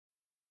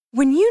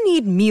When you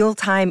need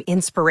mealtime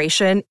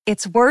inspiration,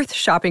 it's worth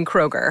shopping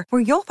Kroger,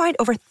 where you'll find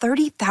over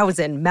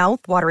 30,000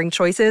 mouth-watering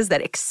choices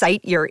that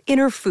excite your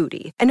inner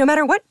foodie. And no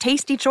matter what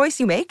tasty choice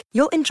you make,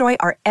 you'll enjoy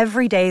our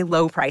everyday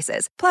low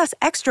prices, plus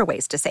extra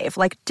ways to save,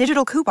 like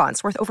digital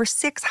coupons worth over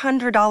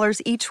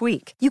 $600 each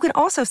week. You can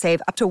also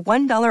save up to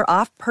 $1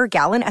 off per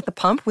gallon at the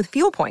pump with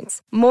fuel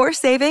points. More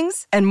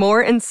savings and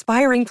more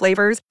inspiring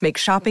flavors make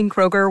shopping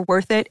Kroger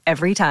worth it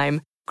every time.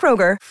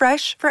 Kroger,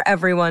 fresh for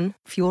everyone.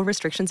 Fuel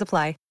restrictions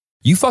apply.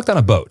 You fucked on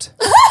a boat.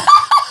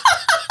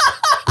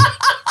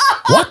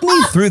 Walk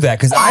me through that,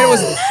 because I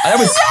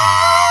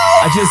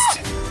just.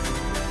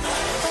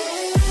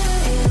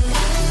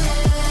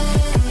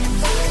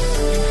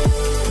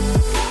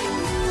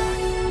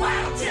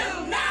 Are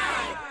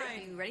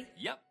you ready?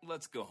 Yep,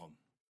 let's go home.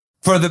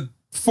 For the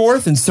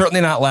fourth and certainly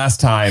not last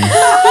time.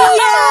 Yes!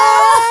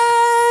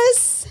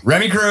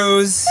 Remi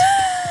Cruz.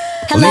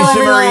 Hello, Alisha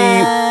everyone. Marie.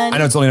 I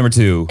know it's only number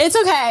 2. It's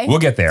okay. We'll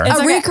get there. It's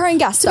A okay. recurring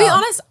guest. To be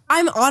honest,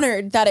 I'm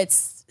honored that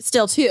it's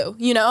still 2.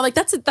 You know, like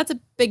that's a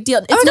big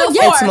deal. It's no 4.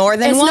 It's more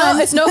than one.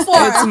 It's no 4.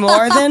 It's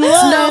more than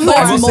one. no four.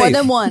 I will It's more say,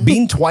 than one.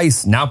 Being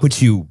twice now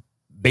puts you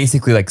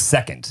basically like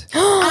second.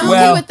 I'm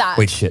okay with that.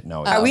 Wait, shit,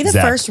 no. Are we the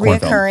Zach first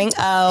Kornfeld. reoccurring?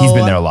 Oh. He's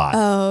been there a lot.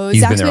 Oh,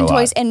 He's Zach's been there been a lot.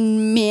 twice,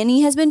 and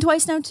Manny has been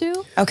twice now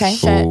too. Okay.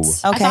 Shit. Ooh.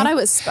 I Okay. thought I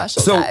was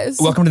special, So, guys.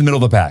 welcome to the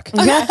middle of the pack.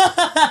 Welcome to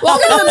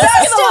the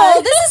back of the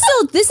line.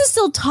 This is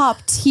still top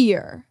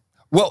tier.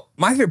 Well,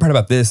 my favorite part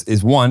about this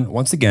is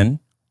once again,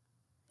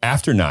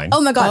 after 9.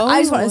 Oh my God.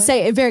 I just Oh. want to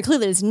say it very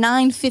clearly. It's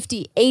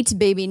 9:58,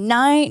 baby.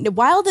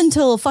 Wild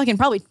until fucking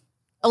probably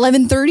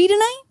 11:30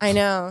 tonight. I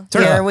know.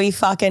 Turn it Here up. we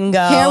fucking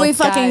go. Here we guys.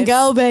 fucking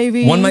go,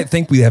 baby. One might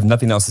think we have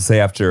nothing else to say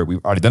after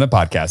we've already done a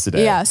podcast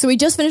today. Yeah, so we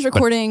just finished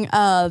recording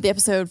the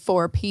episode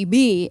for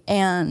PB,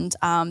 and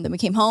then we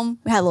came home.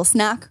 We had a little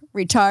snack,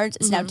 recharged.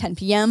 It's now 10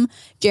 p.m.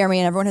 Jeremy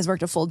and everyone has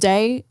worked a full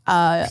day.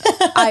 I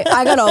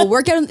got a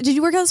workout. Did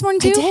you work out this morning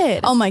too? I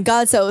did. Oh my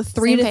God! So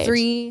 3 Same to page.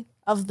 3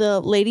 of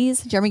the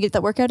ladies. Jeremy, get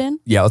that workout in.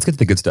 Yeah, let's get to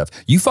the good stuff.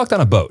 You fucked on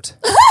a boat.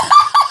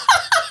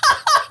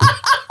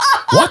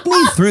 Walk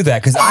me through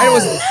that, because I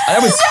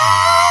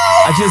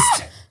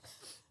just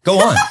go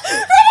on.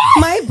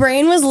 My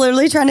brain was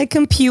literally trying to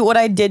compute what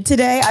I did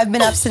today. I've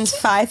been up since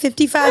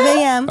 5:55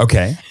 a.m.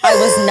 Okay. I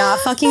was not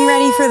fucking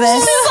ready for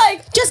this. She's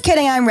like, Just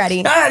kidding, I'm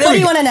ready. Ah, there What we do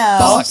you go. want to know?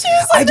 Fuck. she's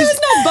like, there's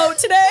no boat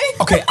today.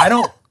 Okay,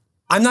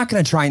 I'm not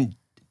going to try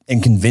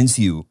and convince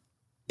you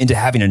into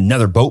having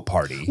another boat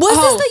party. Was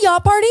this the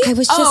yacht party? I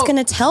was just Oh.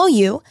 going to tell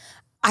you.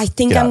 I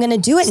think Get I'm out. going to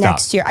do it Stop.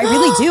 next year. I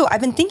really do.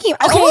 I've been thinking.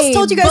 I Okay, almost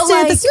told you guys but to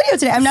at the like studio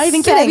today. I'm not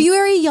even kidding.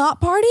 February yacht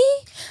party?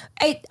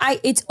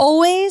 It's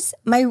always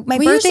my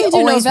We birthday usually do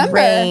always November.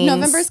 rains.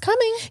 November's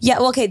coming. Yeah,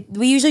 well, okay.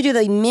 We usually do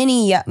the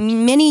mini yacht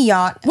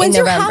When's in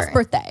your November. half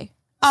birthday?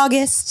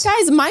 August.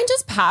 Guys, mine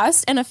just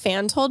passed and a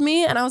fan told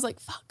me and I was like,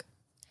 fuck.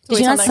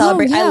 Did you not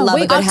celebrate? I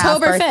love a good half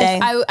October birthday.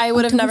 5th. I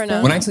would have never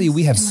known. When I tell you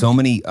we have so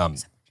many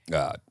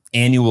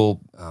annual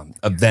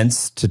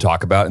events to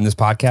talk about in this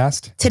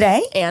podcast.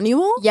 Today?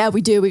 Annual? Yeah, we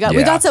do. We got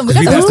Yeah. some. We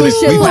 'Cause got some we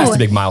shit. passed a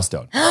big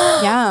milestone.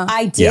 Yeah,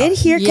 I did Yeah.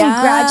 hear. Yeah.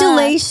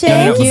 Congratulations! No, no,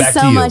 Thank but you back so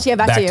to you. much. Yeah,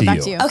 back Back to you. to Back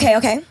you. to you.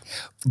 Okay.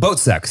 Boat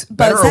sex.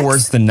 Better or sex?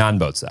 worse than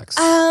non-boat sex?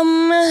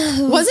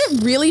 Was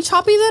it really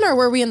choppy then or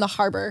were we in the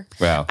harbor?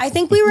 Well, I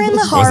think we were in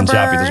the it wasn't harbor.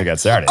 choppy until she got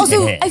started.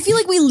 Also, I feel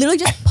like we literally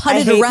just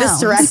putted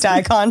around.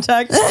 eye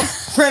contact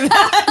for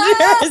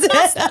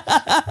that.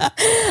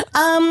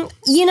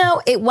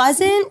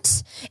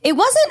 It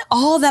wasn't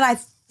all that I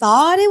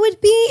thought it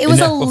would be. It was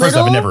a well, little. first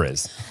off, it never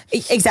is.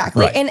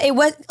 Exactly. Right. And it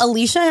was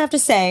Alisha, I have to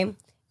say,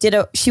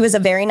 she was a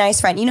very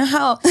nice friend. You know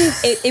how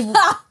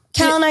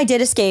Cal and I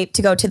did escape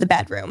to go to the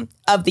bedroom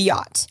of the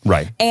yacht.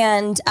 Right.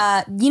 And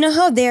you know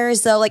how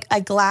there's a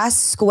glass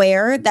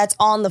square that's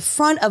on the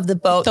front of the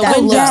boat The that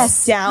window.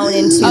 looks down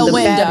into A the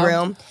window.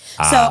 bedroom.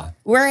 So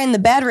we're in the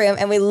bedroom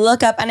and we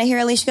look up and I hear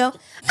Alisha go,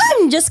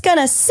 I'm just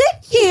gonna sit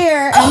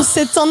here, and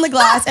sits on the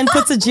glass and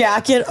puts a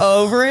jacket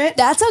over it.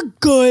 That's a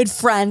good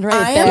friend right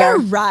I there.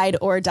 am a ride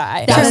or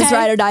die. That is Okay.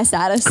 ride or die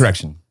status.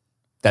 Correction.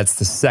 That's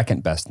the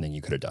second best thing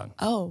you could have done.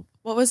 Oh,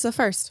 what was the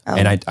first?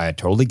 And I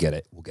totally get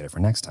it. We'll get it for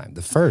next time.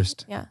 The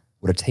first Yeah.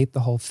 would have taped the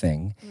whole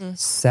thing,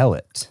 sell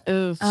it,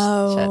 Oof.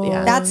 Oh, Shit,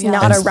 yeah. That's yeah.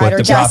 not and a split ride or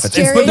the die. profits.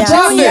 And split the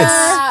profits.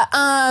 Yeah.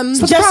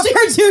 Just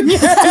Jared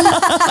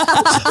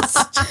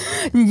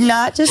Jr.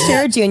 Not just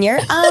Jared Jr.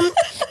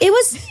 It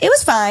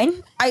was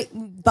fine.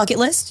 Bucket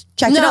list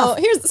checked it No, off.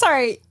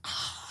 sorry.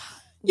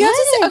 You have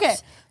to say, okay.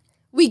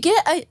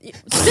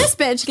 This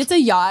bitch gets a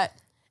yacht.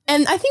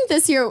 And I think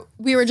this year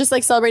we were just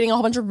celebrating a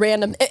whole bunch of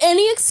random,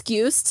 any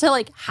excuse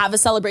to have a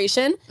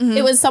celebration.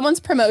 It was someone's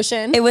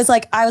promotion. It was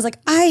I was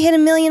I hit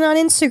 1 million on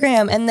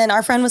Instagram, and then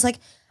our friend was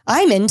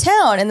I'm in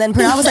town, and then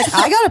Pranav was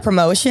I got a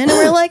promotion, and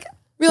we're like,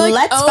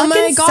 let's oh my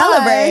fucking gosh.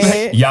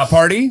 celebrate. Yacht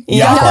party?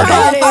 Yacht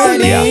party. Yeah, I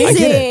get it.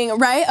 Amazing,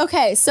 right?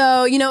 Okay,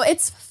 so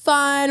it's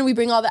fun. We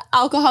bring all the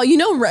alcohol.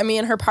 Remi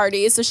and her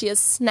parties, so she has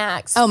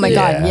snacks. Oh my food.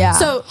 God, yeah.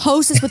 So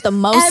hostess with the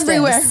most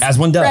everywhere, As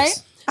one does.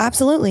 right?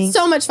 Absolutely.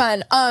 So much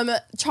fun.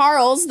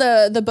 Charles,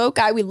 the boat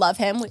guy, we love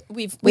him.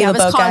 We have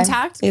his boat guy.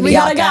 contact. We have a We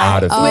got a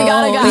yacht guy. guy. We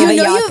got a guy. We have a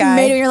You know yacht you guy.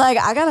 made it. You're like,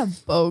 I got a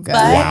boat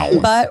guy.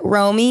 But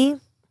Romy,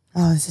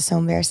 this is so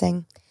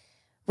embarrassing.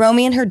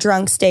 Romy in her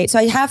drunk state. So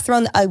I have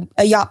thrown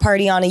a yacht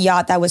party on a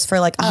yacht that was for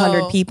like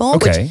 100 people,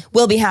 Okay. which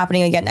will be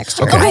happening again next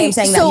year. Okay. I am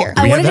saying that here.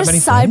 I we want have to that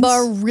just many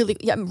sidebar really.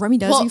 Yeah, Remi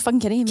does. Well, Are you fucking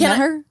kidding? Have can you met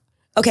I- her?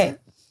 Okay.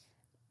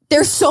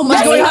 There's so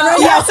much going on right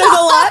now. Yes, there's a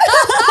lot.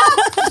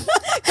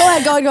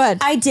 Go ahead.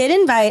 I did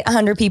invite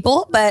 100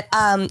 people, but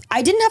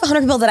I didn't have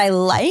 100 people that I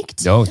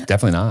liked. No,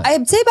 definitely not.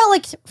 I'd say about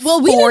like 40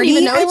 Well, we didn't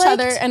even know I each liked.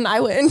 other, and I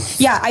went.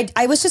 Yeah,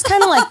 I was just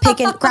kind of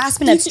like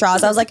grasping at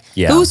straws. I was like,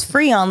 Yeah. who's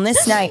free on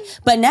this night?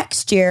 But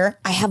next year,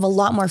 I have a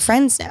lot more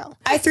friends now.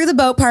 I threw the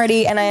boat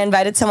party and I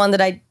invited someone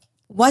that I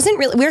wasn't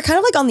really, we were kind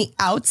of like on the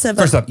outs of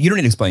First up, you don't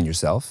need to explain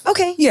yourself.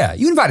 Okay. Yeah,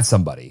 you invited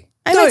somebody.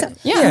 I Do invited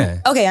it.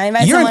 some- Okay, I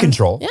invited You're someone. in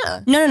control. Yeah.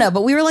 No,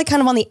 but we were like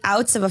kind of on the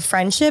outs of a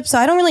friendship. So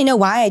I don't really know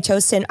why I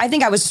chose to, I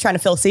think I was just trying to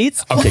fill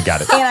seats. Okay,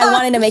 got it. And I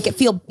wanted to make it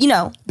feel,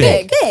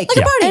 Big. Like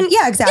Yeah. a party. And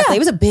yeah, exactly. It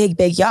was a big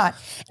yacht.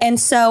 And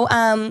so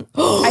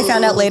I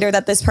found out later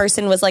that this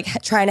person was like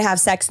trying to have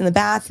sex in the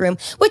bathroom,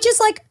 which is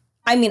like,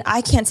 I mean,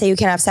 I can't say you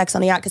can't have sex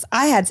on a yacht because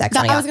I had sex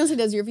on a I yacht. was gonna say,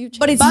 does your view change?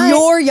 But it's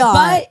your yacht.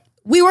 But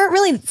we weren't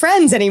really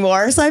friends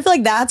anymore. So I feel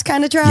like that's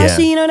kind of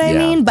trashy, Yeah. you know what I Yeah.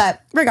 mean? But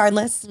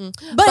regardless.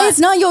 but it's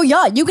not your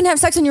yacht. You can have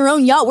sex on your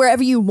own yacht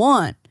wherever you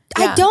want.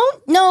 I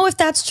don't know if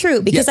that's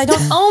true because I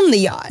don't own the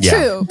yacht. Yeah.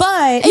 True.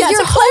 But Yeah, you're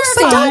to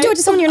hosting. clarify- Don't do it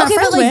to someone you're not Okay,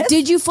 friends but like, with.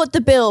 did you foot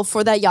the bill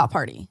for that yacht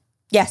party?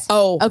 Yes.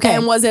 Oh, Okay.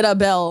 And was it a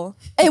bill?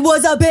 It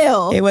was a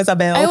bill. It was a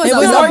bill. It was It a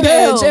was a mortgage.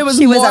 bill. It was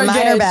She was a mortgage.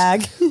 minor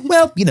bag.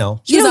 Well, you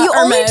know. You know, She's you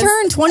a only Hermes.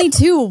 turned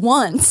 22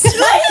 once.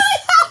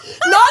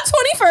 Not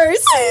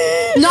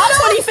 21st. Not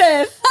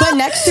 25th. But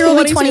next year will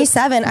be 22.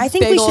 27. I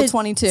think Big we old should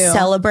 22.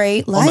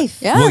 celebrate life.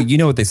 Yeah. Well, you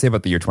know what they say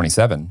about the year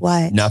 27?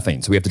 What?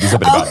 Nothing. So we have to do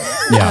something about it.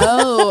 Yeah.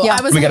 Oh, Yeah.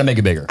 I was We got to make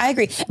it bigger. I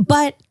agree.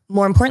 But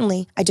more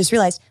importantly, I just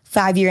realized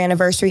 5-year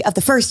anniversary of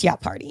the first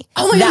yacht party.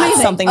 Oh my God, That's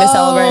amazing. something to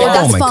celebrate. Yeah,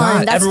 that's oh my fun.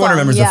 God. That's Everyone fun.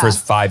 remembers Yeah. the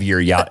first 5-year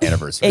yacht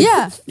anniversary.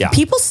 Yeah. Yeah.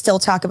 People still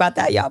talk about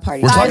that yacht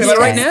party. We're talking about it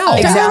right now.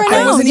 Exactly.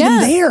 I wasn't even Yeah.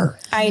 there.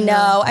 I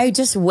know. I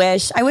just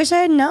wish. I wish I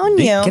had known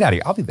you. Get out of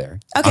here. I'll be there.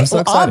 Okay, I'm so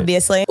well, excited.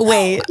 obviously.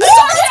 Wait.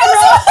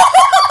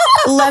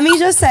 Let me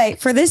just say,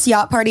 for this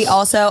yacht party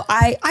also,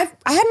 I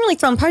hadn't really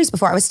thrown parties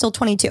before. I was still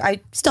 22. I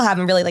still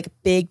haven't really like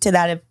big to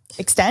that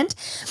extent,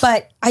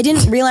 but I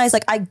didn't realize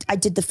like I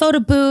did the photo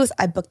booth,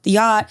 I booked the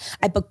yacht,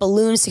 I booked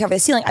balloons to cover the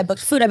ceiling, I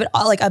booked food, I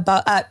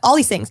booked all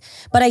these things,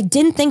 but I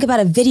didn't think about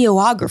a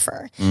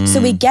videographer.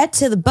 So we get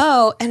to the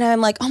boat and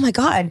I'm like, oh my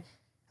God,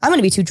 I'm going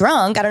to be too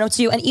drunk. I don't know what to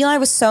do. And Eli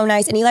was so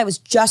nice. And Eli was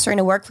just starting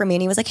to work for me.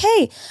 And he was like,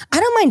 hey, I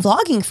don't mind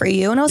vlogging for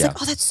you. And I was like,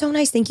 oh, that's so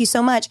nice. Thank you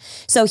so much.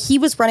 So he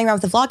was running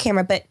around with the vlog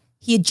camera, but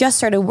he had just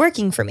started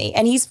working for me.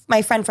 And he's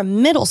my friend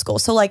from middle school.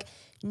 So like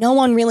no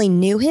one really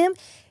knew him.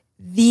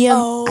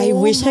 I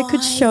wish I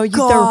could show you the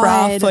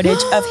raw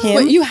footage of him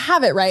Wait, you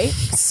have it, right?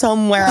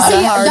 somewhere on See,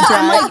 a hard I'm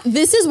drive. like,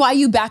 this is why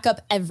you back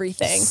up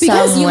everything.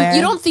 Because you Somewhere.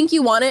 don't think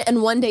you want it,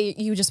 and one day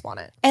you just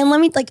want it. And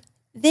let me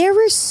there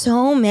were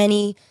so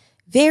many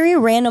very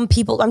random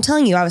people. I'm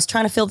telling you, I was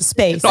trying to fill the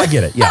space. No, I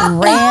get it. Yeah.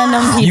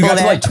 Random people You got to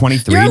there. like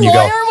 23 Your and you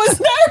lawyer go, was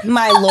there.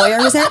 My lawyer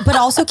was there, but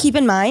also keep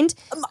in mind,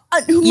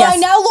 My Yes.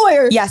 now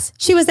lawyer. yes,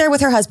 she was there with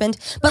her husband.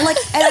 But like,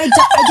 and I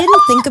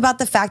didn't think about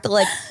the fact that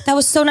like that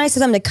was so nice of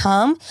them to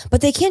come,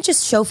 but they can't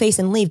just show face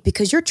and leave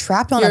because you're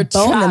trapped on a You're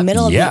boat in the trapped.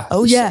 middle of Yeah. the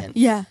ocean.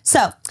 Yeah.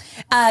 So,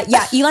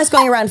 Eli's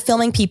going around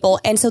filming people,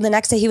 and so the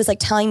next day he was like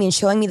telling me and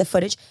showing me the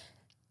footage.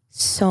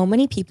 So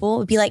many people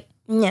would be like,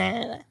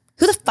 nah,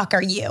 who the fuck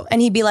are you? And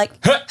he'd be like,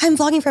 I'm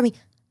vlogging for me.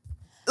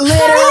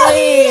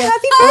 Literally.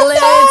 Happy birthday.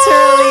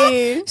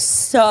 Literally.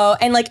 So,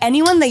 and like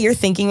anyone that you're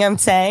thinking I'm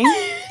saying,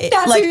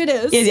 That's like, who it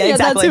is. Yeah, Yeah, that's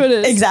exactly. who it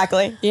is.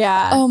 Exactly.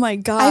 Yeah. Oh my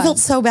God. I felt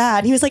so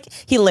bad. He was like,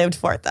 he lived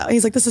for it though.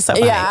 He's like, this is so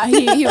funny. Yeah,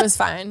 he was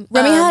fine.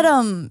 Remi had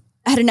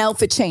an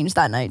outfit change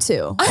that night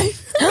too. I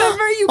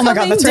remember you Oh my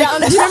coming God, that's right.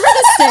 down. Do you remember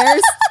the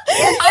stairs?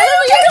 I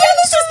remember you coming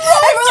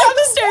down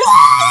the stairs.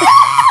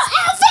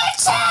 Outfit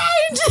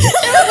change.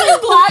 It was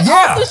like black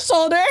Yeah. off the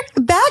shoulder.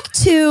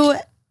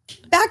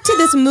 Back to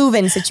this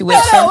move-in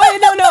situation. No,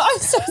 I'm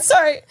so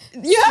sorry.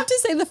 You have to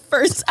say the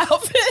first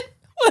outfit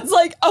was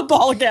like a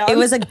ball gown. It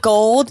was a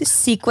gold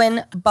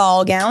sequin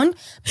ball gown,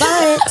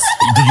 but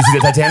did you see the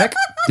Titanic?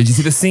 Did you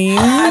see the scene?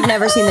 I've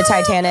never seen the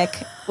Titanic,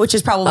 which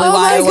is probably Oh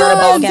why I my wore a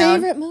ball God,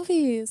 gown. favorite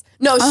movies.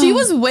 No, she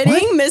was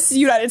winning Miss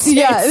United States.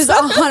 Yeah, it was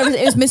 100%.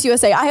 It was Miss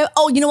USA.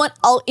 You know what?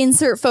 I'll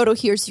insert photo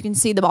here so you can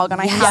see the ball gown.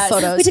 I have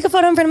photos. We took a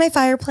photo in front of my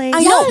fireplace.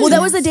 I know. Well,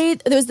 that was the day.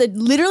 That was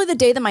literally the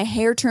day that my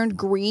hair turned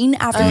green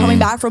after coming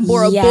back from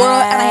Bora Bora,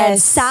 and I had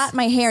Yes. sat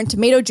my hair in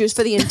tomato juice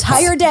for the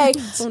entire day,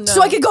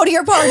 so I could go to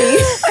your party.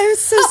 I'm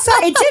so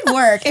sorry. It did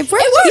work. It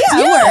worked.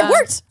 Yeah, it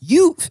worked.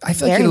 I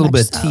feel like Very you had a little much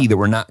bit of tea that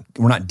we're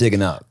not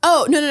digging up.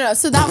 Oh, no.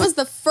 So that was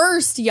the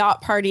first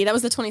yacht party. That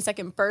was the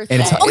 22nd birthday.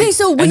 And it's, Okay,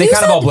 so when and they you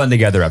kind of said- all blend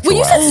together after a When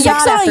you while. said sex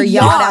Yacht on after a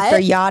yacht yacht after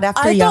yacht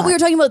after I yacht. thought we were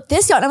talking about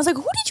this yacht, and I was like,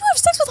 who did you have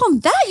sex with on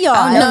that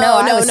yacht. Oh, no,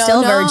 I was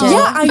still virgin.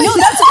 Yeah, I know.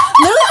 That's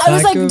literally. I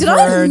was like, did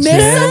I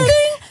miss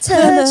something?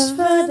 Touch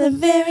for the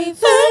very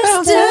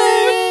first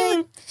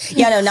time.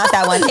 Yeah, no, not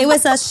that one. It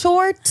was a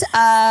short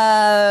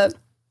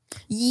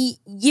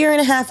year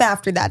and a half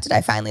after that did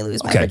I finally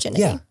lose my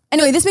virginity. Yeah.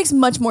 Anyway, this makes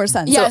much more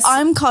sense. Yes. So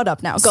I'm caught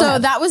up now. Go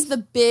ahead. that was the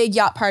big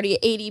yacht party,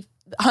 80,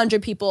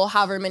 100 people,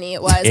 however many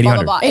it was, 800. blah,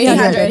 blah, blah.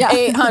 800, yeah.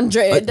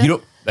 800. You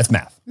don't, that's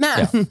math.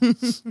 Math.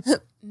 Yeah.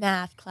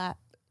 Math clap.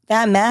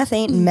 That math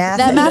ain't math.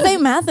 That math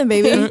ain't mathin',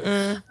 baby.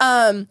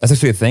 That's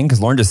actually a thing because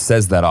Lauren just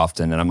says that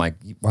often. And I'm like,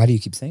 why do you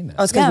keep saying that?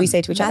 Oh, it's because Yeah, we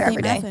say to each other math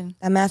every ain't day. mathin'.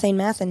 That math ain't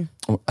mathin'.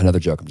 Oh, another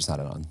joke I'm just not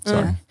in on.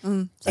 Sorry.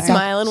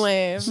 Smile and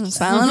wave.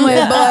 Smile and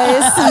wave,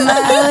 boys.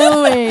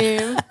 Smile and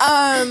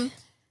wave.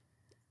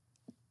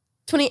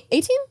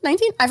 2018,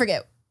 19? I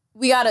forget.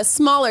 We got a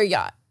smaller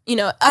yacht. You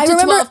know, up I to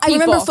 12 people.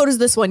 remember photos of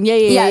this one.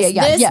 Yeah.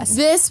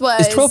 This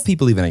was. Is 12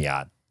 people even a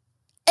yacht?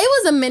 It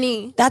was a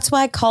mini. That's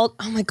why I called.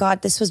 Oh my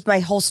God, this was my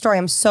whole story.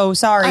 I'm so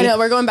sorry. I know,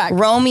 we're going back.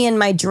 Remi in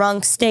my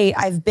drunk state.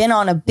 I've been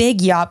on a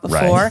big yacht before.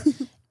 Right.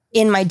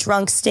 In my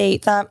drunk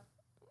state, thought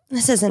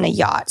this isn't a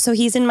yacht. So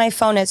he's in my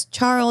phone. It's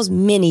Charles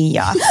Mini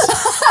Yacht.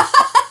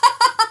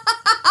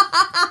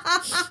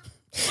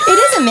 It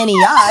is a mini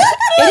yacht.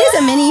 It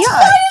is a mini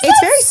yacht. It's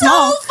very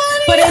small.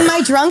 funny? But in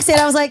my drunk state,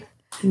 I was like,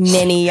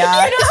 mini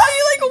yacht. You know how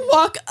you like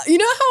walk, you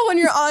know how when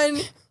you're on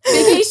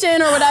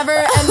vacation or whatever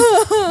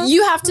and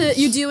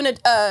you do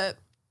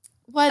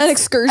an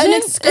excursion? An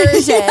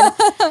excursion.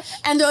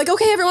 And they're like,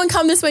 okay, everyone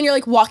come this way. And you're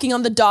like walking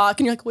on the dock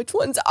and you're like, which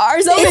one's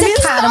ours? Oh, maybe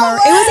It's a catamaran.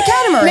 that It was a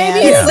catamaran. Maybe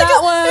Yeah. it's that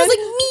one. It was like,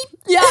 meep.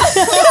 Yeah.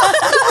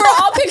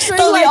 We're all picturing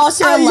But we like all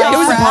share a a yacht. It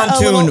was a Right.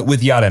 pontoon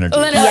with yacht energy.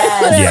 Literally.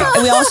 Yes.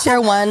 Yeah. We all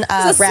share one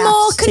raft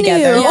small canoe.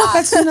 together. Yeah.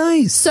 That's so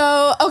nice.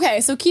 So,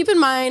 okay. So keep in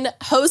mind,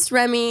 host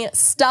Remi,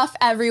 stuff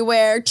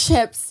everywhere,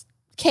 chips,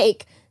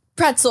 cake,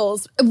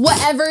 pretzels,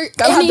 whatever.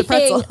 Gotta have the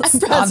anything.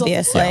 pretzels.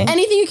 Obviously.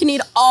 Anything you can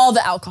need, all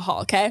the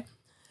alcohol, okay?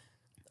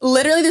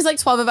 Literally, there's like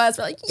 12 of us.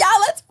 We're like, yeah,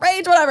 let's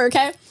rage, whatever,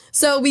 okay?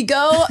 So we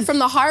go from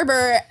the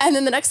harbor, and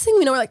then the next thing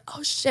we know, we're like,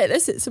 oh shit,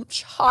 this is some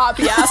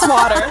choppy ass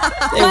water.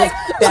 It was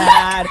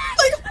bad.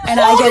 And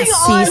I get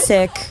holding on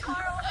seasick.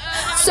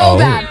 so Oh.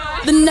 bad.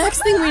 The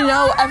next thing we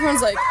know,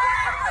 everyone's like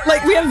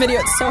we have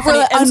video. It's so funny.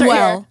 like, Insert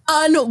unwell. here.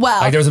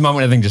 Unwell. Like there was a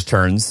moment everything just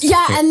turns.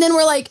 Yeah, and then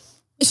we're like,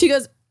 she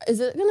goes, is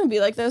it gonna be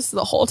like this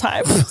the whole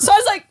time? So I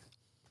was like,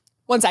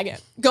 1 second.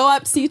 Go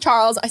up, see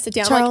Charles. I sit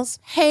down, Charles.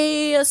 like,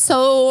 hey,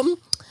 so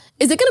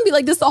is it gonna be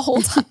like this the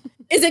whole time?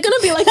 Is it gonna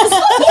be like this the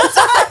whole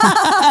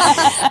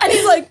time? And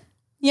he's like,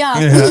 yeah.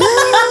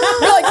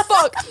 We're like,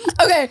 fuck.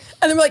 Okay.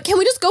 And then we're like, can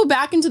we just go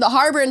back into the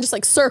harbor and just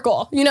like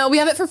circle? You know, we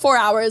have it for 4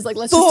 hours. Like,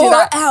 let's just do 4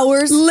 that.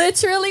 hours.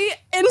 Literally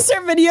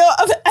insert video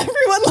of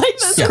everyone like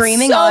this.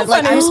 Screaming so on.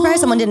 Like, funny. I'm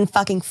surprised someone didn't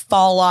fucking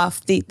fall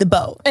off the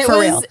boat. It for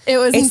was- real. it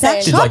was It's that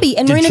insane. choppy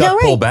in did Marina Del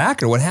Chuck Rey. pull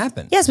back or what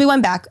happened? Yes, we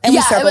went back and we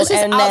Yeah, circled. it was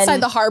just and outside then,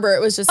 the harbor.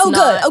 It was just Oh,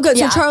 not, good. Oh, good.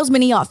 yeah. So Charles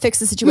Mini Yacht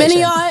fixed the situation.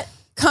 Mini yacht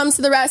comes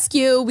to the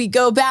rescue. We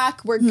go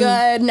back. We're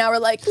good. Now we're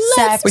like,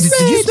 let's Wait, did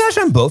you rage. smash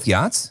on both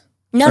yachts?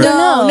 No.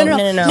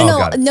 Oh,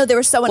 got it. No, there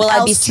was someone Will I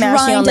else be smashing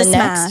trying on to the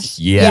next? smash.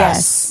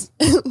 Yes.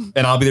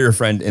 And I'll be your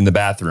friend in the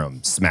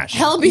bathroom smashing.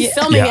 He'll be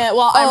filming Yeah. it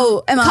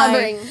while I'm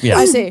covering. Yeah.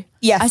 I see.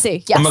 Yes. I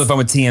see. Yes. I'm on the phone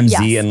with TMZ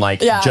Yes. and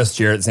like Yeah. just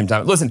here at the same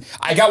time. Listen,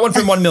 I got one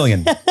from 1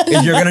 million.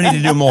 You're gonna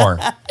need to do more.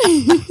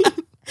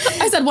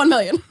 I said 1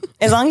 million.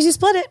 As long as you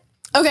split it.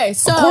 Okay,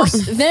 so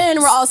then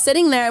we're all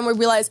sitting there and we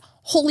realize,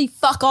 holy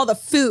fuck, all the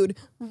food.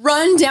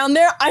 Run down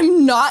there.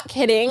 I'm not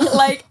kidding.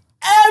 Like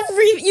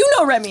you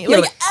know Remi.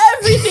 Like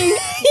everything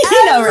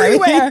know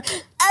Remi.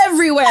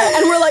 everywhere.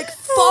 And we're like,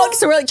 fuck.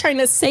 So we're like trying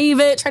to save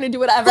it, trying to do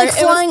whatever. Like It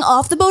was flying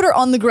off the boat or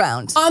on the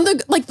ground? on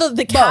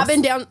the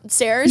cabin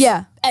downstairs.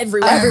 Yeah.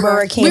 Everywhere. A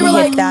hurricane We were hit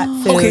like, that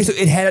food. Okay, so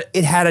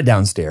it had a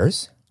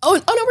downstairs. oh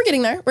no, we're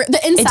getting there. The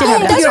inside. did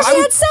have That's Yeah, where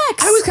she had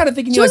sex. I was kind of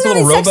thinking She you like was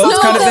little having sex rowboats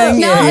on kind of the-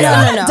 thing. No, yeah, it's yeah.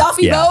 not a no.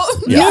 Duffy Yeah.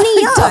 boat. Yeah.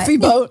 Mini yacht. Duffy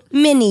boat.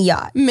 Mini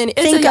yacht. Mini.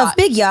 It's Think a yacht. of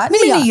big yacht.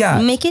 Mini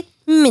yacht. Make it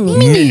mini.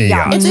 Mini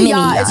yacht. It's a Mini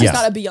yacht. It's yacht. just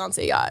not a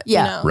Beyonce yacht.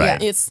 Yeah. You know?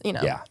 Right. It's, you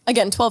know, Yeah.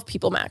 again, 12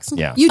 people max.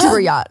 Yeah.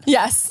 YouTuber yacht.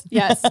 Yes.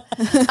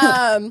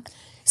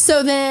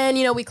 So then,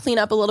 you know, we clean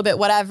up a little bit,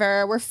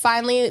 whatever. We're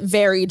finally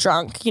very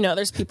drunk. You know,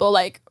 there's people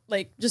like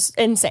just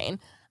insane.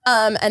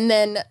 And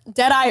then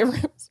Deadeye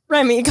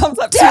Remi comes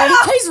up to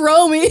me. He's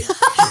Romy.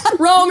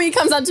 Romy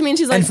comes up to me and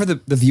she's like, And for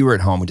the viewer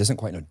at home who doesn't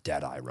quite know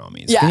Deadeye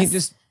Romies, can you Yes.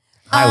 just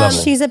high level?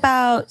 She's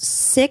about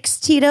 6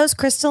 Tito's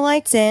Crystal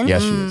Lights in.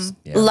 Yes, she is.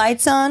 Yeah.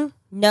 Lights on.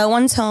 No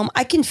one's home.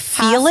 I can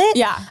feel it.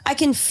 yeah. I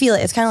can feel it.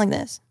 It's kind of like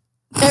this.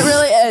 it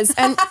really is.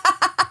 And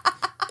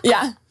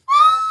yeah.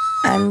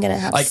 I'm going to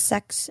have Like-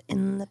 sex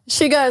in the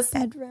She goes,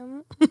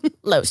 bedroom.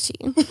 Loshi.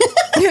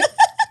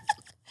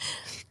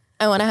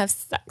 I want to have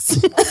sex.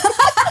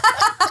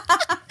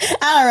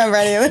 I don't remember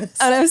any of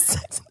this. I want to have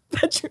sex in the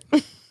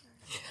bedroom.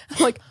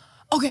 I'm like,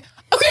 okay,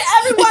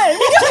 everyone,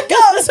 we gotta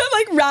go. So I'm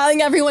like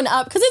rallying everyone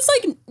up because it's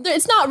like,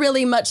 it's not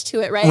really much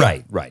to it,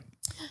 right? Right.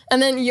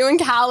 And then you and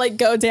Cal like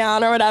go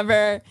down or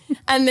whatever.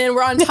 And then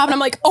we're on top and I'm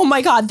like, oh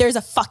my God, there's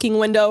a fucking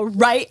window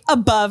right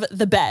above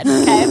the bed.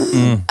 Okay.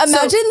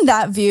 Imagine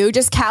that view,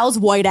 just Cal's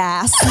white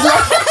ass.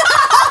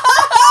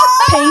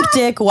 Pink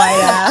dick, white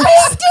ass.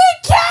 Pink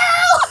dick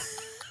Cal!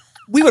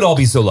 We would all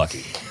be so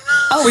lucky.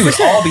 We would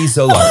all be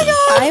so lucky.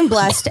 I'm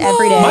blessed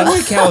every day. My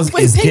boy Cal is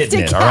getting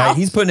it, all right?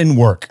 He's putting in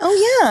work.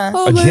 Oh, yeah.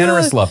 A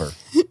generous lover.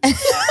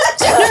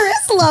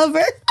 Generous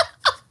lover.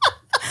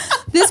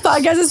 This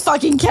podcast is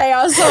fucking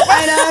chaos. So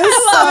I'm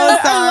so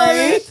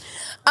sorry.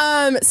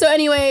 So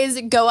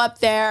anyways, go up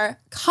there,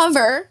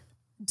 cover.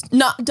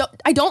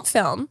 I don't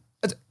film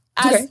as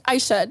I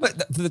should. But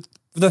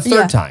the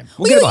third time.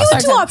 We'll get you about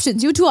had two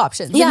options. You had two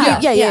options.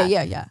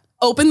 Yeah.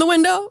 Open the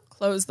window,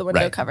 close the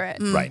window, Right. cover it.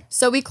 Right.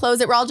 So we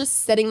close it. We're all just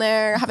sitting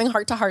there having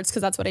heart to hearts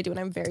because that's what I do when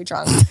I'm very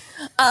drunk.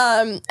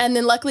 And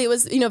then luckily it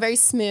was very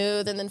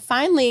smooth. And then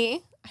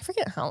finally, I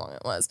forget how long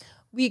it was.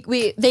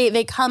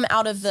 They come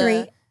out of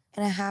the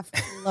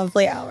 3.5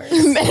 lovely hours.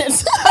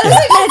 minutes.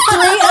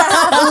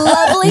 3.5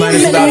 lovely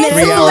Minus about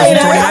 3 hours and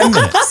 29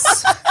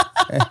 minutes.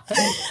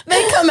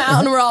 They come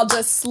out and we're all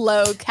just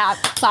slow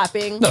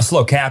clapping. No,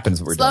 slow capping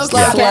is what we're Slow doing.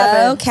 clap.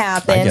 Slow I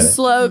capping. get it.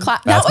 Slow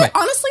clap. That's That was, my-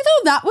 honestly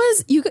though, that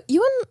was you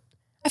and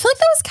I feel like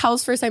that was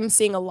Cal's first time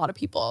seeing a lot of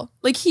people.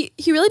 Like he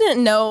really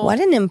didn't know. What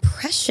an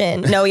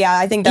impression. No, yeah,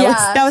 I think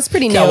that was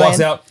pretty new. Cal walks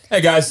out. Hey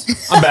guys,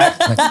 I'm back.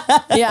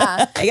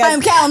 Yeah. Hey guys,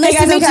 I'm Cal. Nice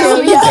hey to guys, meet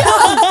I'm you.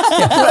 Cal.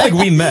 Yeah, like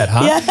we met,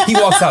 huh? He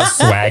walks out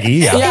swaggy.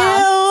 Yeah.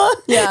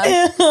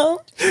 Yeah. Ew.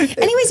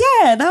 Anyways,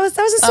 yeah, that was a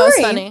That story. was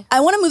funny. I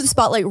want to move the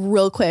spotlight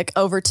real quick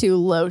over to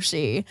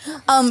Loshi.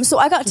 So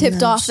I got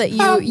tipped off that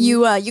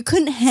you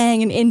couldn't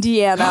hang in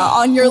Indiana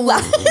on your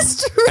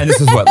last trip. And this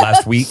was what,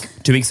 last week?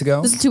 2 weeks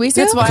ago? This is 2 weeks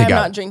ago? That's why Okay, I'm got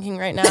not it. drinking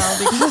right now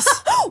because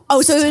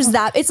Oh, so it was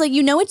that. It's like,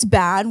 it's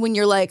bad when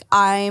you're like,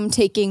 I'm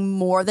taking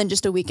more than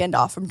just a weekend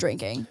off from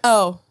drinking.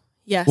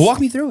 yes. Walk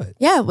me through it.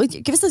 Yeah, well,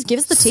 give us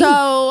the tea.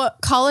 So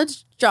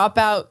college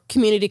dropout,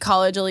 community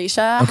college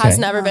Alisha has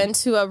never been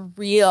to a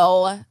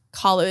real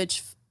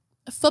college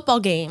football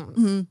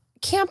game,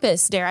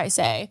 campus, dare I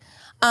say.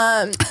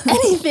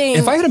 Anything.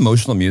 If I had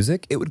emotional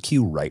music, it would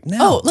cue right now.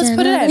 Oh, let's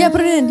put it in. Yeah,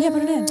 put it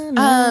in.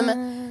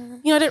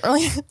 I didn't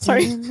really,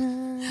 sorry.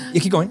 Yeah,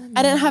 keep going.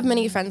 I didn't have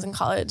many friends in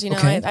college.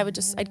 Okay.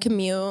 I'd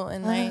commute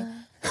and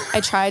I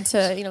tried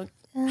to,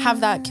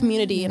 have that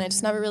community and I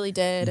just never really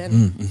did.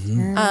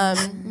 And,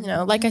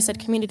 like I said,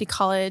 community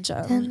college,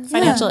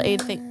 financial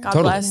aid, thank God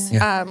Totally. bless.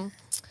 Yeah.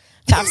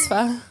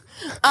 FAFSA.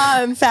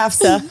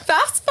 FAFSA.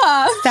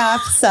 FAFSA.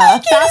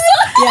 FAFSA.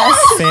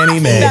 Yes. Fannie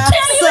Mae.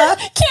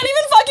 Can't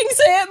even fucking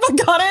say it,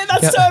 but got it.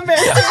 That's so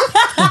embarrassing.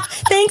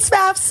 Thanks,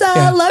 FAFSA.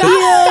 Yeah. Love The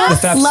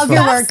you. FAFSA. Love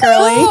your work,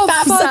 girly.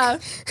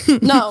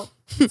 FAFSA. No.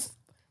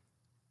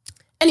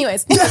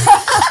 Anyways.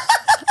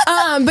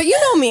 But you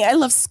know me, I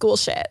love school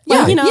shit.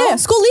 Like, Yeah,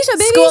 Schoolisha,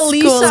 baby.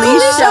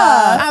 Schoolisha.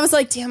 I was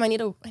like, damn, I need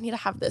to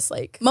have this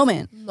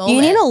Moment.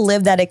 You need to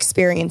live that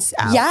experience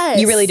out. Yes.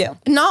 You really do.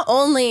 Not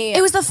only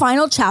It was the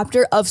final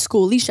chapter of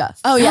Schoolisha.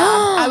 Oh yeah.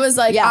 I was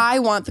like, Yeah. I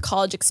want the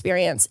college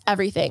experience,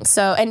 everything.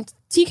 So, and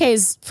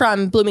TK's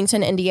from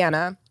Bloomington,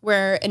 Indiana,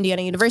 where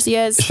Indiana University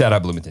is. Shout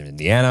out Bloomington,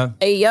 Indiana.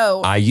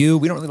 Ayo. IU.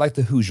 We don't really like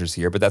the Hoosiers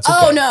here, but that's okay.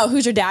 Oh no,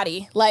 who's your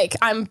daddy? Like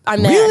I'm there.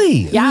 Really?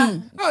 Yeah.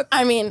 Uh,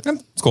 I mean,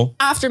 It's cool.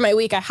 after my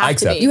week, I have to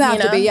accept be. it. You have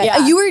to know? be.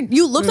 Yeah.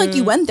 You looked like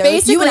you went there.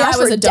 Basically, you and I Ash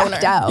was were a donor.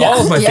 decked out. Yeah.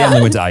 All of my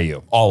family went to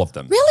IU. All of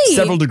them. Really?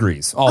 Several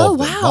degrees. All of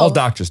them. wow. All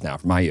doctors now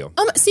from IU.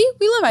 See,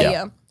 we love IU.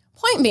 Yeah.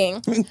 Point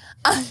being,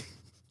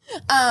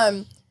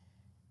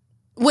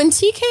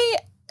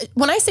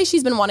 when I say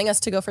she's been wanting us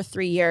to go for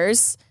 3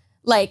 years,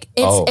 like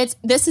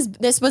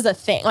this was a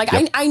thing. Like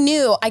Yep. I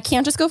knew I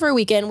can't just go for a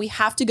weekend. We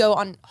have to go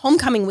on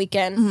homecoming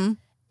weekend,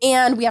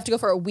 and we have to go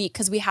for a week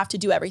because we have to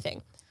do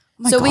everything.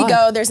 So we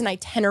go. There's an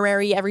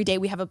itinerary every day.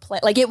 We have a plan.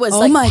 Like it was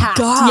like my packed.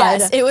 God.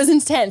 Yes, it was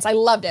intense. I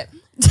loved it.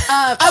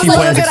 I was She like,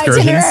 plans a good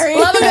excursions? itinerary.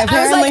 Love it. I was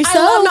Apparently like, so.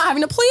 I love not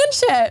having to plan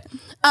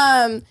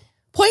shit.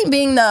 Point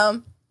being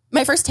though,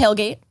 my first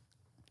tailgate,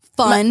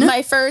 Fun.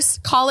 my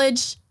first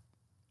college,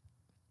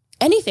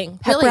 anything.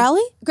 Pep really.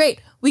 rally? Great.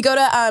 We go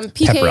to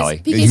PK's. Pep rally.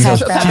 PK's She's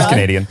pep rally.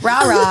 Canadian.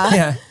 Rah rah.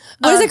 Yeah.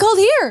 What is it called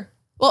here?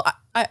 Well,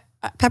 I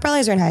Pep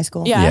rallies are in high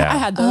school. yeah, Yeah. I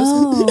had those.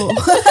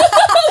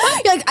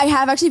 You're like, I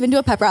have actually been to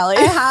a pep rally.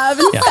 I have,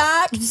 in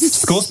fact.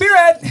 School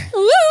spirit.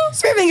 Woo.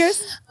 Spirit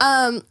fingers.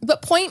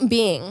 But point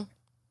being,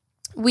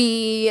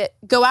 we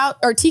go out,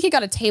 or TK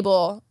got a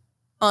table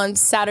on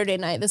Saturday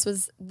night. This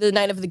was the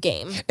night of the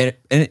game. And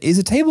is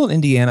a table in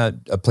Indiana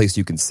a place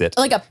you can sit?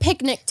 Like a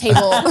picnic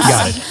table.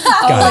 Got it.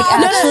 Oh, Got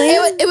it.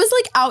 No, it was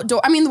like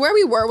outdoor. I mean, where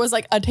we were was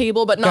like a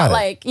table, but Got not it.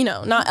 like,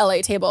 not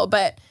LA table,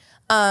 but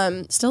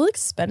still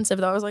expensive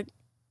though. I was like,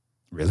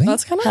 Really?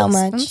 that's kind of How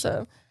much?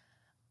 expensive.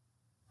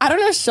 I don't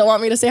know if she'll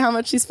want me to say how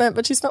much she spent,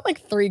 but she spent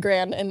like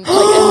 $3,000 in the end.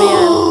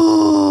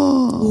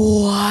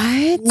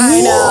 What?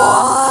 I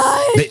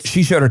know.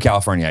 She showed her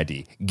California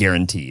ID,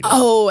 guaranteed.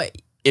 Oh,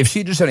 If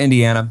she just showed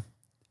Indiana,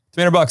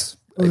 $300.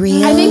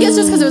 Really? I think it's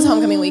just because it was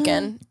homecoming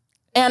weekend.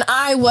 And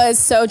I was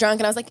so drunk,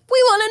 and I was like, "We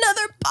want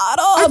another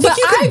bottle." I think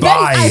you could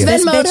buy. I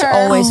This Venmoed bitch her.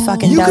 always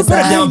fucking You does could put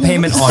a that. down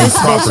payment on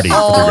property.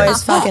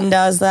 Always fucking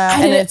does that.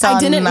 I And it's on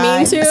didn't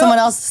mean to. someone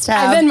else's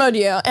tab. I Venmoed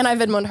you, and I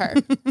Venmoed her.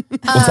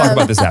 We'll talk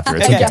about this after.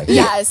 It's okay.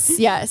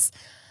 Yes.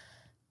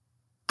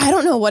 I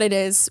don't know what it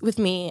is with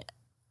me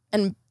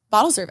and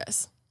bottle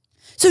service.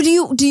 So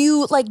do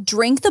you like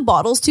drink the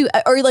bottles too,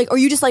 or are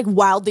you just like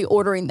wildly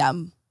ordering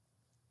them?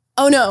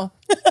 Oh no.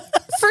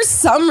 For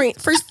some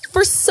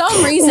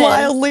reason,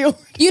 Wildly.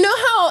 you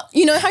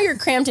know how you're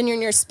cramped and you're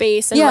in your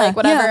space and Yeah, like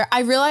whatever. yeah.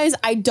 I realize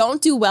I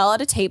don't do well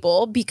at a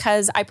table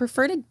because I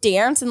prefer to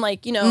dance and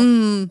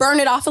burn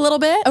it off a little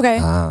bit. Okay.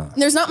 And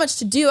there's not much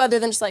to do other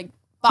than just like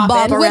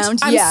bop around,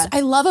 yeah.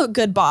 I love a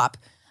good bop.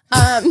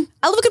 I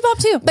love a good bop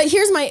too. But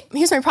here's my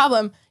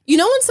problem. You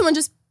know when someone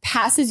just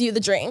passes you the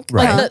drink,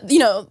 Right. like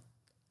you're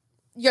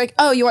like,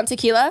 oh, you want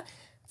tequila?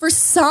 For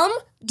some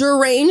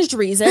deranged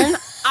reason,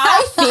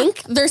 I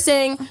think they're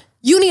saying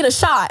you need a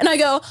shot, and I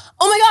go,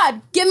 oh my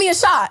god, give me a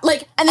shot!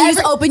 Like, And then you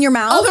just open your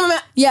mouth. Open my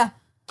mouth. Yeah.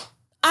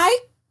 I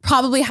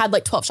probably had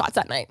like 12 shots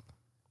that night.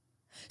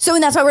 So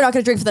and that's why we're not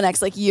going to drink for the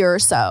next year or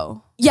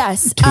so.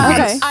 Yes.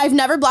 Congrats. I've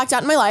never blacked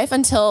out in my life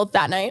until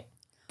that night.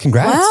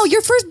 Congrats. Wow,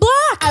 your first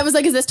black. I was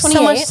like, is this 28?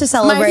 So much to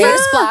celebrate. My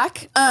first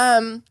black.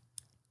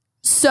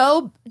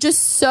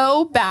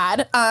 So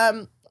bad.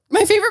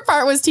 My favorite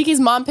part was Tiki's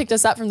mom picked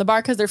us up from the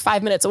bar because they're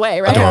 5 minutes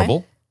away, right?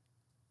 Adorable.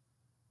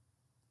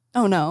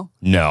 Oh no.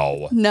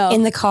 No.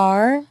 In the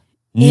car?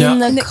 No. In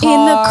the In the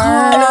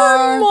car.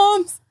 car.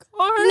 Mom's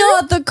car.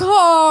 Not the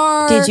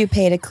car. Did you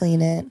pay to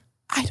clean it?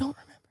 I don't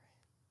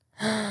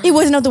remember. It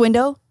wasn't out the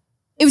window.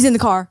 It was in the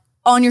car.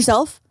 On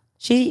yourself.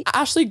 She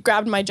Ashley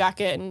grabbed my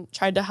jacket and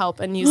tried to help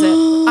and use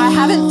it. I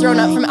haven't thrown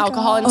up from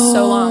alcohol in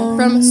so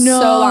long. So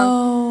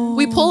long.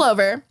 We pull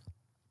over.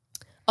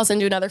 I'll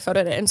send you another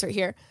photo to insert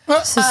here.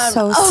 This is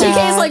so TK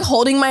sad. is like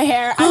holding my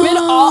hair. I'm in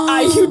all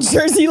IU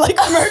jersey, like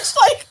merch,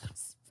 like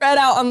spread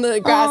out on the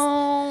grass,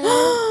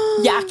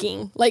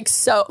 yakking. Like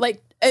so,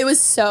 like it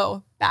was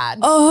so bad.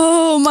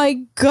 Oh my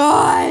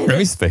god.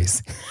 Remi's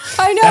face.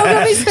 I know.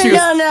 Remi's face.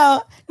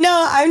 No.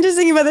 I'm just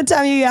thinking about the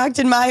time you yacked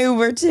in my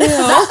Uber too. And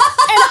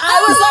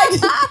I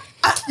was like,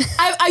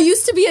 I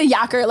used to be a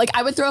yacker. Like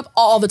I would throw up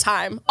all the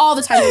time in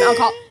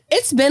alcohol.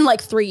 It's been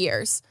like 3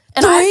 years.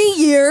 And 3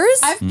 years?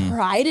 I've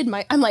prided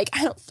I'm like,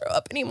 I don't throw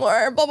up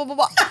anymore. Blah, blah, blah,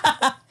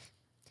 blah.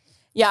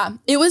 Yeah,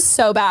 it was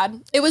so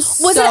bad. It was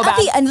Was so it at bad.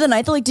 the end of the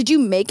night though? Like, did you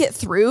make it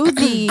through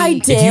the? I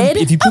did.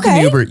 If you poop in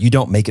the Uber, you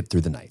don't make it through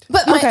the night.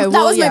 But Okay, that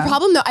well, was yeah. my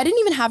problem though. I didn't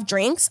even have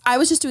drinks. I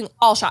was just doing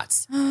all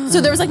shots. So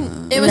there was like,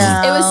 it was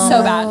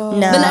so bad. No.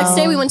 The next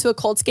day we went to a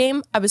Colts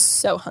game. I was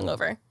so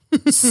hungover.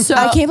 So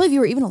I can't believe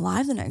you were even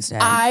alive the next day.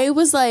 I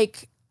was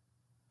like,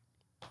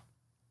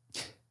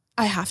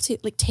 I have to,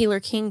 like Taylor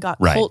King got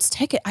Right. Colts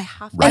ticket. I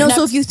have to. Right. and I've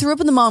also, never- if you threw up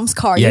in the mom's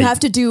car, Yeah. you have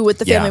to do what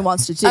the family Yeah.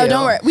 wants to do. Oh,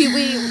 don't worry.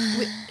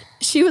 We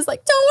she was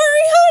like, don't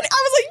worry, honey.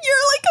 I was like,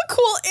 you're like a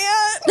cool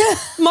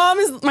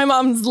aunt. My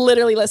mom's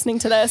literally listening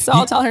to this, so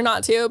I'll tell her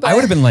not to. But I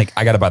would have been like,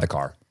 I got to buy the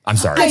car. I'm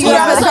sorry.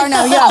 Yeah, I was the car like,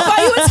 now, yeah. I'll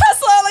buy you a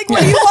Tesla. Like,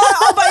 what do you want?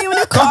 I'll buy you a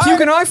new Come car. puke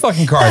in my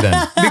fucking car then.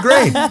 It'd be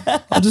great.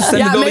 I'll just send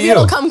Yeah, the bill maybe to you.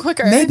 it'll come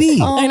quicker. Maybe.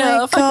 I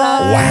know. Fuck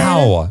that.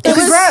 Wow. It was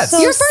Congrats. so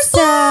Your first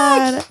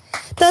sad.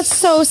 That's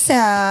so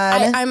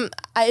sad.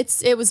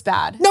 It was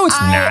bad. No,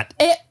 it's not.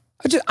 It,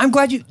 I'm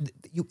glad you,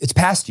 it's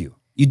past you.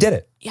 You did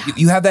it. Yeah.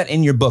 You have that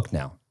in your book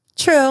now.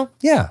 True.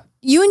 Yeah.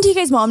 You and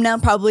TK's mom now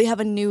probably have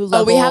a new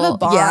level. we have a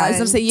bond. Yeah, I was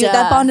gonna say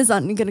that bond is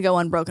not going to go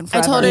unbroken I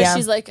forever. told her Yeah.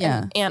 she's like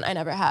Yeah. an aunt I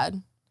never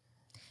had.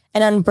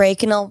 An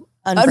unbreakable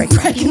bond.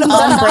 Unbreakable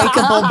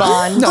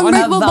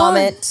Of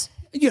vomit.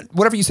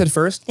 Whatever you said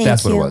first, Thank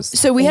that's what it you. was.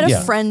 So we had a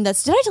Yeah. friend did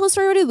I tell the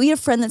story already? We had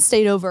a friend that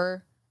stayed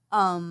over.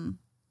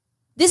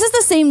 This is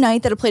the same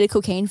night that a plate of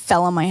cocaine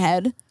fell on my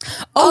head.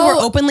 Oh, we're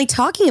openly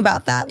talking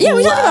about that. Yeah,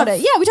 we talked Love- about it.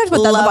 Yeah, we talked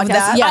about that love on the podcast.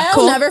 that. Yeah, I'll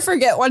cool. never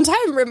forget one time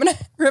Rem and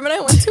I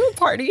went to a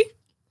party.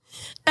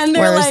 And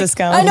they're Where is like, this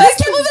going? I know, I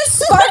can't believe this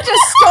sparked a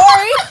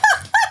story.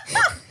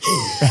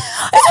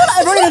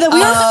 Everyone know that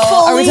we are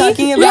fully, are we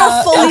talking we are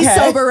about- fully okay.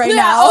 sober right Yeah,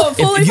 now. oh, If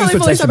fully, you fully, just fully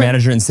text the sober.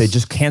 manager and say,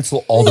 just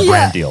cancel all the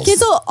brand deals.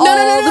 Cancel all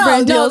No, the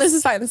brand deals. this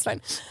is fine. This is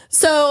fine.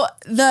 So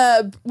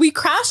we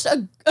crashed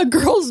a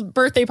girl's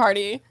birthday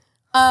party.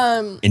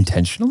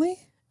 Intentionally?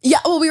 Yeah,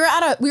 well, we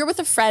were with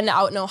a friend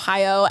out in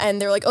Ohio,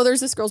 and they were like, "Oh, there's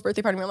this girl's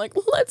birthday party." And we were like,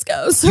 "Let's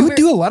go." So You we're-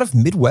 do a lot of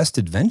Midwest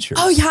adventures.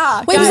 Oh yeah.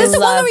 Wait, was guys. this the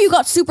one love where you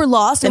got super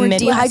lost and the were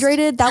Midwest.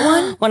 dehydrated? That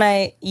one? When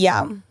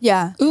yeah.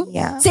 Yeah.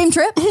 Yeah. Same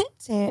trip?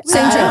 Same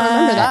Same I trip. don't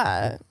remember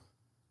that.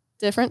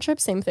 Different trip,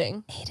 same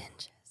thing. 8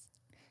 inches.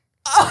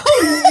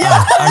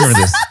 I remember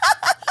this.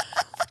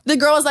 The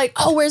girl was like,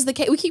 "Oh, where's the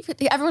cake?"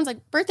 Everyone's like,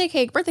 "Birthday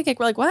cake, birthday cake."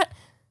 We're like, "What?"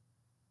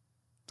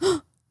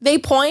 They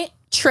point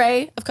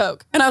tray of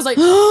Coke, and I was like,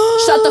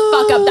 "Shut the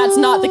fuck up! That's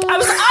not the." I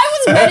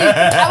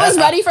was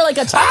ready for like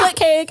a chocolate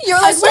cake.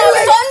 You're like,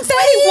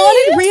 I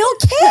wanted real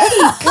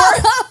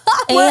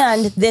cake.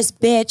 And this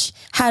bitch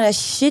had a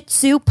Shih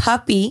Tzu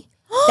puppy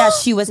that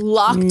she was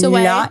Locked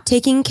away. not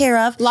taken care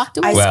of. Locked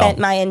away. I Well, spent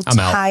my I'm out.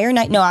 entire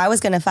night. No, I was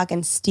going to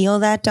fucking steal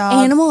that dog.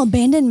 Animal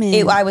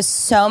abandonment. I was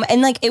so,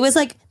 and like, it was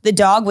like the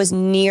dog was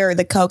near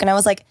the Coke and I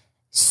was like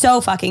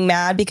so fucking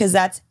mad because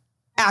that's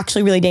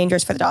actually really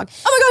dangerous for the dog.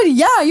 Oh my God,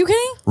 yeah, are you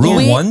kidding?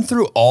 Rule 1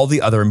 through all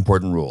the other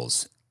important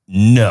rules.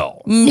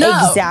 No.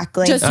 No.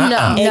 Exactly. Just no.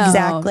 No.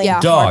 Exactly.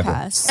 Yeah, Dog. hard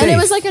pass. Safe. And it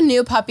was like a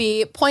new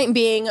puppy. Point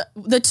being,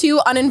 the 2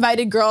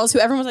 uninvited girls who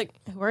everyone was like,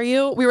 who are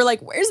you? We were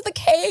like, where's the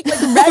cake? Like,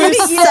 ready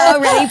to eat it.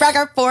 So ready, brought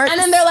our forks. And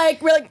then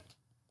we're like,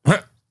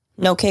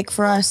 no cake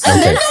for us.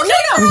 Okay.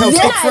 no.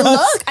 Then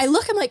I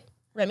look, I'm like,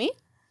 Remi,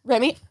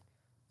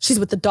 she's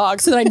with the dog.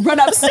 So then I'd run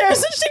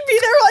upstairs and she'd be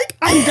there like,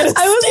 I'm gonna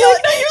steal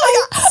it. No, you're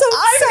like,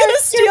 I'm gonna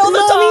steal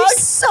the dog.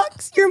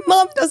 Sucks. Your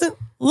mom doesn't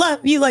love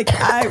you like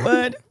I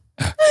would.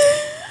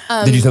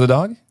 Did you tell the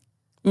dog?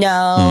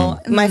 No,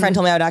 my friend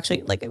told me I would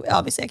actually like.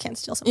 Obviously, I can't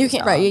steal something. You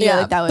can't. Right,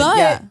 yeah, like that would, But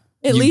yeah.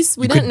 at least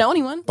we you didn't could know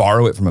anyone.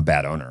 Borrow it from a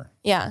bad owner.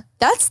 Yeah.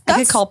 That's I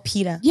could call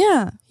PETA.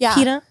 yeah. Yeah.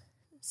 PETA.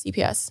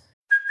 CPS.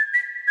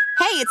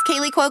 Hey, it's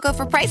Kaylee Cuoco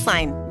for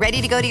Priceline.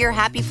 Ready to go to your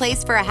happy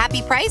place for a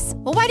happy price?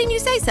 Well, why didn't you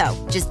say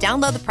so? Just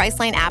download the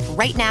Priceline app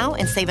right now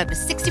and save up to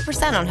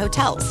 60% on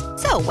hotels.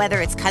 So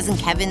whether it's Cousin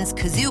Kevin's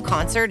Kazoo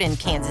Concert in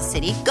Kansas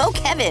City, go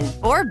Kevin,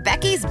 or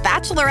Becky's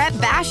Bachelorette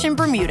Bash in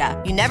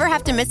Bermuda, you never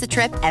have to miss a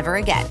trip ever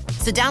again.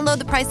 So download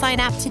the Priceline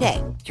app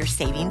today. Your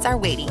savings are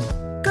waiting.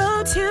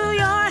 Go to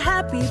your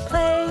happy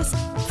place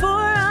for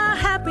a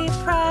happy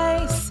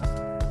price.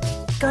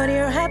 Go to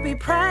your happy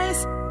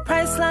price,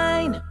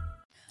 Priceline.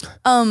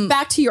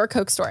 Back to your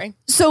Coke story.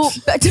 So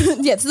back to,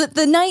 so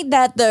the night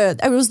that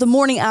it was the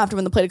morning after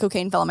when the plate of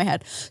cocaine fell on my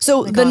head.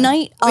 So the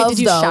night Wait, of did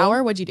you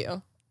shower? What'd you do?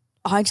 Oh,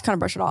 I just kind of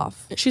brushed it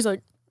off. She's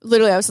like,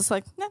 Literally, I was just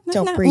like, nah, nah,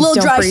 Don't nah. breathe, Little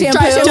don't dry breathe. shampoo.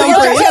 Dry shampoo, Little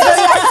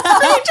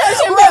don't dry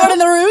shampoo. Right in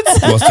the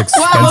roots. Most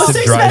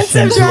expensive dry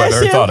shampoo I've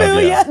ever thought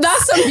of. Yeah.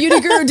 that's some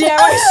beauty guru DIY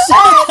shit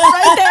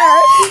right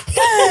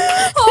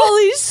there.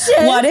 Holy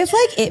shit. What if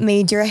like it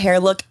made your hair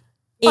look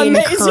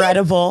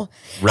incredible?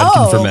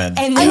 Redken for men.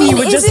 And I then mean, you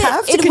would just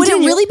have to would it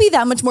continue. really be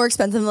that much more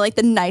expensive than like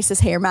the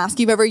nicest hair mask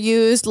you've ever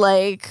used?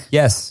 Like,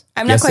 Yes.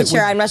 I'm not Yes, quite it sure.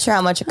 would. I'm not sure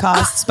how much it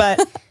costs, but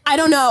I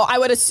don't know. I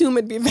would assume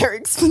it'd be very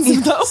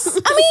expensive though.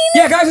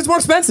 Yeah, guys, it's more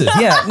expensive.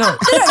 Yeah, no.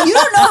 you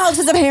don't know how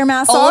expensive hair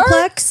masks are.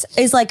 Olaplex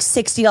is like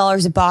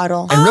 $60 a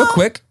bottle. And real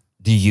quick,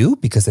 do you?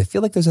 Because I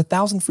feel like there's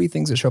 1,000 free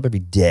things that show up every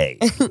day.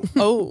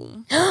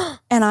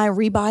 And I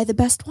rebuy the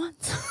best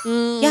ones.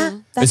 Yeah,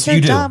 that's Yes, your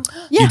you do. job.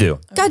 You do.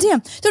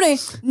 Goddamn. So anyway,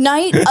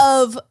 night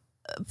of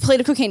plate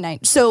of cocaine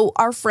night. So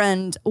our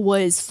friend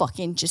was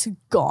fucking just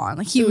gone.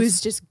 Like he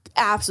was just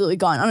absolutely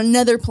gone on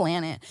another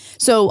planet.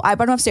 So I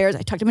brought him upstairs.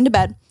 I tucked him into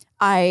bed.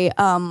 I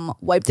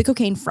wiped the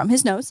cocaine from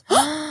his nose.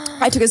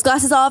 I took his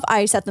glasses off.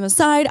 I set them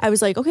aside. I was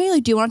like, okay,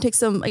 like, do you want to take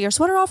some your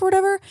sweater off or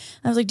whatever?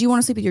 I was like, do you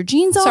want to sleep with your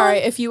jeans on? Sorry,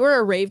 if you were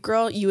a rave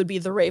girl, you would be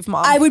the rave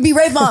mom. I would be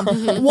rave mom.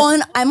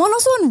 One, I'm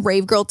also on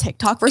rave girl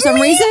TikTok for some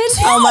reason.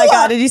 Oh my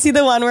God, did you see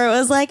the one where it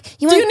was like,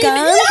 you want gum?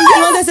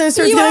 You want this? And it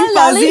starts You getting want a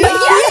fuzzy.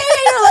 lollipop?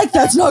 Yeah. You're like,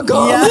 that's not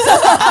gum.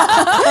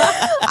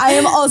 I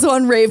am also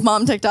on rave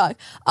mom TikTok.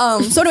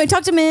 So anyway, I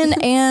tucked him in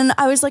and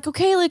I was like,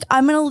 okay, like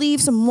I'm going to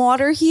leave some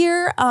water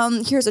here.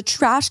 Here's a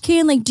trash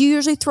can. Like, do you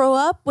usually throw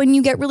up when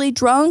you get really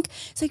drunk?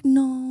 It's like,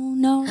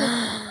 no.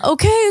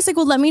 Okay. It's like,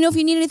 well, let me know if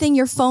you need anything.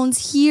 Your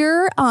phone's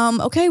here.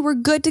 Okay, we're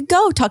good to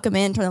go. Tuck him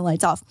in, turn the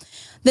lights off.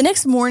 The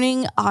next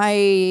morning,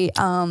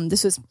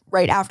 this was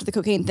right after the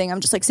cocaine thing. I'm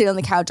just like sitting on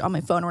the couch on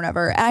my phone or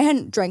whatever. And I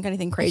hadn't drank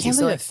anything crazy. I can't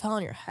so believe like, it fell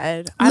on your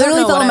head. I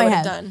literally don't know fell what on I my would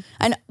head. have done.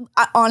 And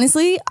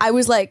honestly, I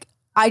was like,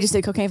 I just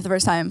did cocaine for the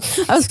first time.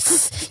 I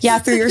was Yeah,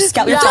 through your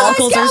scalp. Your Yeah, my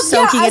follicles are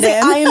scalp, soaking I it was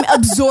like, in. I am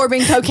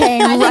absorbing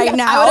cocaine right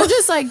now. I would have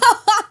just like,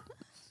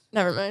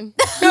 never mind.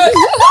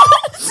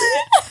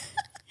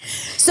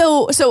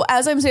 So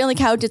as I'm sitting on the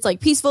couch, it's like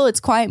peaceful,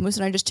 it's quiet, Moose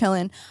and I just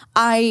chilling.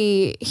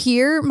 I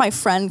hear my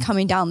friend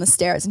coming down the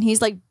stairs and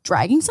he's like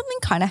dragging something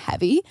kind of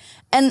heavy.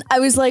 And I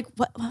was like,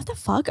 what the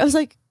fuck? I was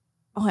like,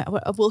 oh,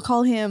 yeah, we'll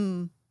call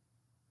him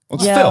Well,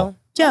 it's Phil.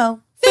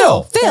 Joe.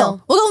 Phil.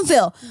 Phil. We'll call him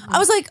Phil. I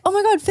was like, oh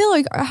my God, Phil,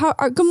 like,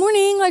 good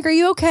morning. Like, are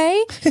you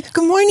okay?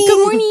 Good morning.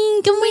 Good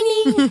morning.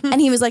 Good morning.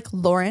 And he was like,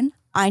 Lauren,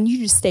 I need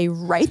you to stay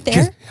right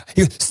there.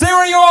 Stay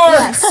where you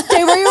are.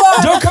 Stay where you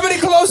are. Don't come any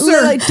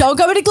closer. Like, don't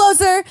come any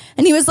closer.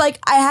 And he was like,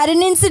 I had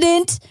an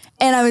incident.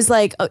 And I was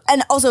like,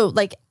 and also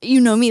like,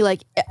 you know me,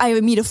 like I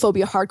have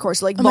emetophobia hardcore.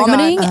 So like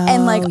vomiting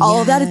and like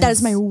all of that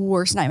is my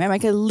worst nightmare.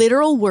 Like a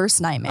literal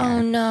worst nightmare.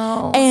 Oh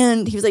no.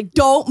 And he was like,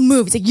 don't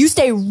move. He's like, you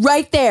stay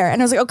right there.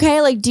 And I was like, okay,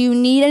 like, do you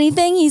need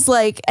anything? He's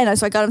like, and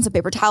so I got him some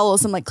paper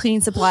towels, some like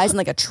cleaning supplies and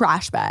like a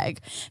trash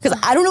bag. Because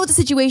I don't know what the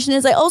situation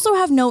is. I also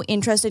have no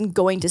interest in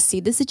going to see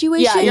the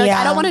situation. Yeah, you're like,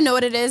 Yeah. I don't want to know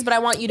what it is, but I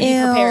want you to be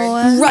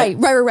prepared.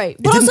 Right.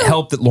 It But didn't also,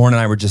 help that Lauren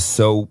and I were just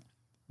so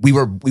we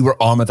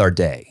were on with our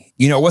day.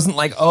 You know, it wasn't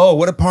like, oh,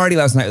 what a party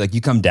last night. Like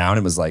you come down,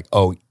 it was like,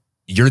 oh,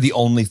 you're the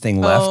only thing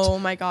left. Oh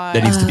my God.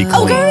 That needs to be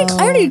cleaned.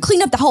 I already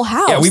cleaned up the whole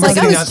house. Yeah, we were like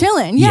I sitting was down-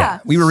 chilling. Yeah.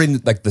 we were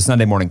reading like the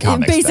Sunday morning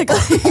comics. Basically.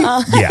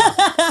 Yeah.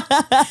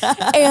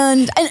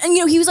 and you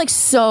know, he was like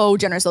so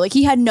generous. So like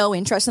he had no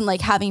interest in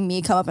like having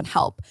me come up and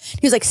help. He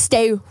was like,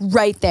 stay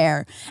right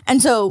there.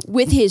 And so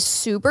with his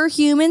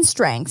superhuman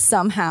strength,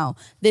 somehow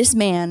this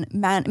man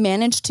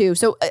managed to,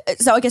 so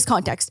I guess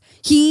context,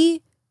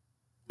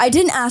 I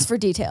didn't ask for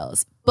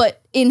details,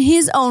 but in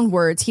his own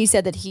words, he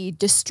said that he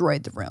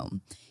destroyed the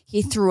room.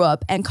 He threw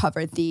up and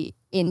covered the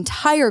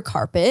entire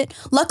carpet.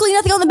 Luckily,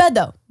 nothing on the bed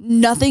though.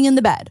 Nothing in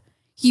the bed.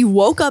 He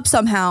woke up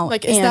somehow.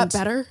 Like, is that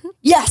better?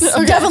 Yes,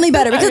 definitely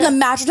better because the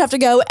mattress would have to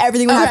go.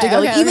 Everything would have to go.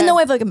 Okay, Like, even though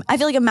I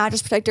feel like a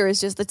mattress protector is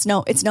just it's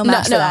no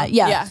match for that.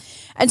 Yeah.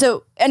 And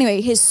so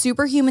anyway, his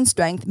superhuman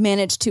strength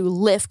managed to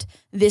lift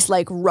this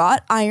like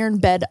wrought iron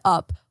bed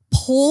up,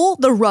 pull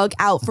the rug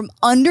out from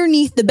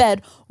underneath the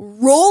bed,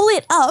 roll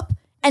it up,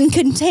 and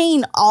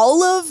contain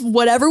all of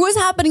whatever was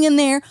happening in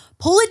there,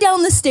 pull it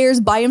down the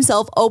stairs by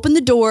himself, open the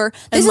door.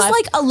 This is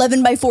like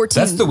 11 by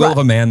 14. That's the will of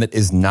a man that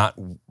is not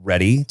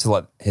ready to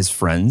let his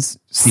friends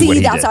see what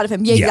he that did. side of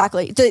him. Yeah,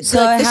 exactly.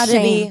 So it had to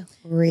be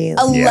real.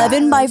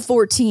 11 by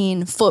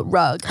 14 foot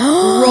rug.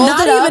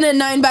 Not even a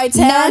 9 by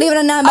 10. Not even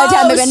a 9 by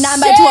 10, maybe a 9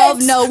 by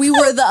 12. No, we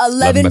were the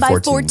 11 by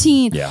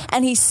 14. Yeah.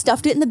 And he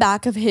stuffed it in the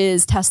back of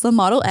his Tesla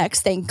Model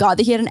X. Thank God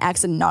that he had an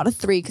X and not a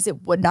 3 because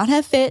it would not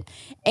have fit.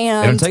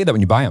 And They don't tell you that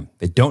when you buy them.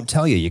 They don't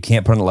tell you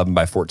can't put an 11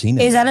 by 14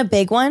 in Is there. that a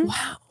big one?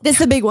 wow. This is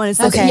the big one. It's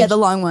the, Okay. the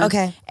long one.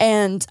 Okay.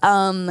 And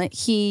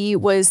he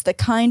was the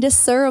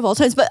kindest sir of all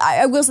times. But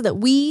I will say that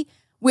we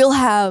will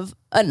have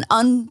an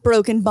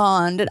unbroken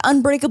bond, an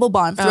unbreakable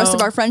bond for the rest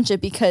of our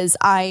friendship because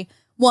I,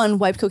 one,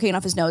 wiped cocaine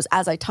off his nose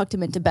as I tucked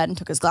him into bed and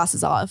took his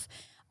glasses off.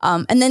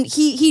 And then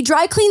he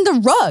dry cleaned the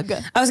rug.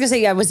 I was gonna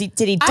say, yeah.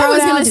 Did he I throw was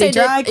it out? gonna Did say, he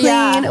dry clean?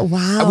 yeah.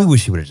 Wow. We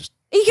wish he would have just.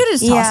 He could have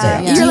just tossed Yeah.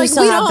 it. Do Yeah. you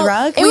still have the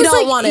rug? We was don't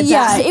like, want it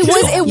yeah, back. it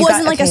wasn't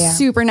got- like a okay, yeah.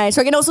 super nice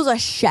rug. And also was a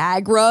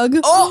shag rug.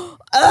 Oh,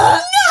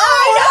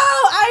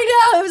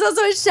 I know. It was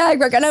also a shag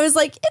rug. And I was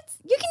like,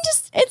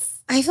 it's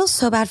I feel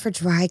so bad for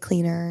dry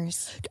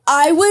cleaners.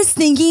 I was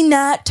thinking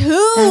that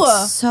too.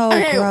 That's so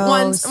okay.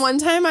 gross. One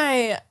time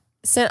I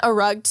sent a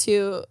rug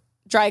to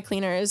dry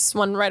cleaners,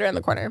 one right around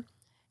the corner,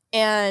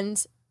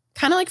 and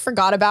kind of like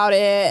forgot about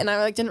it. And I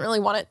like didn't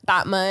really want it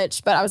that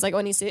much, but I was like, oh,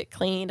 I need to get it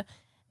cleaned.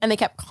 And they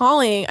kept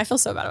calling. I feel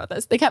so bad about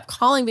this. They kept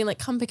calling, being like,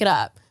 come pick it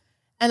up.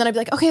 And then I'd be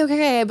like,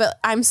 okay. But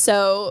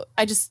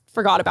I just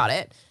forgot about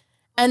it.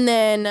 And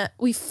then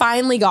we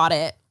finally got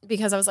it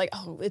because I was like,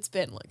 oh, it's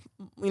been like,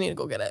 we need to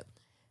go get it.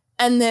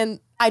 And then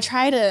I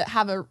try to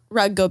have a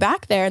rug go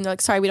back there and they're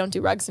like, sorry, we don't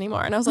do rugs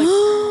anymore. And I was like,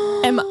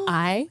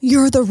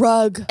 You're the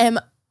rug. am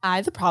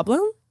I the problem?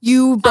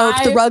 You broke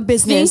the rug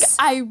business.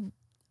 I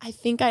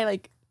think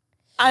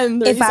I'm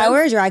the If I reason.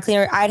 were a dry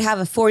cleaner, I'd have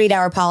a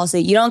 48-hour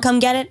policy. You don't come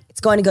get it,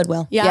 it's going to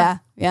Goodwill. yeah.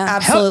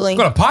 Absolutely.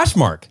 Go to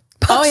Poshmark.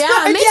 Oh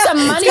yeah, make some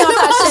money off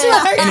that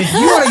shit. And if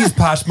you want to use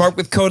Poshmark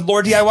with code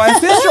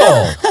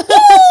LordDIYOfficial,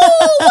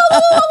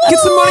 get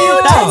some money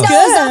on $10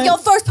 it. off your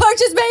first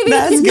purchase, baby.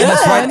 That's And good.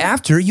 that's right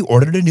after you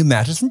ordered a new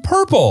mattress from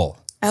Purple.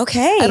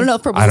 Okay. I don't know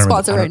if Purple's I a don't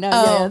sponsor know. right now.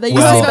 Oh. Yeah, they used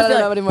Well- to, but I don't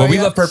know anymore. Well, we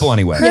yeah. love Purple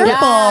anyway.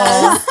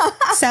 Purple.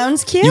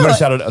 Sounds cute. You want to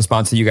shout out a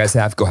sponsor you guys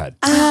have? Go ahead.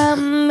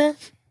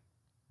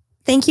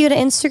 Thank you to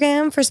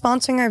Instagram for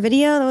sponsoring our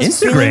video. That was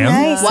Instagram? really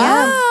nice. Yeah.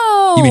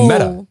 Wow. You mean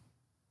Meta?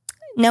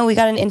 No, we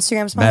got an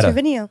Instagram sponsored Meta.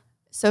 video.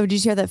 So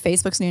did you hear that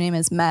Facebook's new name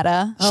is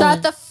Meta?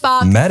 Shut the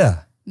fuck.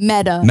 Meta.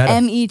 Meta. Meta.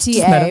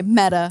 M-E-T-A. Just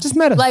Meta. Just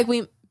Meta. Like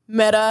we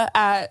meta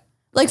at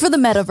Like for the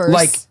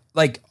metaverse.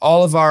 Like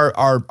all of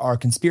our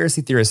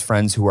conspiracy theorist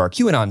friends who are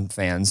QAnon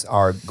fans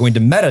are going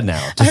to Meta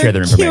now to share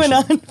their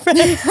information.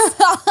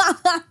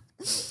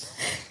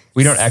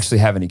 We don't actually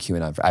have any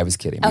QAnon. I was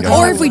kidding. We don't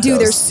Or have if we do, those.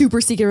 they're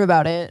super secretive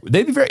about it.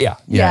 They'd be very Yeah,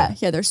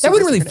 they're That super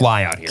wouldn't really secretive.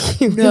 fly out here.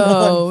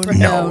 No.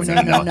 No.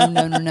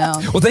 No.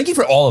 Well, thank you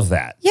for all of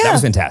that. That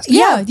was fantastic.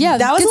 Yeah,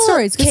 That was good a story.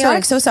 little It's good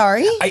chaotic. story. So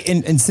sorry.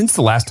 And since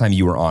the last time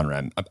you were on,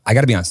 Rem, I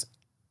got to be honest.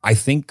 I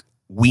think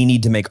we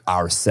need to make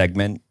our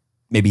segment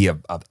maybe a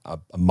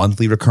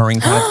monthly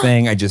recurring kind of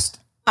thing.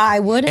 I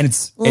would And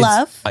it's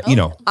love. you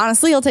know,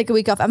 Honestly, I'll take a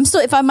week off. I'm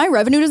still, if my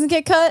revenue doesn't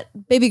get cut,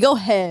 baby, go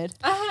ahead.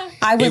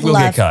 I would It will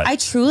get love. cut. I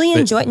truly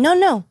enjoy.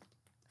 No,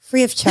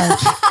 free of charge.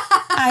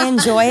 I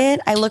enjoy it.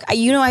 I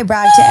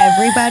brag to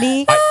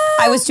everybody.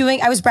 I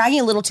was bragging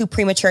a little too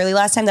prematurely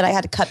last time that I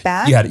had to cut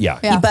back. you had yeah.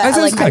 But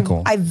That's kind of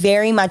cool. I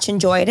very much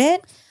enjoyed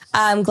it.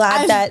 I'm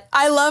glad that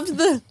I loved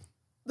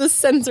the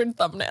censored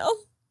thumbnail.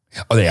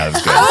 Oh yeah, that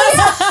was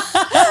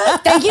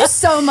good. Thank you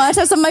so much.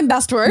 That's some of my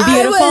best work.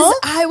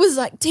 I was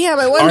like, damn,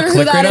 I wonder Our who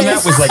click that rate on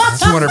is. that was like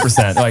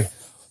 200%. Like,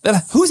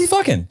 who's he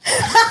fucking?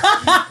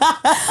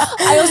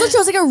 I also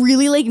chose like a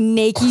really like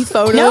naked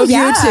photo of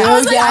yeah. you too. I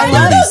was like, yeah, I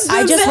love it.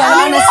 I just went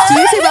on a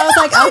YouTube. I was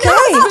like,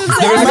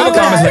 okay. There was a couple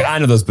comments like, I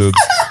know those boobs.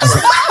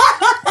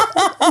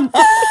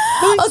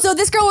 Oh, so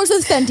this girl works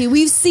with Fenty.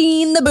 We've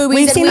seen the boobies.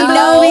 We've and seen we the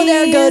know boobies.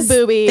 they're good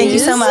boobies. Thank you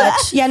so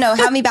much. Yeah, no,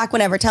 have me back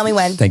whenever. Tell me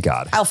when. Thank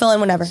God. I'll fill in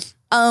whenever.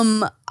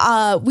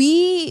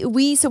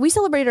 We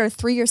celebrated our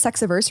 3-year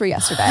sex anniversary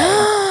yesterday.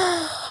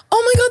 Oh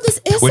my God, this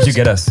is What'd you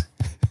get us?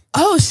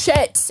 Oh shit.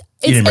 You It's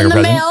didn't in bring a the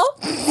present? mail.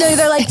 No,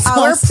 they're like our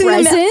lost in the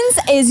mail.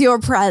 presence is your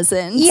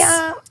presence.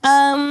 Yeah.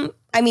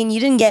 I mean, you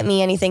didn't get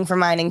me anything for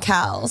mine and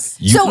Cal's.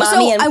 So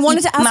Mommy and I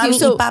wanted to ask mommy you.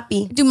 So and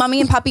papi. do mommy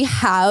and papi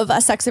have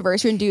a sex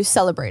anniversary and do you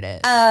celebrate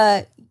it?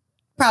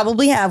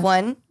 Probably have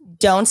one.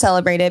 Don't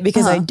celebrate it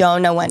because I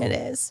don't know when it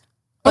is.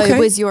 But it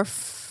was your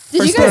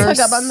Did you guys first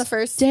hook up on the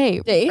first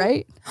date, date?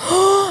 right?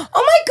 Oh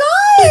my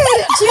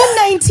God! June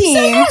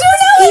 19th.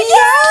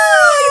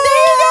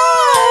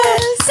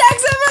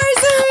 Sex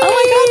anniversary. Oh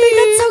my God, babe,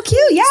 that's so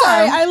cute. Yeah.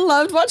 Sorry, I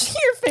loved watching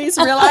your face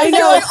realize. I know.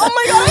 You're like, oh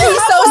my God,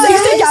 He's so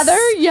Yes. six together.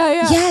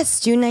 Yeah. Yes,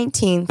 June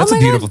 19th. That's a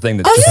beautiful thing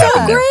that just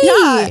happened there.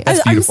 Yeah,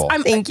 That's beautiful.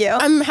 Thank you.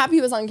 I'm happy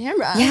it was on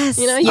camera. Yes.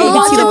 You know, Yeah, you you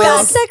got can see to the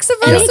best wheels. Sex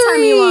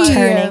Anytime you want.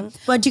 anniversary. Turning.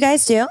 What'd you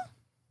guys do?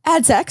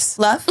 Had sex.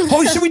 Love?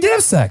 Holy shit, we did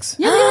have sex.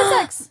 Yeah, we had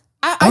sex.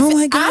 Oh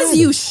my God. As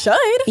you should.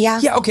 Yeah.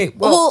 Yeah, okay.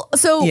 Well,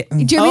 so yeah.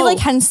 Jeremy like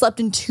hadn't slept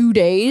in 2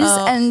 days,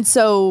 and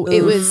so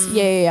it was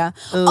yeah.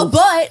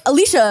 But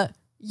Alisha,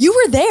 you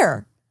were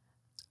there.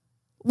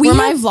 Were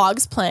my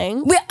vlogs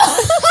playing?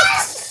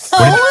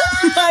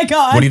 Oh my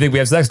God. What do you think we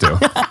have sex to?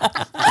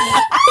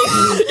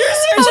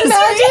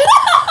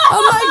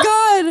 Oh my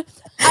God.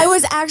 I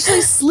was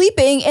actually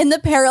sleeping in the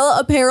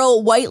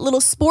apparel white little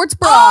sports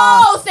bra.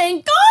 Oh,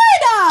 thank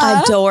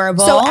God.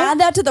 Adorable. So add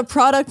that to the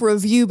product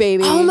review,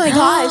 baby. Oh my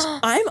gosh.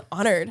 I'm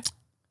honored.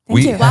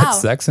 We you. had Wow.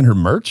 sex in her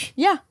merch?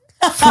 Yeah.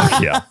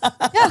 Fuck yeah.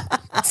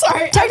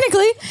 Sorry.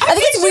 Technically, I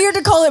think it's weird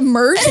to call it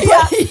merch, but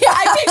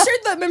I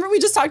pictured remember we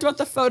just talked about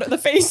the photo, the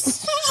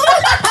face.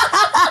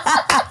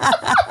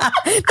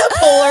 the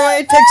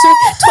Polaroid picture,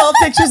 12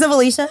 pictures of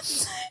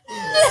Alisha.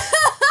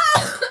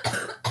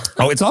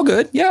 Oh, it's all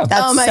good. Yeah.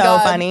 That's Oh my so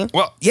God. funny.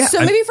 Well, yeah. so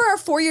maybe for our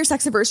 4-year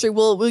sex anniversary,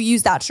 we'll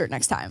use that shirt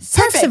next time.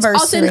 Perfect. I'll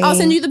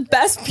send you the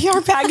best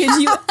PR package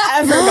you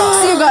ever got.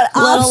 So you've got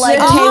Little like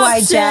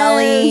KY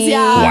jelly. Yeah.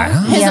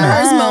 Wow. His and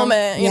hers Yeah.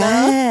 moment, you know?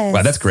 Yes.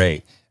 Wow, that's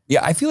great.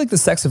 Yeah, I feel like the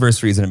sex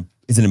anniversary is an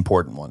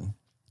important one.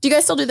 Do you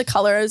guys still do the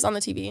colors on the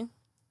TV?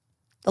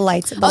 The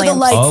lights. The lights, Oh, the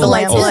lights,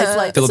 oh. the lights,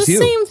 lights. Phillips It's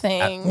the Hue. same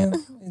thing.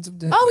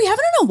 Oh, we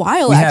haven't in a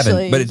while, We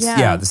actually. haven't, but it's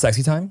the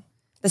sexy time.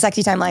 The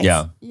sexy time lights.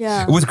 Yeah.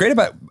 Yeah. It was great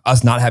about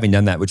us not having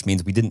done that, which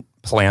means we didn't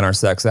plan our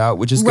sex out,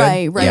 which is good.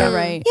 Right. Yeah.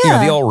 Yeah. You know,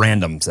 the old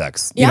random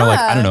sex. You know, like,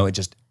 I don't know, it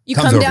just You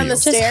comes come over down you. the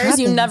stairs,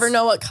 you happens. never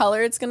know what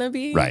color it's gonna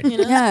be. Right. You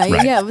know? Yeah,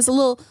 Right. yeah. It was a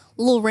little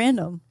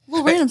random.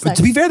 But Sex.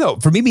 to be fair though,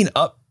 for me being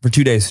up for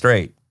 2 days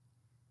straight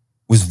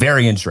was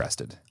very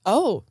interested.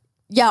 Oh.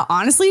 Yeah,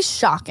 honestly,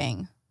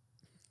 shocking.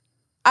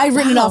 I'd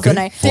written it off the Good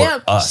night. for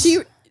Damn. us.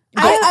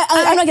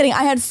 I'm not kidding.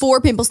 I had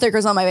 4 pimple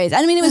stickers on my face.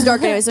 I mean, it was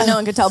dark anyway, so no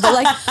one could tell. But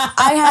like,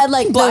 I had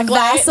like Black the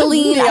light,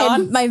 Vaseline. I had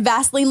neon. my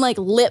Vaseline like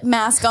lip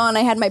mask on.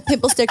 I had my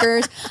pimple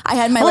stickers. I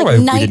had my Oh, like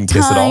we didn't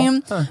kiss at all.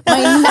 nighttime, my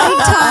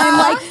nighttime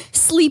like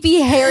sleepy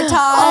hair tie.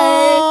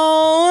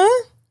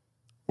 Oh,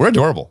 We're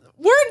adorable.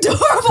 We're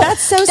adorable.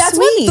 That's so That's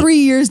sweet. what 3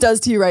 years does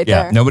to you, right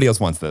Yeah, there. nobody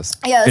else wants this.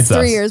 Yeah, that's It's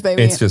 3 us. years,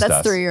 baby. It's just That's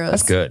us. 3 years.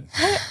 That's good.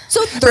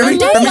 So 3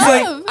 days. Remi's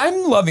like,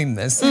 I'm loving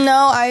this.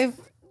 no,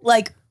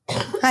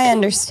 I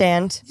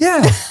understand.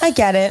 Yeah. I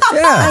get it.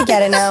 Yeah. I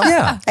get it now.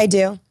 Yeah. I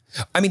do.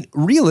 I mean,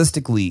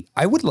 realistically,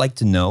 I would like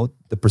to know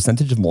the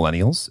percentage of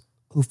millennials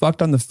who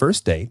fucked on the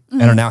first date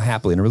and are now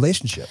happily in a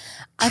relationship.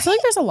 I feel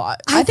like there's a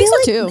lot. I think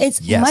feel so, like too.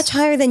 It's Yes. much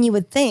higher than you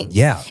would think.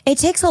 Yeah. It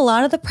takes a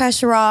lot of the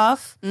pressure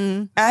off.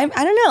 I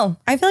don't know.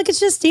 I feel like it's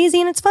just easy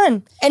and it's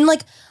fun. And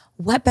like,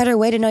 what better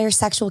way to know your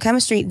sexual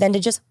chemistry than to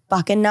just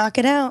fucking knock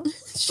it out?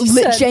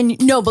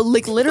 No, but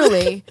like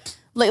literally.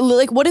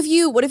 Like what if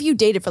you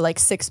dated for like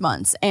 6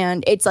 months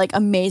and it's like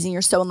amazing,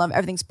 you're so in love,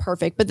 everything's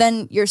perfect, but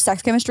then your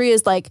sex chemistry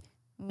is like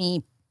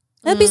me.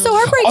 That'd be so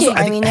heartbreaking. Also,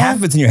 I think half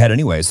of it's in your head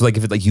anyway. So like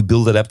if it like you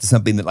build it up to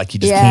something that like you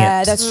just yeah,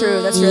 can't. that's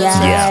true. That's true. Yes,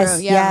 That's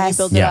true. Yeah, yes. you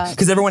build it Yeah, up.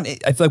 because everyone,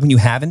 I feel like when you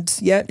haven't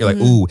yet, you're like,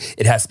 ooh,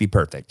 it has to be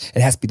perfect.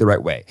 It has to be the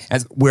right way.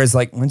 Whereas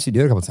like once you do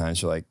it a couple times,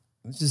 you're like,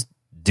 let's just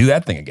do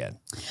that thing again.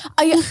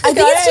 I think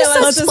it's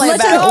just let's such just play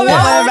it such back.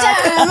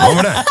 an- One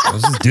more time.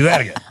 Let's just do that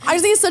again. I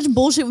just think it's such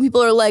bullshit when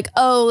people are like,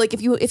 oh, like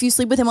if you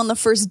sleep with him on the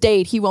first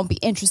date, he won't be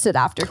interested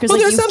after. Because Well,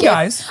 like, there's some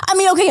guys. I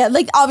mean, okay, yeah,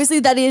 like obviously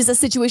that is a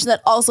situation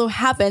that also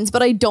happens,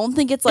 but I don't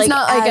think it's like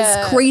not like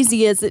as a-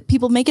 crazy as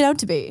people make it out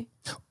to be.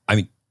 I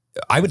mean,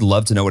 I would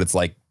love to know what it's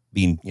like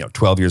being,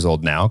 12 years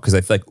old now. Because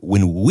I feel like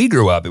when we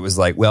grew up, it was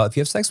like, well, if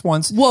you have sex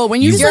once. Whoa, when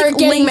you just You're like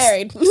getting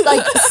linked- married.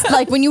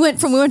 like when we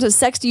went to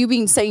sex to you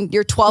being saying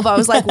you're 12, I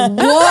was like, whoa,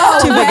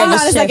 Too big hang of a on a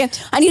shift.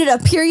 second. I needed a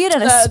period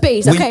and a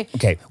space. When-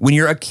 Okay. When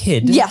you're a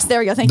kid. Yes, there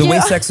we go. Thank the you. way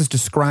sex is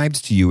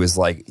described to you is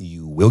like,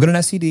 you will get an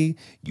STD,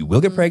 you will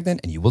get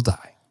pregnant, and you will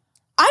die.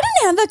 I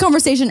didn't have that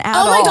conversation at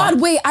all. Oh my God,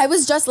 wait. I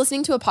was just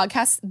listening to a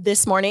podcast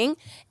this morning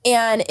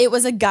and it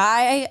was a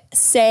guy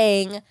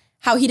saying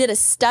how he did a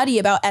study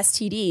about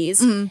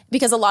STDs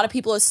because a lot of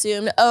people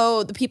assumed,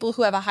 oh, the people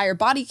who have a higher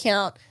body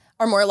count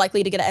are more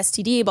likely to get an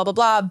STD, blah, blah,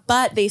 blah.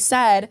 But they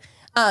said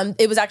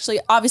it was actually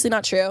obviously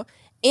not true.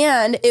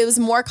 And it was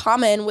more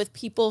common with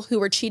people who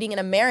were cheating in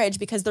a marriage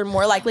because they're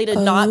more likely to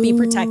not be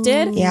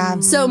protected. Yeah.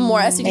 So more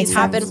STDs Makes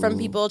happen sense. from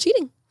people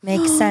cheating.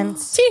 Makes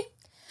sense. See?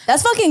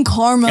 That's fucking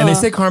karma. And they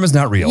say karma's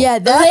not real. yeah,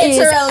 that is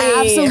Literally.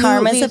 absolutely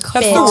Karma's a That's the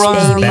bitch, world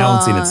just baby.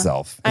 balancing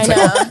itself. I It's know.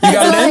 like, you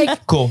got it in?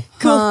 Cool.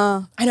 I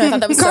know. I thought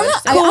that was Karma.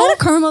 so I had a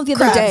karma the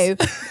other day.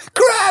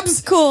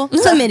 Crabs. Cool.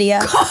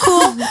 Chlamydia.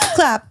 Cool.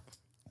 Clap.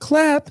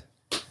 Clap.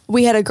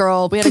 We had a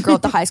girl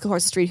at the high school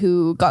across the street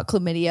who got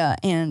chlamydia,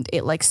 and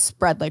it like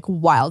spread like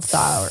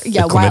wildfire.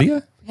 Yeah,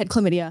 chlamydia? Had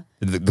chlamydia.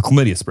 The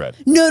chlamydia spread.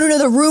 No,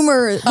 the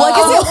rumor. Like,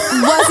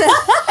 it wasn't.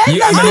 You,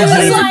 I mean,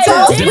 it's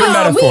a different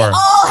metaphor.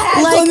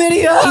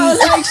 Chlamydia. I was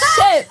like,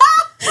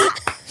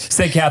 shit.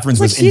 St. Catherine's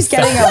Like was she's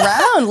infected. getting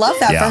around. Love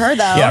that Yeah. for her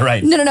though. Yeah,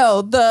 right.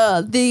 No.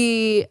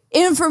 The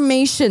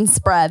information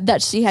spread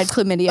that she had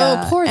chlamydia.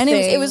 Oh, poor and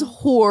thing. it was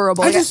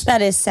horrible.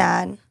 That is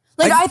sad.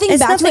 I think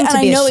It's back to nothing it, to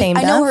and be I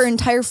ashamed know of. her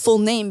entire full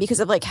name because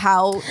of like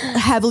how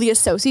heavily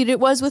associated it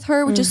was with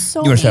her, which is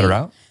so. You want to shout mean. her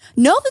out?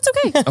 No, that's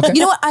okay.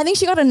 You know what? I think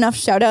she got enough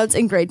shout outs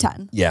in grade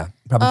 10. Yeah,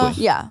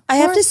 probably. Yeah. I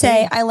have to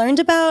say, I learned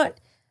about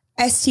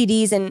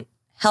STDs in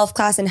health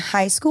class in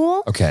high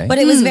school. Okay. But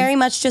it was very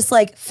much just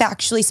like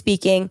factually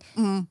speaking,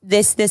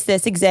 this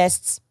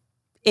exists.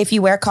 If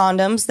you wear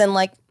condoms, then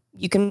like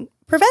you can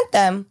prevent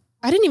them.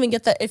 I didn't even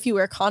get that if you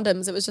wear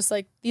condoms. It was just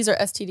like, these are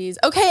STDs.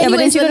 Okay. Yeah, but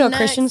anyways, didn't you go to the a next-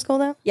 Christian school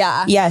though?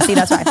 Yeah. Yeah, see,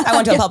 that's fine. I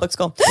went to a public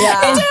school.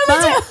 Yeah.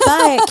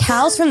 But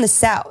Cal's from the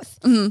South.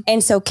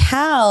 And so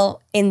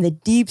Cal in the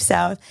deep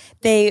South,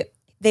 they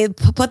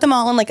put them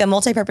all in like a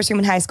multi-purpose room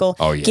in high school.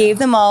 Oh, yeah. Gave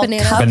them all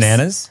Bananas? cups.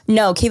 Bananas?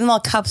 No, gave them all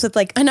cups with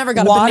like I never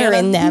got a water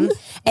banana. in them.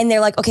 And they're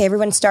like, okay,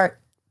 everyone start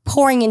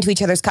pouring into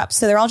each other's cups.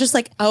 So they're all just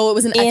like Oh, it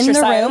was an in the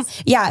exercise. room.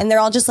 Yeah, and they're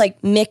all just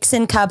like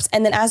mixing cups.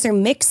 And then as they're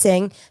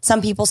mixing,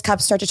 some people's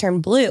cups start to turn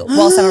blue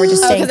while some are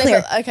just staying 'cause they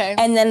clear. feel- okay.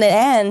 And then it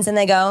ends and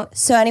they go,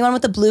 so anyone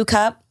with the blue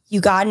cup,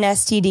 you got an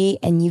STD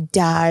and you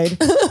died.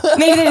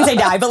 Maybe they didn't say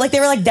die, but like they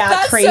were like that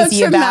That's so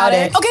crazy about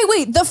traumatic. it. Okay,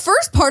 wait. The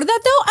first part of that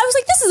though, I was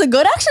like, this is a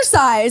good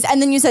exercise.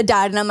 And then you said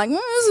died, and I'm like,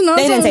 this is not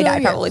They didn't say something die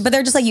to probably, but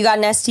they're just like, you got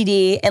an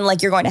STD and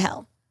like you're going to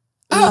hell.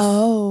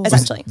 Oh.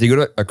 Essentially. Did you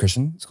go to a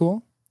Christian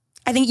school?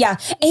 I think, yeah.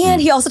 And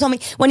he also told me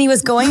when he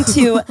was going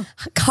to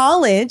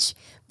college,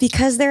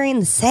 because they're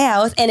in the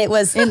South and it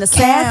was In the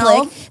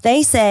Catholic, South.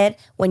 they said,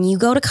 when you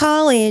go to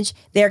college,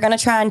 they're going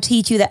to try and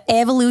teach you that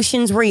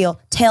evolution's real.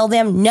 Tell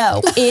them,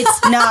 no,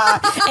 it's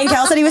not. And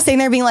Cal said he was sitting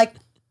there being like,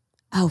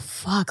 oh,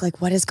 fuck,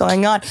 like what is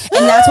going on?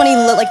 And that's when he,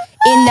 like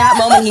in that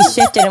moment, he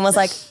shifted and was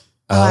like,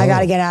 oh, I got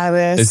to get out of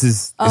this. This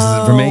is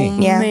for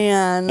me. Yeah.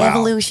 Man. Wow.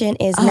 Evolution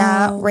is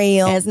not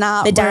real. it's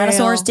not The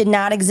dinosaurs real. did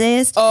not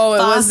exist. Oh, it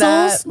was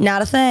Fossils, that.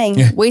 not a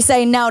thing. We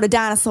say no to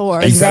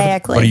dinosaurs. Are you excited-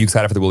 Exactly. What are you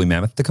excited for the woolly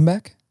mammoth to come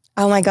back?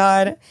 Oh my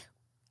God.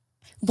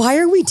 Why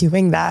are we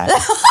doing that?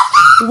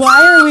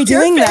 Why are we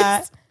doing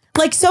that?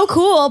 Like so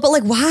cool, but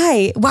like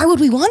why? Why would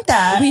we want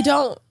that? We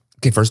don't.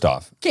 Okay, first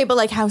off. Okay, but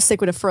like how sick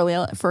would a furry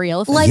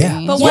elephant Like, Yeah.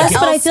 be? But yes, what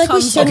but I else feel like we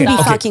comes shouldn't from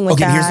be that? fucking with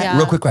Here's that. a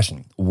real quick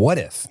question. What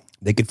if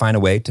they could find a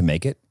way to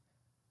make it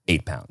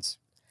 8 pounds?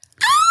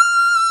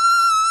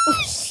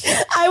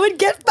 I would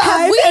get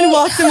 5 and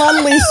walk them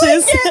on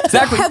leashes.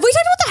 Exactly. Have we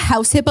talked about the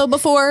house hippo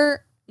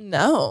before?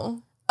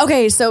 No.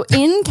 Okay, so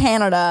in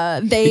Canada,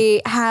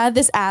 they had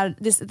this ad,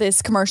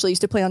 this commercial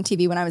used to play on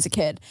TV when I was a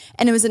kid,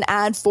 and it was an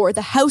ad for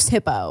the house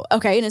hippo.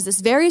 Okay, and it's this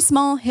very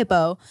small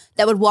hippo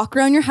that would walk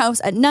around your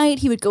house at night.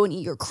 He would go and eat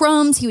your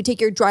crumbs. He would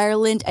take your dryer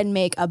lint and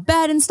make a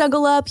bed and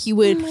snuggle up. He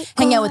would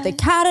hang out with the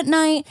cat at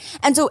night.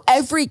 And so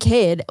every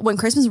kid, when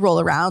Christmas roll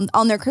around,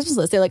 on their Christmas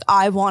list, they're like,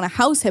 I want a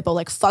house hippo.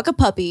 Like, fuck a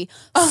puppy,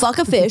 fuck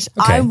a fish.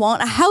 Okay. I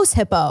want a house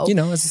hippo. You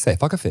know, as they say,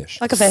 fuck a fish.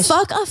 Like a fish.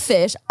 Fuck a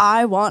fish.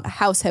 I want a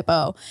house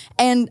hippo.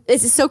 And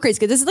it's so crazy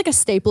because this is like a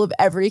staple of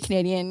every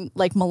Canadian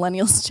like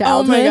millennial's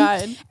childhood.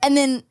 God. And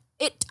then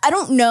I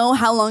don't know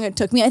how long it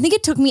took me. I think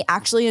it took me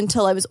actually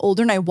until I was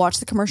older and I watched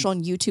the commercial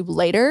on YouTube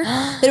later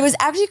that it was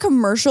actually a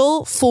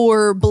commercial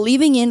for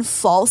believing in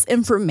false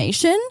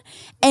information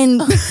and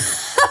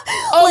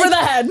Over the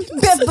head.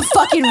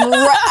 fucking we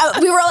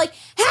were all like,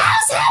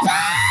 house hippo!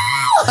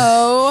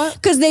 Oh.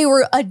 Because they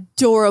were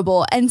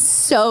adorable and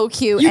so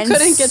cute. You and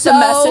couldn't get the so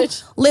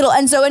message. Little.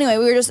 And so anyway,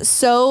 we were just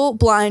so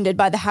blinded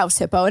by the house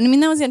hippo. And I mean,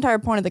 that was the entire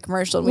point of the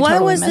commercial. And we What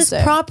totally was missed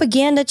this it.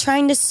 propaganda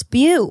trying to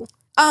spew?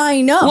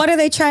 I know. What are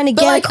they trying to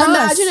But get like, across?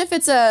 imagine if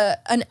it's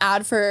an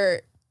ad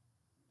for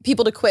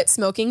people to quit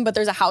smoking, but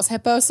there's a house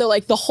hippo. So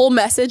like the whole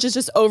message is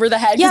just over the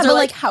head. yeah, Yeah, but they're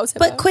like house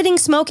hippo. but quitting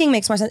smoking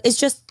makes more sense. It's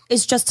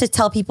just to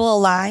tell people a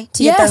lie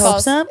to get their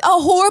hopes up. A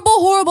horrible,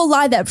 horrible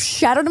lie that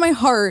shattered my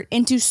heart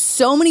into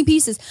so many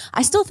pieces.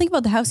 I still think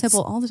about the house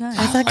hippo all the time.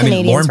 I thought I mean,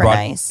 Canadians Lauren were brought,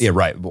 nice. Yeah,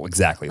 right. Well,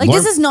 exactly. Like,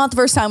 Lauren- this is not the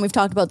first time we've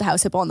talked about the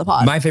house hippo on the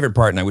pod. my favorite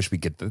part, and I wish we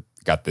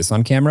got this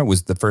on camera,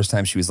 was the first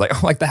time she was like, "Oh,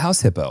 like the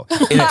house hippo."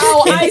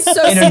 I so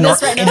see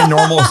this right in a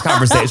normal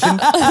conversation,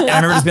 and I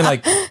remember just being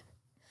like,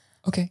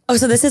 Okay. Oh,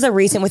 so this is a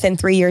recent within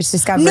 3 years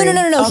discovery.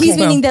 No. Okay. He's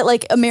meaning that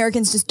like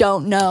Americans just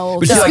don't know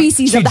But the she,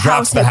 species she of the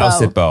drops house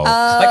hippo.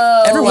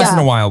 Like every once yeah. in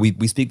a while,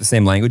 we speak the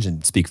same language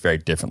and speak very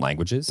different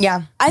languages.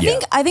 Yeah. I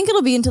think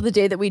it'll be until the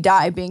day that we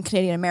die being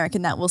Canadian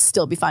American that we'll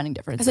still be finding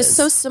differences. It's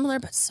so similar,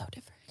 but so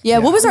different. Yeah.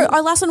 What was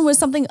our last one was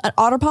something, an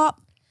otter pop?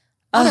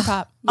 Otter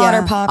pop.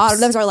 Otter pops.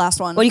 That was our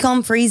last one. What do you call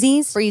them?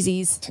 Freezies?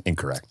 Freezies.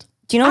 Incorrect.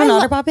 Do you know what an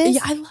otter pop is?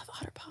 Yeah, I love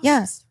otter pops.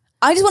 Yeah.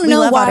 I just want to We know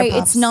love why otter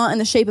pops. it's not in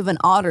the shape of an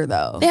otter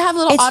though. They have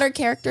little It's- otter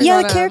characters. Yeah,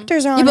 on the them.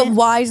 characters are on Yeah, but it.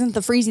 why isn't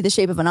the freezy the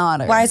shape of an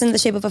otter? Why isn't it the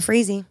shape of a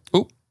freezy?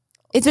 Oh,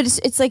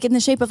 It's like in the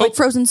shape of like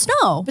frozen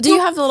snow. But do you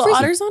have the little Freezy.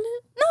 otters on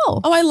it? No.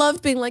 Oh, I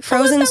love being like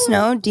Frozen what is that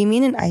snow? Do you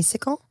mean an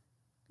icicle?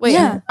 Wait,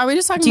 Yeah. are we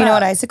just talking Do you know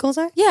about what icicles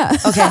are? Yeah.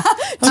 Okay.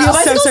 Do you have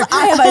icicles?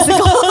 I have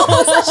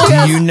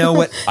icicles. do you know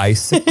what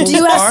icicles Do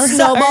you have are?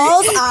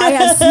 snowballs? I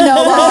have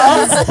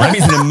snowballs.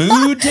 Remi's in a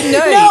mood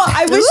tonight. No,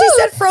 I wish you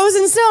said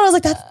frozen snow. I was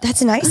like,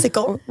 that's an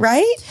icicle,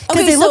 right?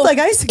 Because they look like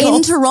icicles.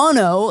 In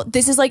Toronto,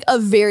 this is like a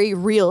very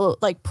real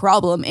like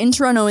problem in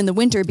Toronto in the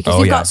winter because Oh,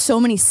 you've yeah. got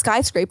so many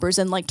skyscrapers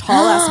and like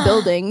tall ass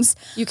buildings.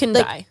 you can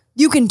Like, die?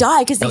 you can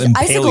die because They'll these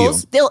impale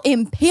icicles, you. they'll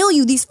impale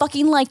you. These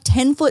fucking like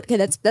 10-foot. Okay,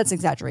 that's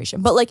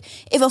exaggeration. But like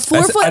if a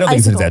 4-foot I don't think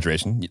it's an icicle,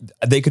 exaggeration.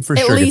 They could for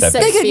At sure least get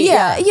that 6 big. they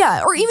could, feet,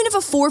 yeah. Or even if a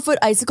 4-foot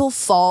icicle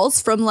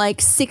falls from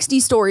like 60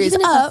 stories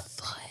up.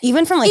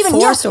 Even from like Even 4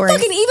 yeah, stories.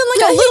 fucking even like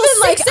No, a little even,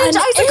 like, 6-inch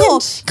an icicle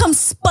inch. comes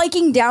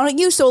spiking down at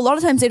you. So a lot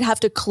of times they'd have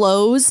to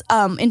close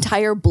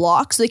entire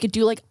blocks so they could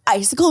do like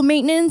icicle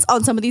maintenance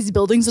on some of these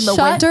buildings in the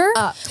Shut winter.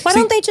 up. Why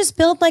don't they just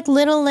build like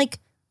little like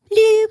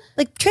bloop,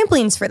 like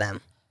trampolines for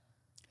them?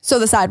 So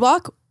the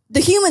sidewalk, the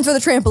humans are the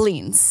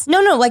trampolines.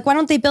 No, like why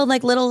don't they build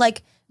like little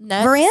like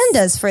Nets?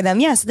 verandas for them?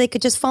 Yeah, so they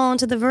could just fall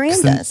into the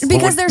verandas.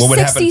 Because there's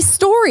 60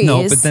 stories.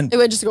 No, but then It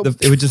would just go-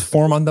 it would just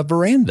form on the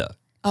veranda.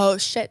 Oh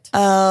shit.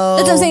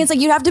 That's what I'm saying. It's like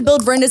you'd have to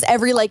build verandas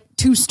every like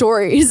 2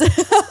 stories.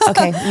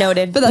 Okay,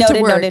 noted. For that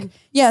to work. Noted.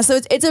 Yeah, so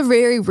it's a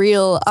very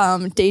real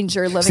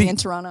danger living in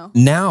Toronto.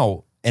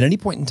 Now, at any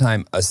point in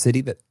time, a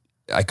city that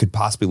I could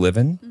possibly live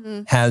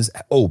in has,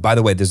 oh, by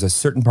the way, there's a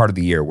certain part of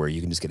the year where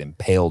you can just get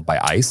impaled by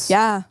ice.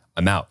 Yeah.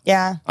 I'm out.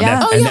 Yeah. I'm Yeah.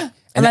 out. Oh, And yeah. that- I'm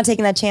and not that-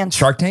 taking that chance.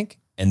 Shark Tank,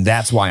 and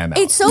that's why I'm out.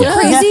 It's so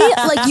crazy.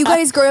 Like you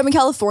guys grow up in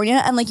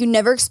California and like you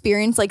never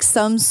experience like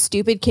some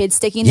stupid kid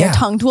sticking their Yeah.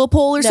 tongue to a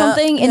pole or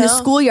something in the no.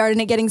 schoolyard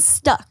and it getting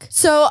stuck.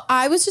 So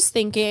I was just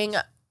thinking,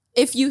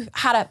 if you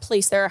had a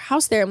place there, a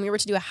house there, and we were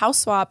to do a house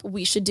swap,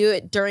 we should do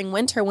it during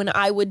winter when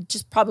I would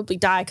just probably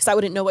die because I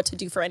wouldn't know what to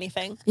do for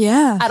anything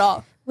Yeah. at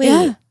all. Wait,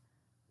 Yeah.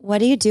 what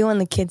do you do when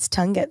the kid's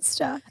tongue gets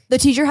stuck? The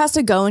teacher has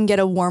to go and get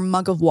a warm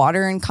mug of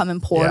water and come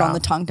and pour it Yeah. on the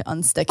tongue to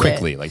unstick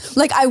Quickly, it.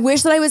 like- I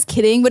wish that I was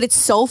kidding, but it's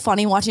so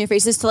funny watching your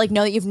faces to like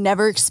know that you've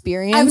never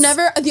experienced.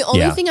 The only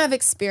Yeah. thing I've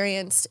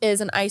experienced is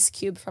an ice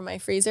cube from my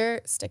freezer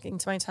sticking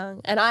to my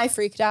tongue. And I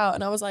freaked out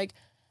and I was like,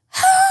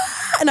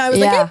 and I was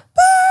Yeah. like,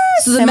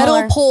 So the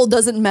Similar. metal pole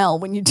doesn't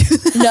melt when you do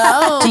that.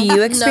 no. Do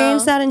you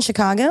experience no. that in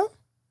Chicago?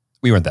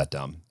 we weren't that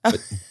dumb. But,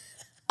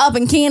 Up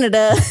in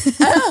Canada. Up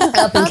in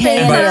but we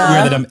Canada. weren't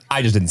that dumb.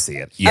 I just didn't see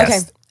it. Yes.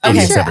 Okay. I'm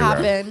Idiots sure it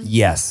everywhere. happened.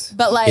 Yes.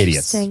 But, like,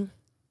 idiots. Interesting.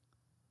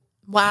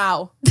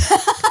 Wow.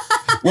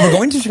 Well, we're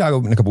going to Chicago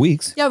in a couple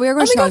weeks. Yeah, we are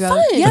going to Oh my God,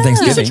 Chicago. fun. Yeah, For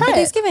Thanksgiving. You should try For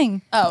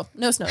Thanksgiving. Oh,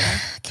 no snow then.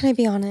 Can I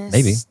be honest?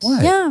 Maybe.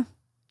 Why? Yeah.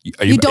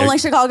 Are You don't like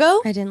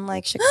Chicago? I didn't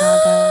like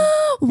Chicago.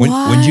 When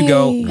did you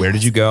go? Where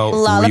did you go?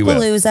 Who were you with?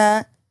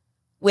 Lollapalooza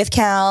with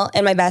Cal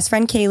and my best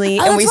friend Kaylee,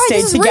 Oh, and we that's right, stayed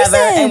this is together,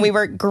 recent. and we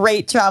were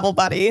great travel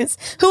buddies.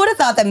 Who would have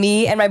thought that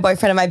me and my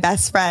boyfriend and my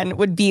best friend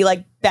would be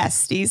like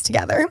besties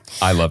together?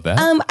 I love that.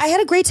 I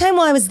had a great time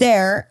while I was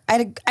there.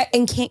 I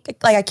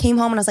came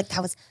home and I was like,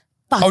 that was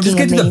fucking Oh, just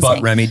get amazing. to the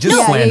butt, Remi. Just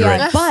No, slander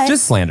yeah. it. But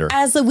Just slander.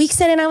 As the week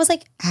set in, I was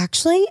like,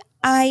 actually,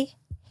 I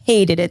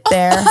hated it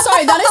there.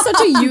 Sorry, that is such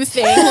a you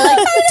thing. Like,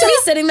 to be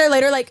sitting there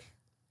later, like,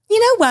 You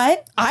know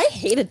what? I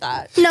hated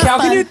that. Not Cal,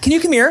 fun. can you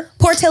come here?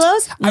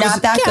 Portillo's,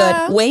 not that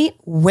Yeah. good. Wait,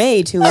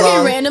 way too Okay,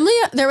 long. randomly,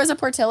 there was a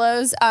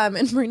Portillo's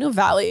in Moreno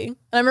Valley. And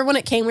I remember when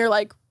it came, we were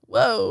like,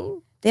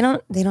 whoa. They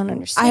don't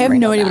understand. I have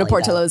Moreno no idea what a Valley,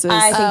 Portillo's though.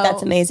 is. I think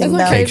that's amazing. Isn't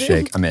though. that Cake crazy?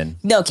 shake. I'm in.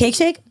 No, cake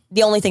shake,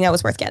 the only thing that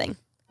was worth getting.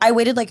 I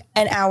waited like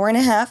an hour and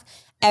a half.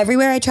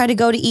 Everywhere I tried to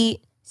go to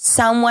eat,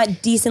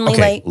 somewhat decently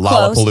Okay, late,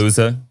 closed.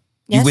 Lollapalooza.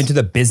 You Yes. went to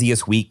the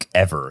busiest week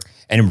ever,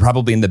 and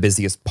probably in the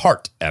busiest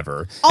part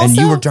ever, and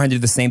you Also- were trying to do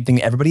the same thing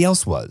everybody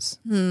else was.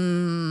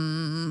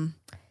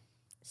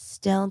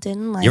 Still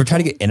didn't like You ever try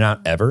to it. get in and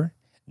out ever?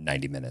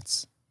 90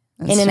 minutes.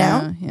 In and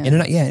out? Yeah. In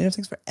and out, yeah, it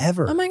takes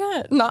forever. Oh my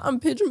God, not on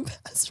Pigeon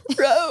Pass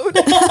Road.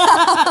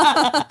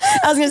 I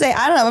was going to say,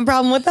 I don't have a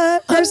problem with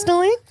that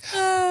personally.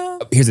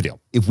 Here's the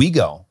deal. If we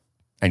go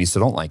and you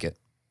still don't like it,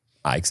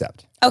 I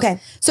accept. Okay.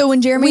 So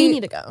when Jeremy, We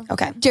need to go.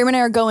 Okay. Jeremy and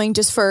I are going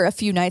just for a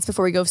few nights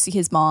before we go see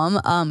his mom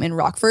in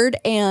Rockford,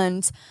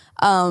 and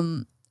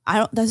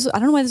I don't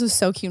know why this was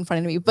so cute and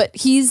funny to me, but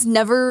he's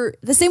never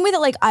the same way that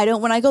like I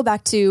don't when I go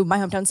back to my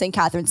hometown St.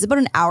 Catharines, it's about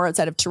an hour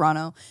outside of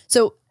Toronto.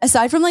 So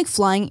aside from like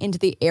flying into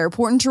the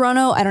airport in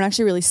Toronto, I don't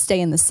actually really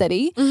stay in the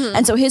city,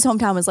 and so his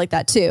hometown was like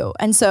that too.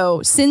 And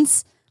so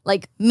since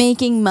like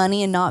making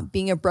money and not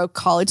being a broke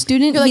college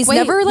student. You're like, He's wait,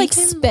 never we like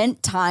can-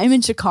 spent time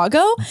in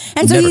Chicago.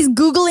 And so Never. he's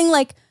Googling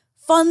like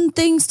fun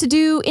things to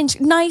do,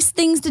 nice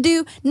things to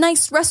do,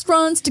 nice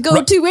restaurants to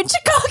go to in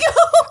Chicago.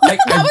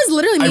 That was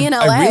literally me in LA.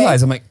 I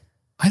realized, I'm like,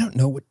 I don't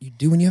know what you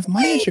do when you have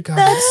money in Chicago.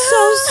 That's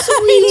so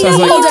sweet. So I was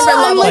like- Whole different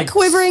I'm level. like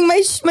quivering.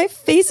 My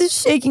face is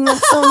shaking.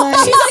 That's so nice.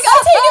 She's like,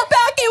 I take it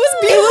back. It was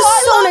it beautiful.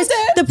 was so I nice.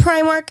 loved it. The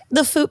Primark,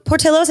 the food,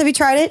 Portillo's. Have you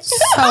tried it?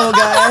 So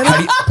good. How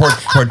do you,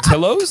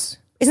 Portillo's?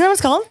 Isn't that what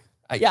it's called?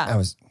 Yeah. I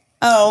was.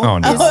 Oh. Oh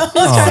no.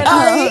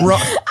 Sorry. Ro-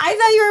 I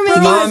thought you were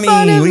making Mommy,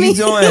 fun of what are me. you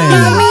doing?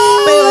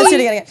 Wait, let's do it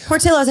again.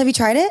 Portillo's. Have you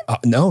tried it?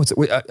 No, it's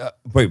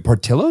wait,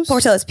 Portillo's?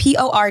 Portillo's.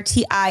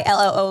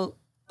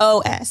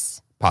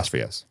 Portillo's.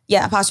 Apostrophe S.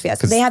 Yeah, apostrophe S.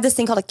 They have this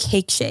thing called a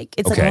cake shake.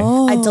 It's Okay.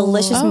 like a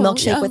delicious Oh,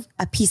 milkshake yeah. with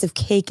a piece of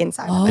cake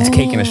inside of it. It's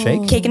cake in a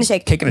shake. Cake and a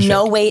shake. Cake and a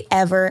No shake. wait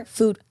ever.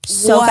 Food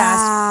so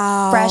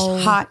fast.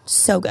 Fresh, hot,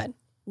 so good.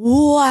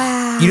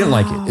 Wow. You didn't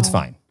like it. It's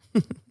fine,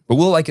 but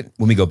we'll like it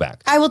when we go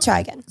back. I will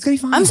try again. It's gonna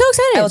be fine. I'm so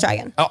excited. I will try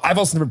again. Oh, I've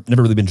also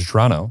never really been to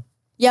Toronto.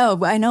 Yeah,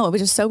 I know. It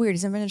was just so weird.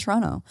 He's never been to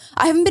Toronto.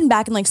 I haven't been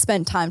back and like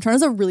spent time.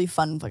 Toronto's a really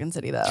fun fucking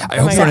city though. I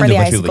hope my you God. run For into the a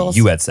bunch of people that icicles.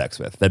 you had sex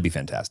with. That'd be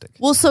fantastic.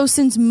 Well, so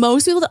since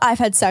most people that I've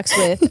had sex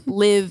with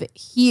live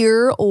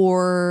here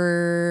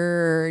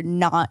or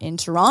not in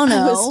Toronto.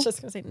 I was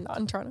just gonna say not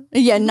in Toronto.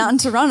 Yeah, not in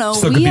Toronto.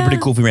 So it could be pretty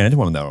cool if we ran into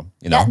one though.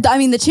 You know. I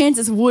mean, the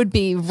chances would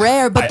be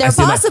rare, but I they're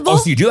see that. possible. Oh,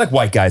 so you do like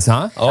white guys,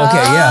 huh? Oh, okay,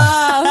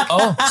 yeah.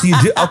 Oh, so you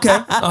do? Okay.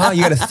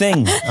 You got a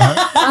thing.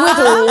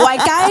 With white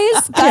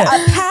guys, got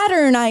a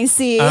pattern I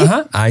see.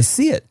 I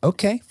see it.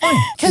 Okay, fine.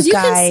 Because you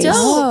can guys. still.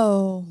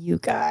 Oh. You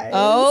guys.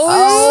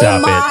 Oh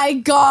Stop my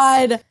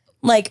God.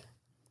 Like,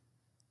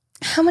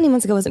 how many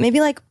months ago was it? Maybe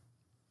like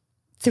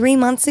 3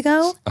 months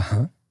ago.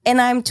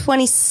 And I'm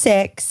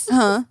 26.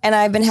 And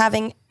I've been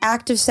having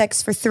active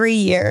sex for 3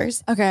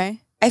 years. Okay.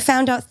 I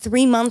found out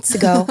 3 months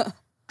ago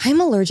I'm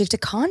allergic to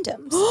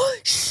condoms.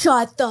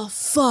 Shut the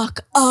fuck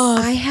up.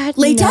 I had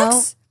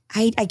Latex?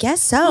 I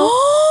guess so.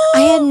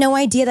 I had no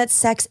idea that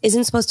sex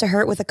isn't supposed to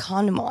hurt with a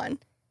condom on.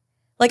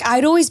 Like,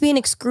 I'd always be in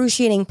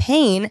excruciating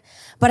pain,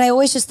 but I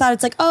always just thought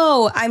it's like,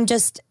 oh, I'm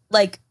just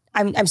like,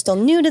 I'm still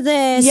new to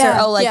this. Yeah,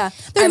 or, oh, like, yeah.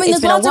 it's There's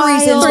been a lots of while.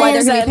 reasons why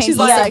there's gonna be She's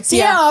painful like, sex.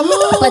 Yeah.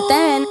 But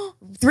then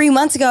 3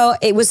 months ago,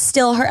 it was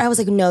still hurt. I was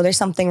like, no, there's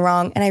something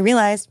wrong. And I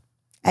realized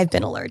I've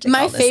been allergic.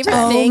 My all this favorite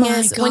time. thing Oh my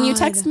is when you God.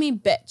 text me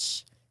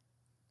bitch.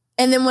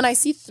 And then when I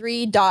see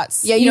 3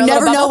 dots, Yeah, you know,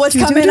 never little know bubble- what's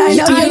coming. I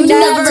know. I You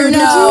never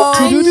know.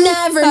 I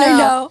never I know.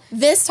 know.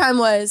 This time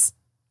was,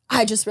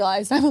 I just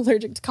realized I'm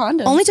allergic to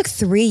condoms. Only took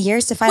 3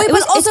 years to find Wait, out.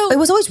 but It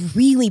was always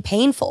really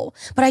painful,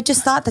 but I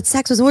just thought that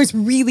sex was always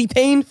really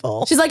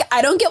painful. She's like,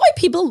 I don't get why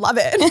people love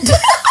it.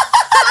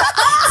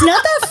 It's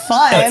not that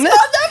fun. It's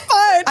not that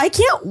fun. I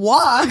can't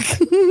walk.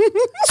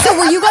 So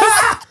were you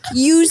guys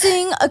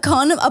using a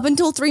condom up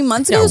until 3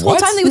 months ago? Yeah, This whole what?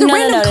 time they were the No, no,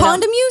 random no, no, no.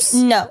 condom use?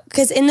 No,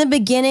 because in the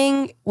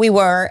beginning we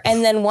were,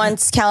 and then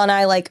once Cal and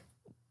I like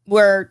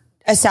were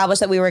established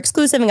that we were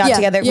exclusive and got Yeah,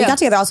 together. yeah. We got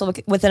together also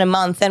within a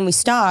month. Then we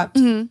stopped,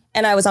 and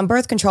I was on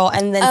birth control.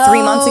 And then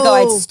 3 months ago,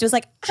 I just was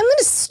like, I'm going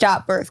to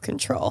stop birth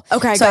control.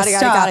 Okay, so got it.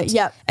 stopped.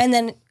 Yep. And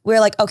then we were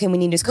like, okay, we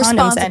need to use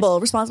condoms.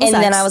 Responsible And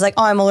then sex. I was like,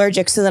 oh, I'm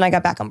allergic. So then I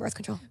got back on birth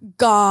control.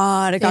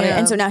 Got it. Yeah.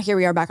 And so now here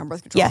we are back on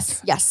birth control.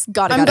 Yes. Yes.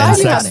 Got it. I'm Got glad And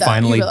you it. got sex that.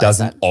 finally You realized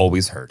doesn't that.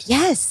 always hurt.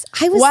 Yes,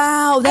 I was.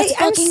 Wow, that's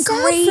I'm fucking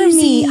sad crazy. for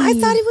me. I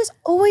thought it was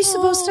always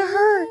supposed to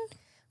hurt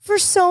for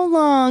so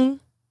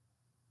long.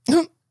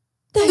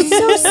 That's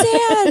so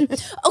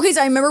sad. Okay,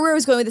 so I remember where I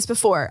was going with this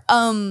before.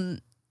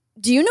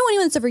 Do you know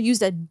anyone that's ever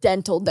used a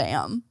dental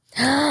dam?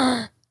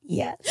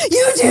 Yes.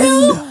 You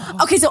do?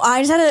 Okay, so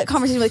I just had a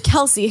conversation with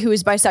Kelsey, who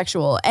is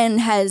bisexual and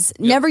has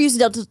never used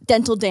a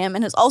dental dam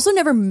and has also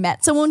never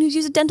met someone who's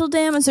used a dental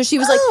dam. And so she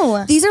was Oh.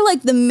 like, these are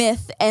like the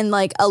myth and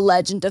like a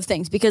legend of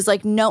things. Because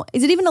like, no,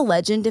 is it even a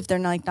legend if they're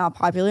like not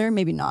popular?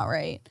 Maybe not,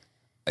 right?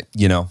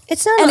 You know,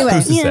 It's not. Anyway.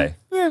 who's to say?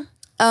 Yeah.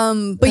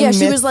 But yeah,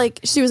 she myth. was like,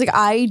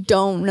 I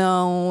don't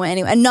know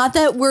anyway. And not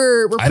that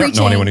we're I preaching. don't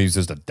know anyone who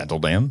uses a dental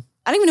dam.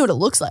 I don't even know what it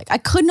looks like. I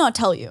could not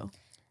tell you.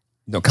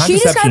 No, She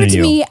contraception described it in to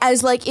you. me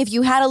as like if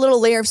you had a little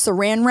layer of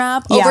saran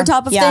wrap over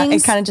top of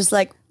things. It kind of just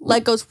like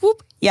goes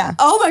whoop. yeah.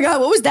 Oh my God,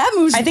 what was that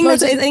move? I think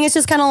it's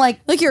just kind of like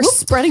like you're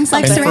spreading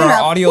something. And saran for our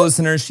wrap. audio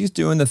listeners, she's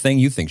doing the thing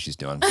you think she's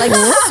doing. like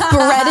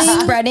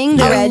spreading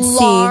the a red seed.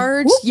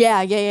 large.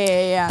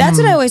 Yeah. That's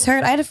what I always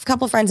heard. I had a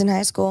couple friends in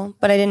high school,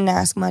 but I didn't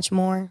ask much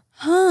more.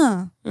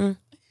 Huh. I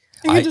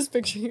can just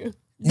picture you.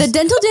 The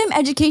dental dam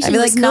education I'd be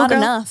was like, not cool,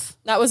 girl. enough.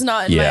 That was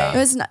not in Yeah. It my.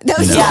 was not. That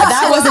was No. Yeah,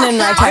 that wasn't in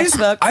my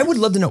textbook. I would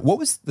love to know what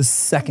was the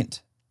second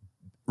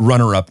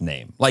runner-up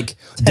name. Like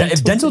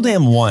if Dental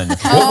Dam won,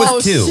 what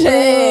was two?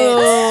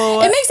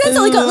 It makes sense.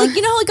 Like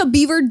you know how like a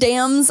beaver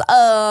dams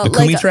The like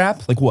Kumi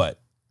Trap? Like what?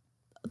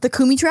 the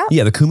Kumi trap.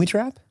 Yeah, the Kumi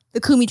Trap. The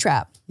Kumi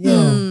trap. Yeah.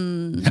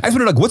 I just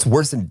wonder, like, what's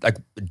worse than like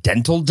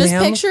dental Just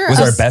dam? picture was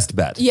our us- best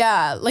bet.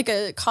 Yeah, like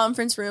a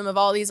conference room of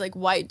all these like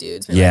white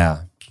dudes. We're like,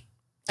 Yeah.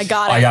 I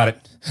got it. I got it.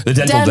 The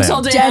dental,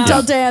 Dental dam. dam.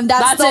 Dental dam.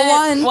 That's the it.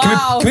 one.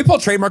 Wow. Can we pull a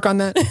trademark on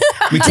that?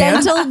 We can.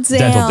 Dental dam.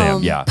 Dental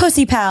dam. Yeah.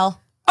 Pussy pal.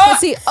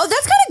 Pussy. Oh,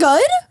 that's kind of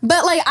good.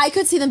 But like, I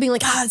could see them being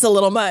like, it's a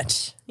little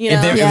much. You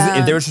know?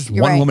 If there was just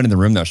one woman in the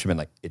room, though, she'd been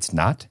like, "It's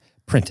not.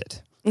 Print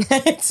it."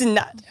 It's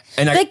not.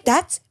 And like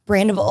that's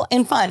brandable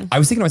and fun. I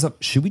was thinking to myself,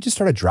 should we just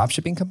start a drop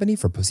shipping company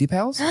for Pussy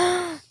Pals?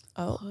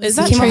 Is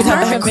that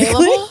trademark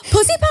available?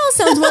 Pussy Pal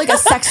sounds more like a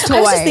sex toy.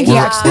 I was just thinking,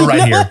 We're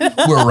right here.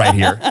 We're right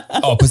here.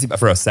 Oh, Pussy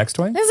for a sex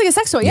toy? It's like a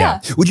sex toy, yeah.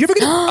 Would you ever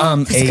get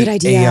That's a good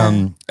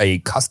idea. a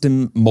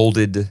custom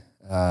molded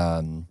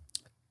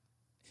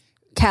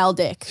Cal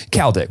dick.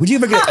 cow dick? Would you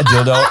ever get a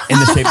dildo in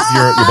the shape of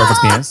your boyfriend's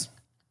penis?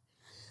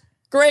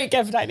 Great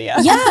gift idea.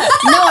 Yeah. No,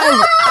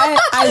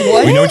 I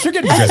would. We know what you're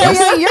getting for Christmas.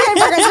 You're in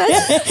for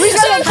Christmas. We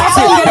just got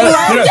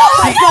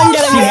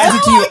She hands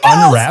it to you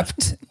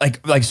unwrapped.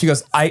 Like she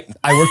goes, I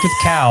worked with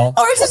Cal.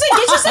 Or it's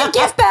just a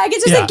gift bag.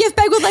 It's just a gift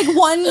bag with like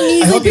one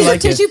measly hope you piece like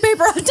of tissue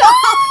paper on top.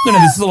 No,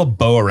 this is a little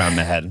bow around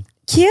the head.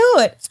 Cute.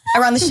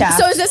 Around the shaft.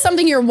 So is this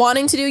something you're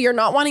wanting to do, you're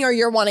not wanting, or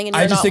you're wanting and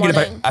you're I just not thinking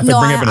wanting? if I have to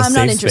bring it up in a I'm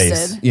not safe space.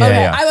 interested. Yeah,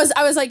 Okay. yeah.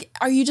 I was like,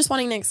 are you just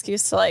wanting an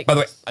excuse to like? By the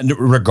way,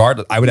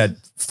 regardless, I would add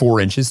 4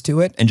 inches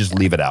to it and just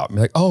leave it out. I'm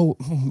like, oh,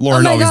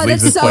 Lauren my always God,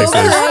 leaves that's this so place.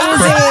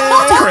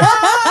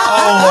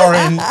 Oh,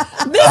 Lauren.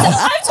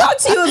 I've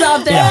talked to you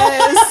about this.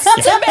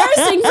 It's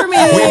embarrassing for me.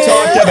 We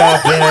talked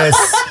about this.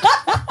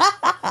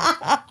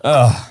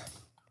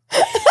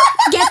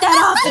 Get that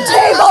off the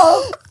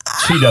table.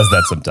 She does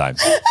that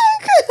sometimes.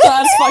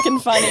 That's fucking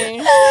funny.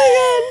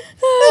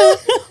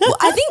 Well,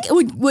 I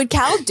think would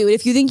Cal do it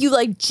if you think you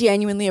like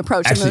genuinely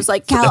approached him and Actually, was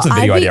like, Cal, that's a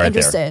I'd video be idea right there.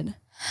 interested.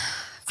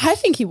 I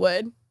think he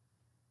would.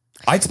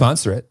 I'd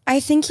sponsor it. I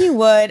think he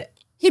would.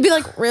 He'd be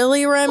like,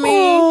 really,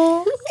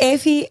 Remi?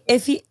 If he,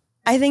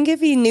 I think if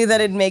he knew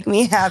that it'd make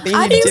me happy,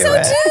 I he'd think do so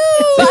it.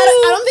 too. But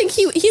I don't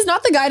think he's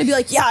not the guy to be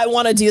like, yeah, I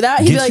want to do that.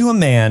 He'd be Get like, you a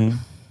man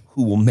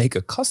who will make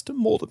a custom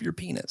mold of your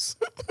penis.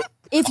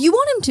 If you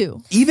want him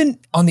to. Even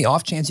on the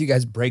off chance you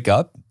guys break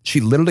up, she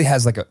literally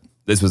has like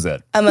this was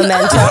it. A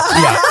memento.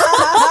 Yeah.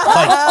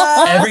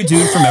 Like every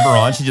dude from ever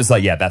on, she's just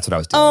like, yeah, that's what I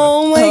was dealing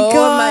Oh my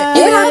god.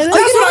 with.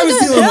 That's what I was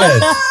dealing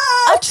with.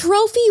 A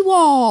trophy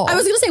wall. I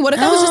was gonna say, what if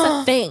that was just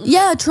a thing?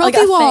 Yeah, trophy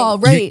Like a wall,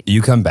 thing. right.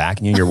 You come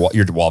back and your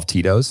wall of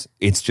Tito's,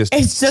 it's just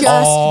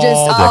all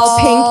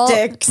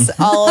pink dicks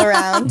all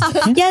around.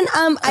 Yeah, and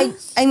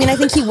I mean, I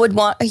think he would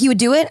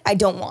do it. I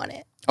don't want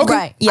it. Okay.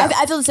 Right. Yeah.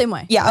 I feel the same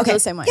way. Yeah, I feel okay. the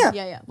same way. Yeah.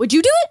 Yeah. Would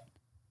you do it?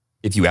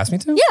 If you ask me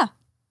to? Yeah.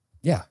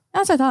 Yeah.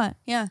 That's what I thought.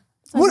 Yeah.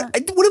 What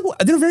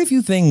there are very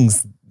few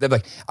things that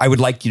like I would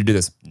like you to do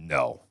this.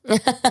 No.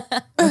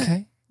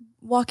 Okay.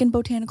 Walk in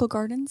botanical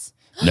gardens.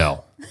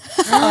 No.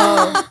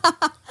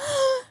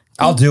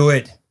 I'll do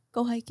it.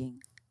 Go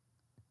hiking.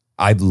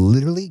 I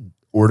literally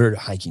ordered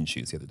hiking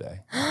shoes the other day.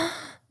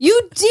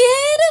 You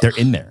did? They're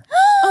in there.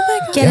 Oh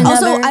my god. Get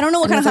Also, another- I don't know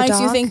what kind of another hikes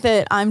you dog? think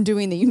that I'm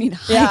doing that you need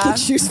hiking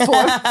shoes for.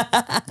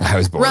 I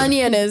was bored.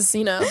 Runyon is,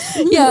 Yeah,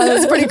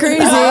 that's pretty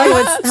crazy.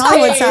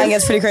 Hollywood sign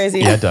gets pretty crazy.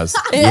 Yeah, it does.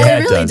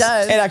 it really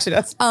does. It actually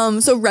does.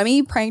 So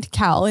Remi pranked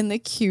Cal in the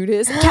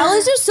cutest. Cal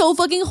is just so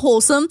fucking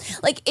wholesome.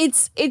 Like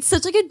it's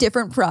such like a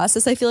different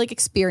process. I feel like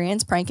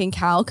experience pranking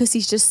Cal because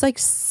he's just like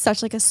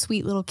such like a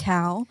sweet little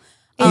cow.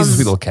 He's a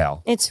sweet little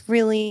cow. It's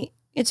really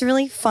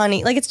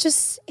funny. Like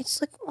it's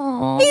like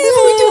oh.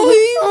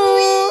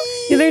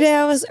 The other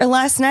day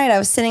last night I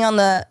was sitting on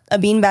a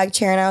beanbag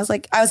chair and I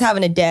was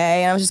having a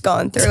day and I was just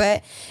going through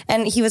it.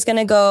 And he was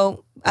gonna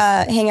go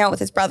hang out with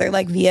his brother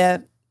like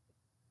via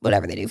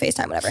whatever they do,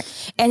 FaceTime, whatever.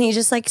 And he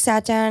just like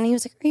sat down and he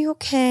was like, "Are you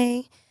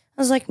okay?"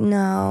 I was like,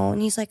 "No."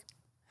 And he's like,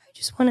 "I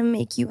just want to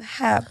make you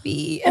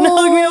happy." And I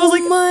was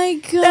like, my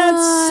god,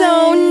 "That's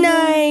so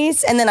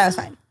nice." And then I was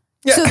fine.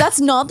 So that's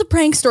not the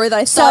prank story that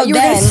I So thought you were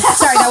then, going to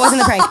sorry, that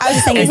wasn't the prank. I was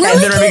just saying And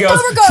it's then Remy goes,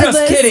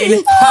 just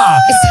kidding.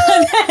 Ha. So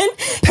then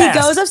he Pass.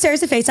 goes upstairs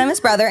to FaceTime his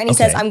brother and he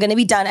says, "I'm going to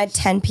be done at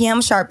 10 p.m.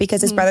 sharp,"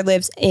 because his brother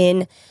lives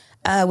in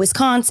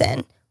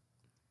Wisconsin,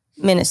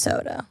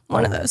 Minnesota,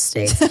 one of those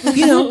states.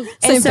 You know,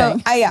 and so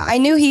I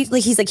knew he's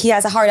like he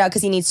has a hard out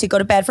because he needs to go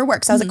to bed for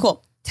work. So I was like,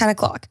 cool, 10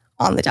 o'clock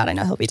on the dot. I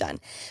know he'll be done.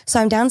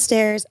 So I'm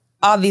downstairs,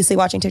 obviously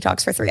watching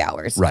TikToks for 3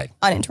 hours, Right.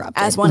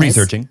 uninterrupted. As one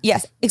Researching.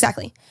 Yes,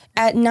 exactly.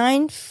 At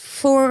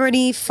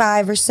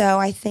 9:45 or so,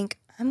 I think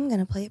I'm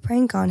gonna play a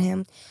prank on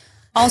him.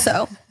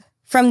 Also,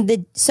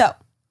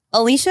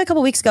 Alisha a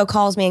couple weeks ago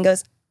calls me and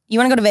goes, "You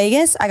want to go to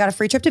Vegas? I got a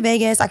free trip to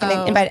Vegas. I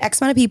can invite X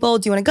amount of people.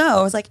 Do you want to go?"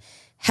 I was like,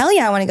 "Hell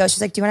yeah, I want to go."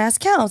 She's like, "Do you want to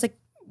ask Cal?" I was like,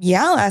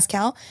 "Yeah, I'll ask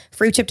Cal."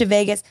 Free trip to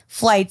Vegas,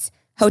 flights,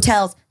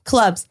 hotels,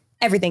 clubs,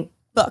 everything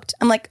booked.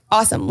 I'm like,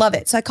 awesome, love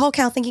it. So I call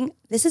Cal thinking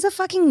this is a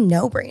fucking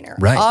no-brainer,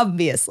 Right.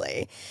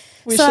 obviously.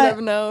 We So should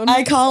have known.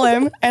 I call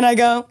him and I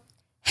go,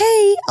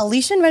 "Hey,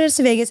 Alisha invited us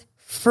to Vegas,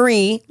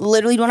 free.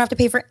 Literally don't have to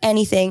pay for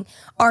anything.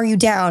 Are you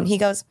down?" He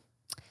goes,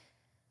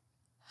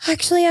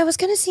 "Actually, I was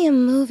gonna see a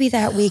movie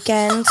that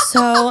weekend,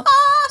 so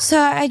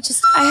I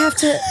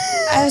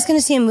was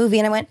gonna see a movie."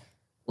 And I went,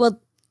 "Well,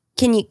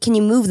 can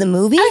you move the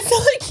movie?" I feel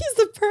like he's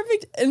the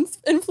perfect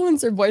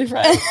influencer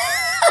boyfriend.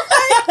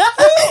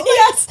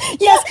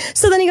 Yes.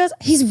 So then he goes,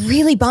 he's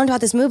really bummed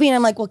about this movie. And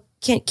I'm like, "Well,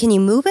 can you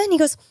move it?" And he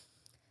goes,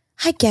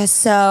 "I guess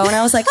so." And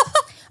I was like,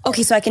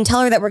 "Okay, so I can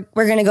tell her that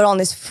we're going to go on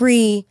this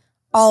free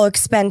all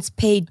expense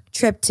paid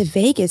trip to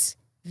Vegas,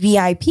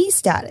 VIP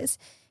status.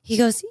 He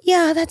goes,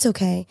 yeah, that's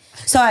okay.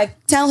 So I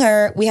tell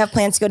her we have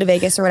plans to go to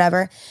Vegas or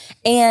whatever.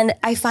 And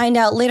I find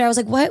out later, I was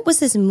like, what was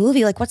this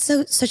movie? Like, what's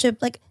such a,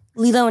 like,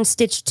 Lilo and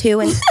Stitch 2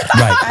 and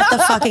at the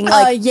fucking,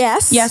 like,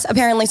 yes,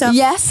 apparently so.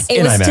 Yes.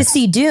 It was IMAX. to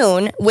see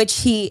Dune,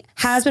 which he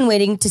has been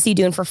waiting to see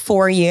Dune for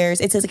 4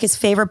 years. It's like his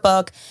favorite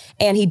book,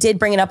 and he did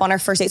bring it up on our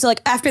first date. So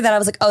like after that, I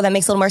was like, oh, that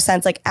makes a little more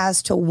sense, like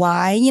as to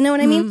why, you know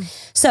what I mean?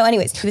 So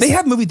anyways. They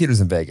have movie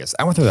theaters in Vegas.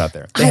 I want to throw that out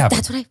there. They have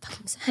That's what I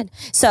fucking said.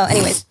 So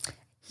anyways,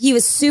 he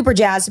was super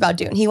jazzed about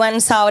Dune. He went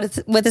and saw it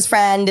with his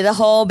friend, did a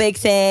whole big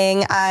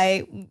thing.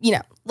 I,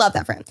 love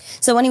that for him.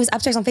 So when he was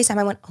upstairs on FaceTime,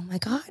 I went, oh my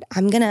God,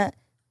 I'm going to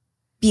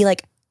be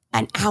like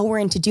an hour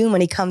into Dune when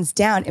he comes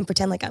down and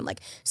pretend like I'm like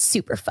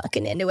super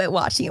fucking into it,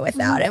 watching it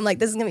without him. Like,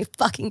 this is gonna be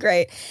fucking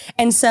great.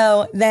 And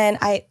so then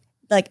I,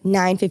 like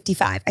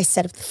 9:55, I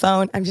set up the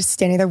phone. I'm just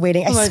standing there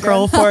waiting. I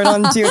scroll for it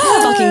on Dune,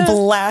 fucking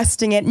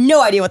blasting it.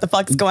 No idea what the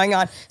fuck is going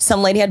on.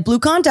 Some lady had blue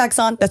contacts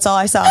on. That's all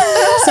I saw.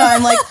 So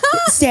I'm like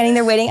standing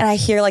there waiting, and I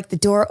hear like the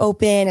door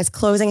open, it's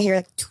closing. I hear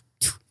like,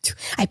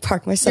 I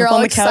park myself You're all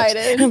on the couch.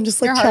 excited. And I'm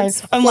just like Your trying.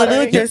 heart's I'm literally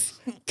like fluttering. this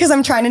because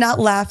I'm trying to not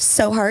laugh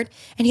so hard.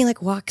 And he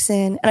like walks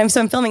in, and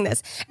I'm filming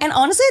this. And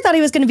honestly, I thought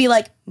he was going to be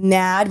like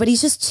mad, but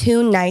he's just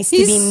too nice to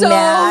be so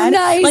mad.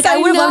 nice, Like I I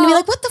would love to be know.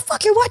 like, "What the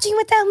fuck? You're watching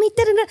without me?"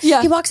 Da-da-da.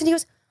 Yeah. He walks in. He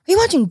goes, "Are you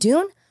watching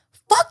Dune?"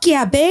 Fuck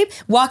yeah, babe.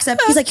 Walks up.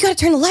 He's like, you gotta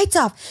turn the lights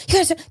off. You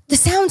gotta turn the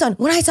sounds on.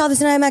 When I saw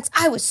this in IMAX,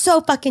 I was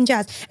so fucking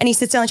jazzed. And he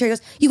sits down on the chair. He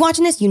goes, you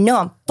watching this? You know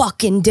I'm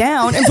fucking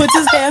down. And puts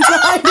his hands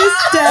behind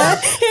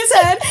his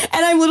head.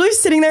 And I'm literally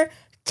sitting there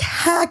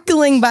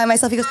cackling by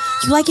myself. He goes,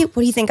 you like it?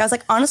 What do you think? I was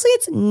like, honestly,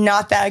 it's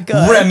not that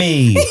good.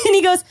 Remi. And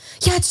he goes,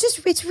 yeah,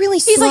 it's really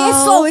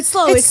slow. He's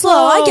like, it's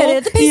slow. I get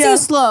it. The pacing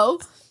is slow.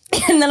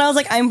 And then I was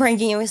like, I'm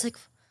pranking you. He's like,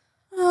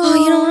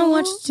 oh, you don't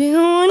want to watch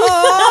Dune?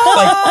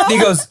 Like, he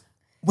goes,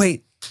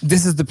 wait,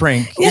 this is the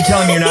prank. You're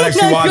telling me you're not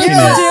actually watching Dune?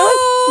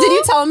 it. Did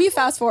you tell him you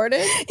fast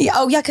forwarded?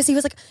 Yeah, because he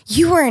was like,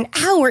 you were an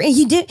hour. And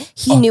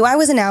he knew I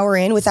was an hour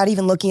in without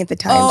even looking at the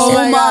time.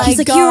 Oh my He's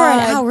like, you were an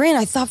God. hour in.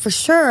 I thought for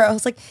sure. I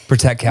was like,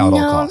 Protect Cal at all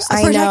no, costs.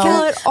 I Protect know.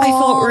 Cal at I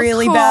felt all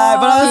really bad,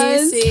 but I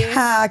was costs.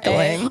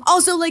 cackling.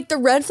 Also, like the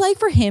red flag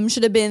for him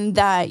should have been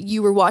that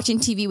you were watching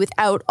TV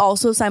without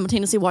also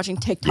simultaneously watching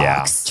TikToks.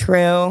 Yeah. True.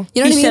 You know what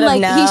I He mean? should have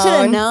Like he should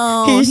have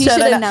known. He should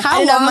have known. How I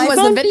didn't have long my was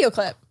phone. the video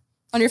clip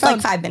on your phone?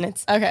 Like 5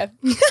 minutes. Okay.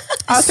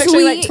 I was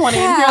picturing like Sweet 20.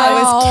 cow. You're I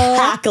like, was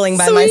cackling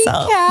by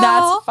myself.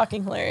 that's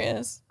fucking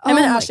hilarious. Him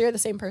and my- Ashley are the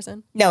same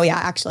person. No, yeah,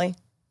 actually.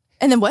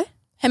 And then what?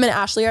 Him and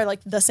Ashley are like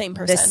the same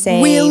person. The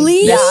same.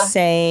 Really? The Yeah.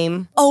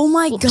 same. Oh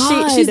my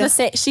God. She's the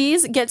same. She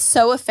gets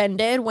so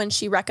offended when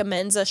she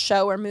recommends a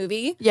show or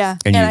movie. Yeah.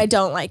 And And you- I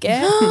don't like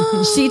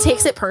it. She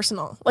takes it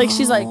personal. Like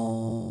she's like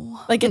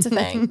it's a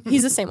thing.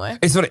 He's the same way.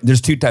 It's funny. There's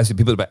two types of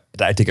people that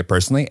I take it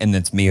personally, and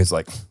it's me who's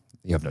like,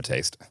 you have no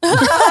taste.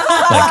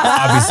 Like,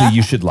 obviously,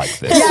 you should like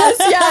this.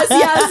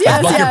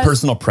 Yes. Like your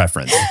personal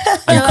preference.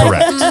 I'm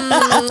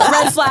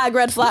correct.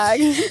 Red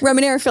flag.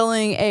 Remi and I are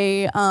filming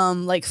a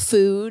like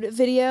food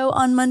video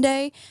on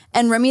Monday,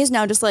 and Remi is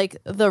now just like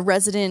the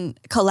resident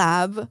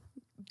collab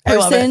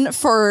person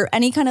for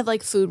any kind of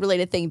like food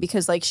related thing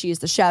because like she is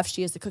the chef,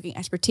 she has the cooking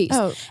expertise.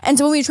 Oh. And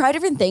so when we try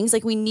different things,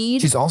 like we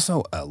need She's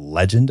also a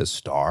legend, a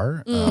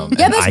star. yeah, an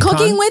that's icon.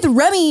 cooking with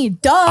Remi.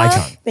 Duh.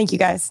 Icon. Thank you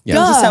guys. Yeah.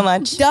 Thank you so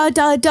much.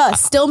 Duh.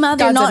 Still mad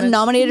they're God's not image.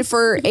 nominated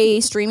for a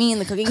streaming in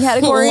the cooking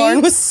category.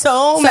 Lauren was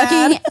so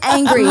Fucking mad.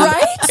 angry.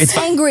 Right? It's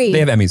fine. angry. They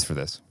have Emmys for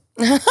this.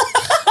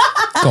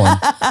 Go on.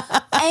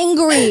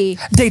 angry.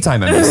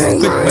 Daytime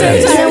Emmys. You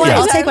know what? Yeah.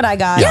 I'll take what I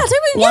got.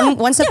 Yeah.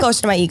 One step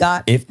closer to my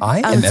EGOT. If I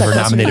am I'm so ever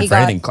close to nominated for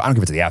EGOT. anything, I don't care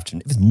if it's the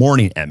afternoon, if it's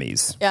morning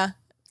Emmys. Yeah.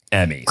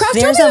 Emmys. Craft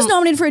There's Target was a-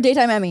 nominated for a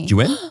daytime Emmy. Did you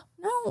win?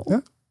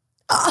 No.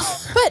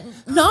 But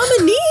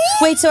nominee?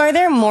 Wait, so are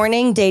there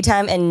morning,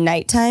 daytime, and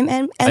nighttime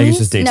I think it's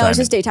just Emmys? daytime. No, it's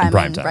just daytime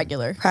prime and time.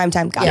 regular. Prime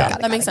time. Got Yeah,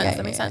 it. That makes sense.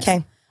 That makes sense.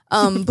 Okay.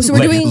 So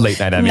we're doing late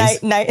night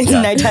Emmys.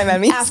 Nighttime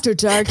Emmys. after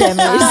dark Emmys.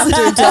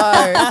 After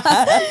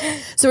dark.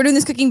 So we're doing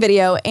this cooking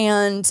video,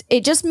 and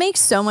it just makes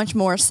so much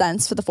more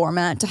sense for the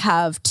format to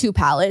have two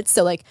palettes.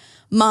 So like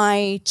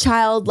my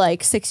child,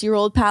 like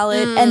 6-year-old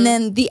palette, and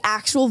then the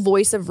actual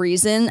voice of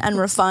reason and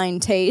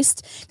refined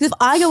taste. Because if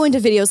I go into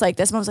videos like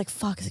this, and I was like,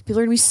 "Fuck," people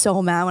are gonna be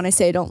so mad when I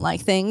say I don't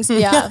like things.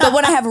 Yeah. But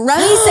when I have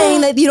Remi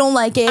saying that you don't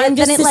like it, I'm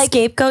just then it a like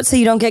scapegoat so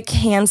you don't get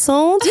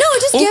canceled. no,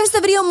 it just gives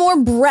the video more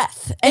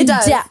breadth and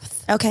does. depth.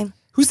 Okay.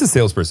 Who's the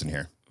salesperson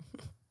here?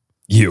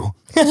 You.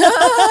 No.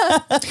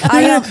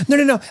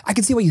 I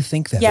can see why you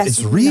think that. Yes. But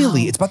it's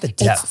really, it's about the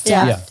depth. It's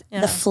depth,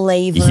 the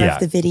flavor Yeah. of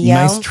the video.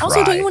 Nice try.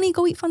 Also, don't you want to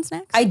go eat fun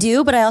snacks? I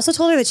do, but I also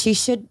told her that she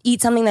should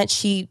eat something that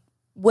she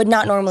would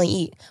not normally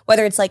eat,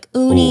 whether it's like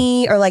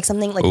uni or like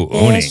something like Ooh,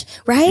 fish,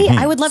 uni. right?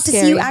 I would love to see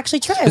Scary. you actually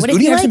try it. Does What if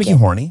uni you actually like make it? you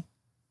horny?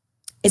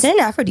 Is it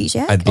an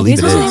aphrodisiac? I believe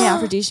it It's is. an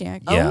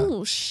aphrodisiac. Yeah.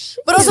 Oh, shit.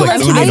 But also, like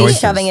like, uni I'm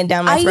oysters. shoving it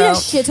down my I eat a throat.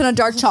 shit ton of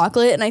dark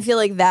chocolate, and I feel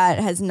like that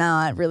has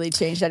not really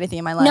changed anything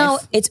in my life. No,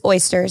 it's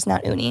oysters,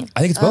 not uni. I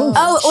think it's both.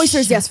 Oh,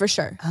 oysters, yes, for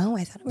sure. Oh,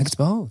 I thought it I think was. it's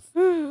both.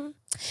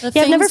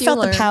 Yeah, I've never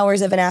felt the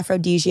powers of an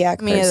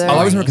aphrodisiac. Me either. person. I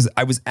always remember because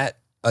I was at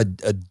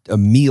a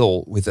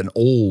meal with an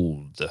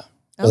old.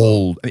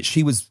 I mean,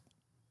 she was.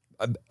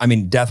 I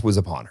mean, death was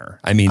upon her.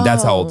 I mean,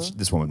 that's how old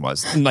this woman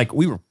was. And like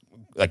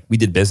we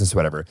did business or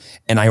whatever.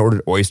 And I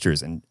ordered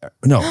oysters and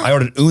I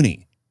ordered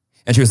uni,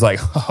 and she was like,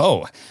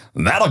 "Oh,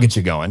 that'll get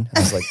you going." I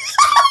was like,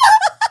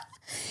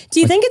 Do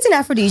you think it's an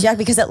aphrodisiac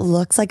because it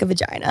looks like a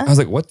vagina? I was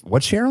like, "What,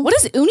 Cheryl? What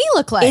does uni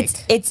look like?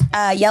 It's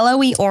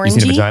yellowy, orangey. You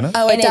seen a vagina?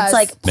 Oh, it and does. it's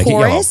like Make it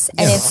yellow. porous,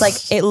 and it's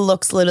like it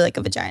looks literally like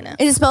a vagina.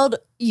 Is it spelled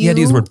You had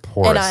to use the word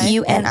porous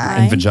UNI.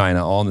 and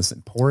vagina all in the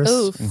same porous.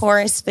 Oof.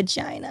 Porous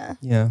vagina.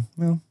 Yeah.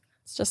 Well,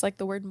 It's just like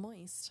the word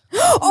moist.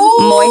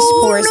 Moist,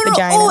 porous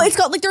vagina. Oh, it's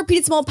got like the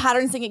repeated small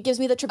patterns thing. It gives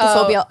me the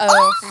trypophobia.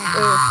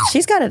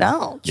 She's got it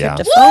all. Yeah.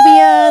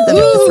 Tryptophobia,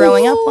 the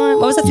throwing up one.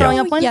 What was the throwing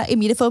up one? Yeah,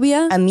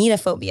 emetophobia.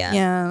 Emetophobia.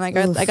 Yeah,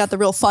 I got the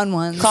real fun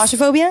ones.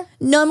 Claustrophobia?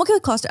 No, I'm okay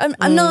with claustrophobic.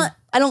 I'm not.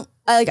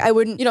 I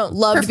wouldn't. You don't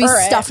love to be prefer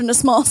it. stuffed in a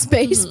small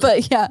space,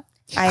 but yeah.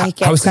 I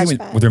get how was scratch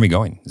thinking bad. with Remi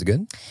going? Is it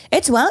good?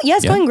 It's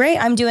it's going great.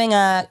 I'm doing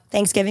a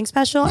Thanksgiving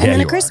special and Yeah, then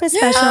you a are. Christmas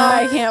special.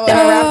 I can't Then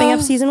wait. we're wrapping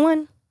up season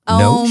 1. Oh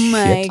No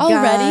my shit. god.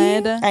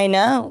 Already? I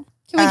know.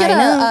 Can we get I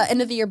know. a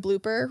end of the year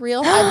blooper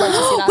reel? I'd love to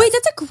see that. Wait,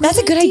 that's a great. That's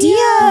a good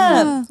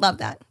idea. Love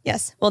that.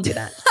 Yes, we'll do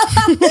that.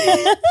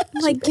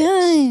 Oh my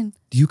god.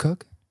 Do you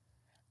cook?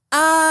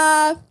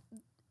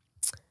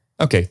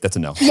 Okay, that's a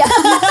no. Yeah.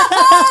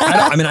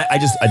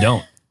 I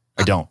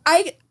don't.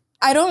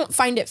 I don't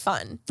find it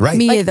fun. Right.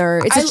 Me Like,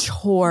 either. It's I- a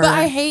chore. But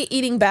I hate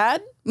eating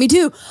bad. Me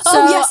too. So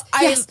Oh yes,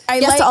 I- yes, I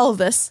yes like- to all of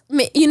this.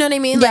 You know what I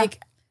mean? Yeah.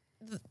 Like,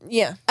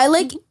 yeah. I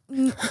like.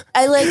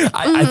 I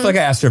feel like I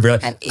asked her very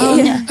like, I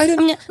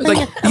didn't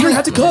like you don't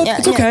have to cook.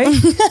 It's okay.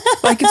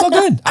 Like it's all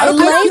good. I don't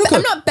cook. You don't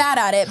I'm cook. not bad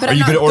at it, but Are I'm you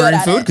not good at ordering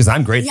at food? it. Because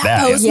I'm great at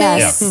that. Postmates.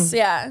 Yes.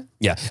 Yeah.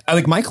 Yeah. I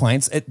like my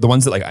clients, the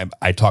ones that like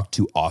I talk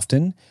to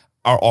often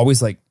are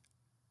always like,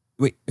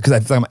 wait, because I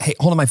feel like, hey,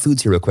 hold on, my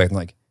food's here real quick. I'm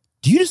like,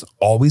 do you just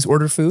always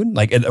order food?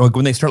 Like, and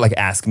when they start like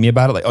asking me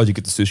about it, like, oh, did you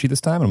get the sushi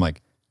this time? And I'm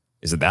like,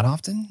 is it that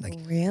often? Like,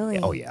 Really?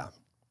 oh yeah.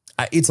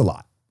 It's a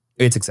lot.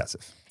 It's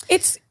excessive.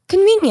 It's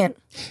convenient.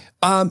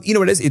 You know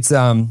what it is? It's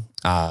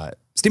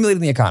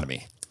stimulating the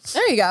economy.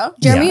 There you go.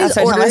 Jeremy That's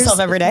what I tell orders myself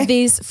every day.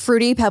 these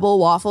fruity pebble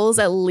waffles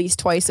at least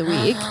twice a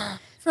week.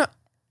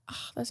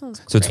 That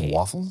sounds So great. it's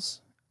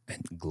waffles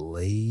and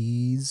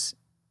glaze,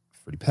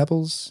 fruity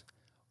pebbles,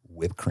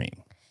 whipped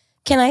cream.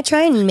 Can I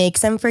try and make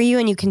some for you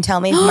and you can tell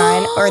me if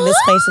mine or this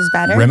place is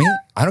better? Remi,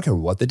 I don't care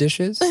what the dish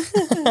is.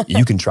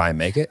 You can try and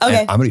make it.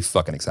 Okay. And I'm gonna be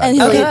fucking excited. And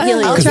he'll Okay, get- he'll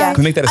I'll eat try. it.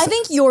 Can we make that a I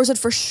think yours would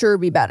for sure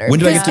be better. when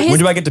do I get to, His- when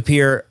do I get to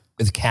appear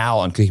with Cal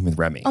on Cooking with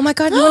Remi? Oh my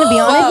God, you want to be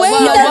on it? wait,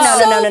 no,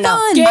 that's no.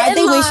 fun. Get I in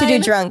think we should do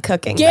line. drunk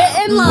cooking. Get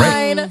though. in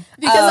line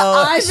because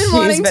I've been she's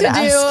wanting been to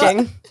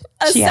asking. do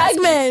a She has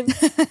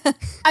segment.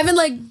 I've been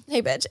like,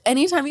 hey, bitch,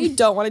 anytime you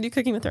don't want to do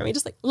Cooking with Remi,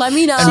 just like, let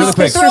me know. And really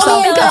quick, Throw me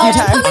yourself in a there.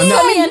 few times.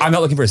 Put me in. I'm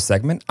not looking for a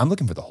segment. I'm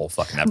looking for the whole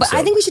fucking episode. But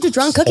I think we should do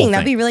drunk Whole cooking.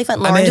 That'd thing. be really fun.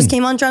 I'm Lauren just in.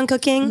 came on drunk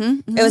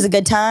cooking. It was a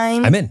good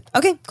time. I'm in.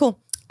 Okay, cool.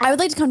 I would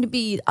like to come to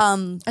be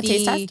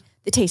taste test?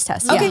 The taste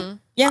test. Okay. Yeah.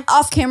 Yeah.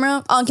 Off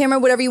camera, on camera,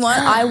 whatever you want.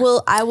 I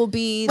will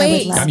be.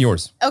 Wait. I'm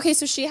yours. Okay,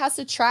 so she has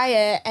to try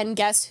it and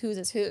guess whose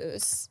is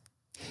whose.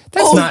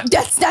 That's not.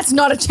 That's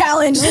not a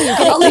challenge. Eat it.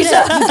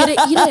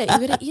 You gotta eat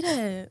it. You gotta eat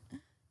it.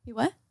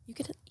 What? You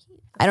gotta eat it.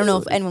 I don't know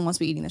if anyone wants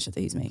to be eating the shit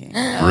that he's making.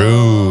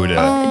 Rude. Dude,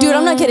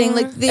 I'm not kidding.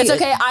 Like It's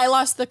okay. I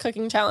lost the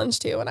cooking challenge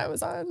too when I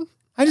was on.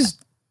 I just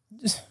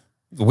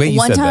the way you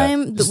one said time,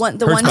 that the just one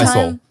hurts my soul.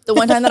 time, the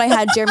one time that I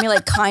had Jeremy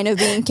like kind of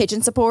being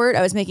kitchen support,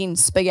 I was making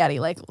spaghetti,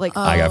 like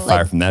I got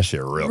fired from that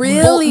shit real quick.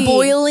 Really?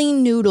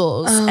 boiling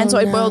noodles. And so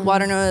I boiled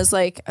water and I was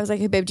like,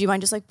 hey babe, do you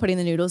mind just like putting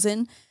the noodles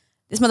in?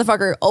 This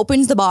motherfucker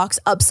opens the box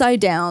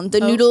upside down. The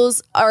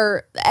noodles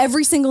are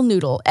every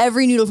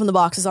noodle from the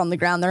box is on the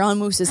ground. They're on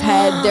Moose's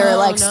head. They're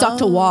like stuck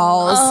to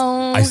walls.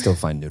 I still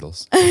find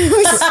noodles.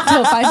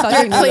 Still find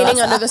fucking Cleaning noodles.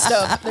 under the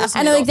stove. There's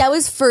I know, like noodles.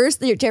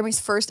 that was Jeremy's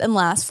first and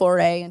last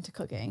foray into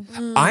cooking.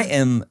 I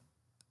am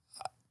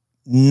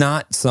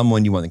not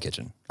someone you want in the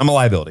kitchen. I'm a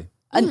liability.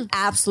 An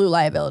absolute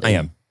liability. I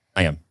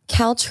am.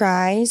 Cal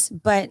tries,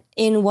 but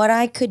in what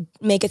I could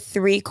make a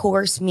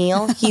 3-course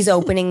meal, he's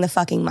opening the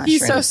fucking mushrooms.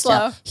 He's so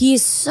slow. still. He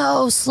is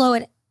so slow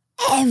at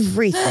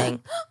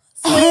everything.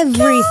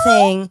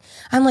 Everything.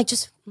 I'm like,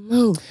 just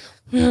move.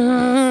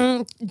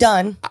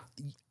 Done.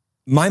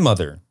 My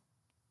mother,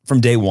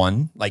 from day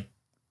one, like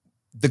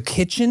the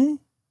kitchen,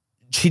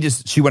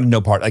 she wanted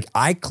no part. Like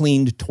I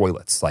cleaned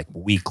toilets like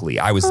weekly.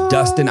 I was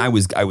dusting. I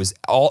was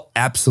all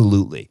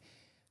absolutely.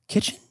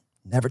 Kitchen,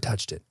 never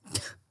touched it.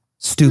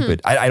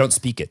 Stupid. I don't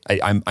speak it.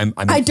 I'm an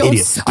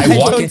idiot. I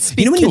walk in.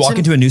 You know when you walk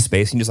into a new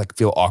space and you just like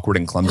feel awkward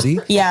and clumsy?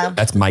 Yeah.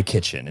 That's my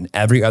kitchen and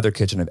every other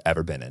kitchen I've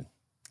ever been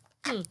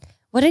in.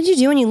 What did you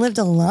do when you lived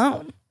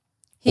alone?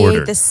 He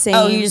Ordered. ate the same.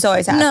 Oh, you just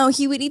always have? No,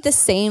 he would eat the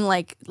same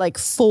like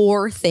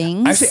 4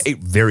 things. I actually ate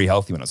very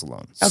healthy when I was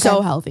alone.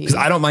 So healthy. Because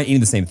I don't mind eating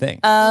the same thing.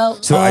 Oh.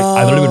 So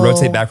I literally would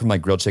rotate back from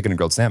like grilled chicken and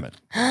grilled salmon.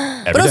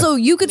 But also,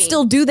 you could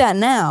still do that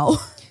now.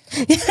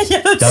 Does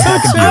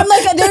not compute. I'm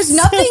like, there's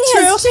nothing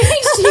has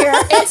changed here.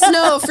 It's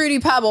no Fruity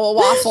Pebble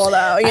waffle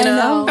though, you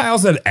know? I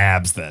also had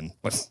abs then.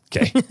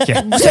 Okay.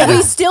 Yeah. So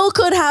we still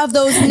could have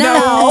those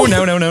now. No.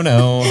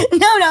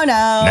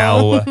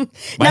 No.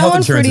 My health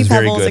insurance Fruity is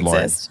very Pebbles good,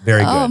 Lauren. exist.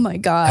 Very good. Oh my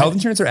God. Health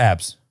insurance or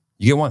abs?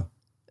 You get one.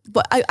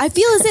 But I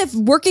feel as if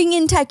working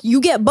in tech,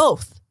 you get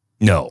both.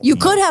 No. You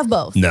could have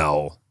both.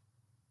 No.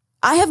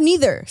 I have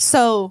neither.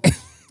 So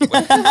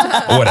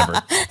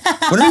Whatever.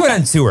 When we went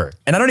on tour,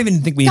 and I don't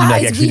even think we even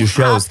Guys, actually we do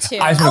shows. have to.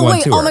 I just want to go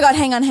on tour. oh my God,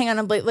 hang on.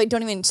 I'm like,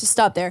 don't even just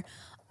stop there.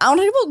 I want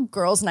to talk about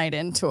girls' night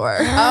in tour.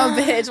 Oh,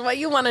 bitch, what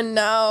you want to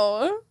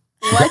know?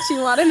 What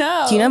you want to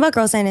know? Do you know about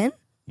Girls Night In?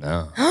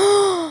 No. You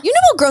know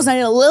about girls' night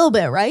in a little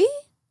bit, right?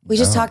 We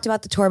just talked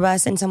about the tour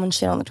bus and someone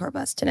shit on the tour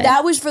bus today.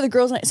 That was for the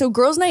girls' night. So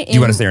girls' night in. Do you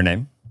want to say her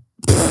name?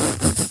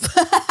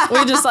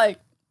 We just like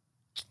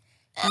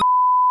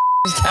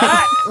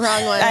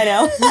wrong one. I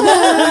know.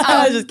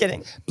 I was just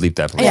kidding. Bleep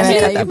that, please. Yeah, Yeah, you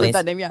cut can that, put please.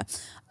 that name, yeah.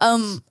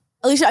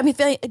 Alicia, I mean,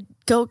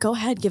 go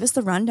ahead. Give us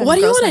the rundown. What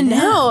of do you girls' want to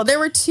night in. know? There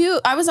were two.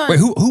 I was on. Wait,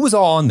 who was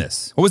all on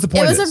this? What was the point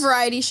It of was this? a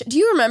variety show. Do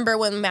you remember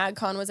when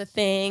MadCon was a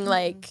thing?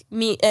 Like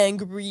meet and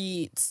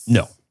greets.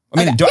 No.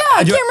 I mean,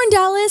 Cameron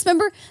Dallas,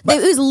 remember?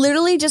 It was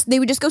literally just, they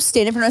would just go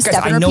stand in front of a guys,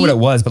 step and I know repeat. what it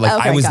was, but like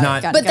Okay, I was got it,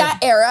 not. got it, But got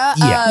that era,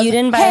 Yeah. You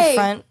didn't buy hey, a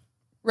front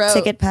wrote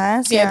ticket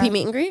pass? VIP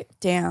meet and greet.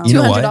 Damn. You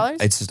know what?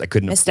 $200? It's just I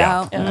couldn't Missed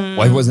yeah. out.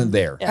 Well, I wasn't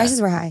there.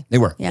 Prices were high. They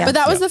were. Yeah. But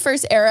that was the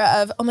first era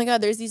of, oh my God,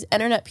 there's these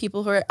internet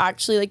people who are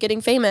actually like getting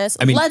famous.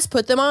 I mean- Let's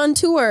put them on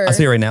tour. I'll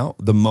tell you right now,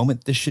 the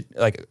moment this shit,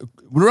 like,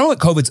 when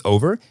COVID's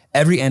over,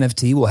 every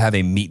NFT will have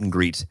a meet and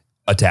greet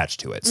attached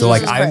to it. So,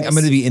 like, I'm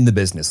going to be in the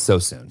business so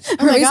soon.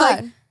 Oh my He's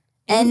God. like,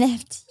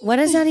 NFT. What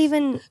is that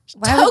even?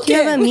 Why would you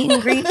have a meet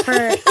and greet for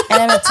an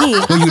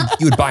NFT? Well,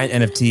 you would buy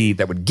an NFT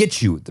that would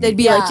get you the They'd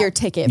be meet. like your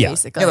ticket, Yeah.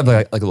 basically. Yeah,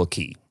 like a little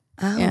key.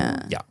 Oh,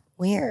 Yeah. Yeah.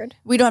 weird.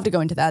 We don't have to go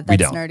into that. We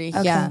That's don't. nerdy.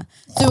 Okay. Yeah.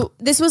 So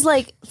this was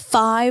like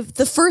 5.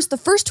 The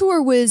first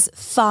tour was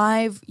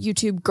 5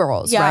 YouTube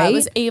girls, Yeah, right? it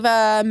was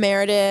Ava,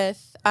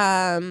 Meredith,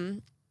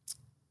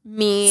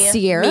 me,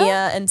 Sierra?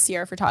 Mia, and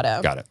Sierra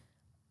Furtado Got it.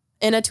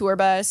 in a tour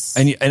bus.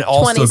 And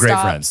all 20 still great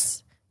stops.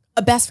 friends.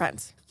 Best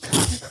friends.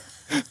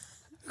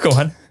 Go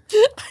on.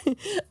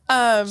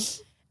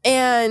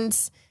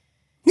 And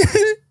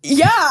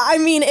yeah, I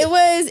mean, it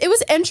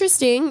was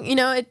interesting. You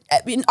know, I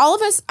mean, all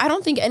of us, I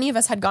don't think any of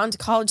us had gone to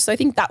college. So I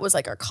think that was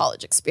like our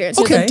college experience.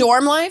 You know, Okay. the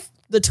dorm life,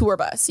 the tour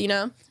bus, you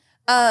know?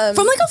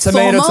 From like a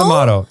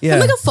Tomato. Yeah. From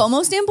like a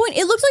FOMO standpoint,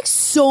 it looked like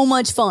so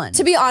much fun.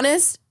 To be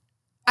honest,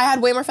 I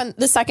had way more fun.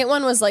 The second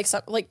one was like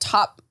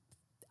top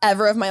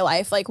ever of my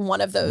life, like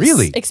one of those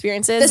Really?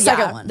 experiences. The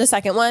second one. The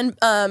second one.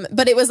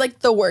 But it was like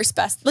the worst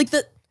best. Like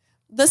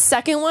the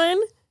second one,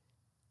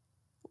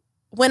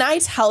 when I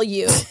tell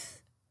you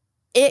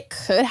it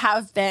could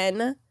have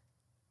been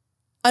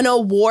an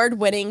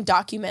award-winning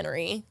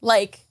documentary,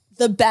 like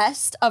the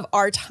best of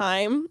our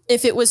time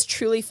if it was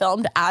truly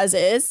filmed as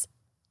is.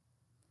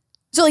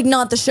 So like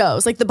not the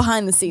shows, like the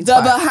behind the scenes. The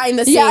part. behind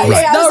the scenes. Yeah,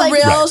 yeah, I The was like-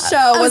 real show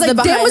I was was the like,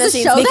 damn, behind was the the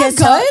scenes. show that Because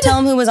tell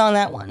them who was on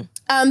that one.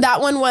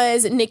 That one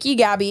was Nikki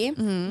Gabby,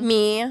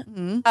 me,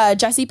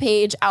 Jesse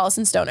Page,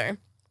 Allison Stoner.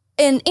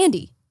 And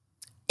Andy.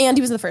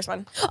 Andy was the first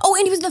one. Oh,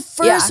 Andy was the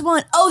first Yeah.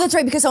 one. Oh, that's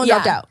right, because someone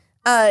dropped out.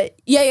 Yeah.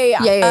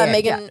 Yeah,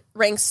 Megan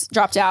Ranks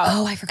dropped out.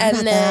 Oh, I forgot and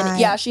about then, that.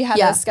 yeah, she had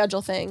Yeah. a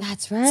schedule thing.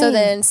 That's right. So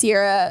then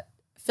Sierra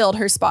filled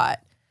her spot.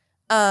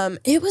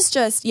 It was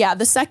just,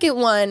 the second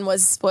one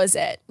was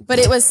it. But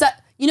it was,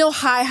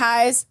 high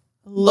highs,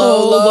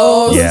 low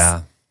lows.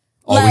 Yeah.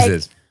 Always Like-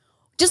 is.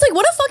 Just like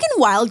what a fucking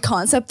wild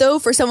concept though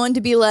for someone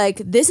to be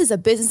like, this is a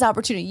business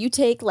opportunity. You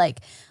take like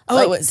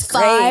it was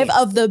 5 great.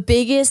 of the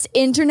biggest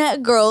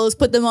internet girls,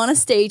 put them on a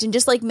stage and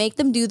just like make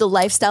them do the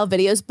lifestyle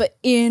videos, but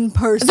in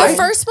person. The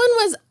first one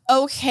was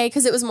okay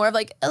because it was more of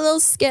like a little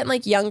skit and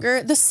like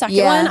younger. The second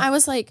Yeah. one, I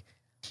was like,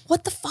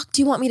 what the fuck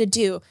do you want me to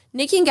do?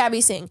 Nikki and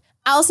Gabby sing.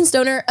 Allison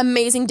Stoner,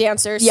 amazing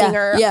dancer, Yeah,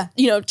 singer, yeah.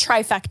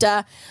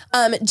 Trifecta.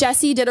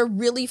 Jessie did a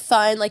really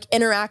fun, like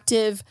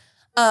interactive,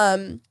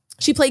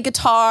 she played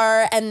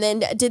guitar and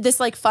then did this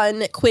like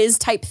fun quiz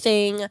type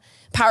thing,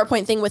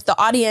 PowerPoint thing with the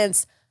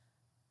audience.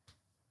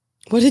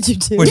 What did you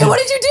do? What did What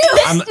did you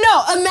do?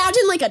 No,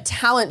 imagine like a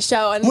talent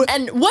show and what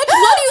do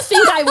you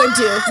think I would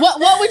do?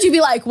 What would you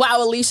be like? Wow,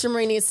 Alisha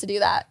Marie needs to do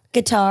that.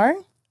 Guitar?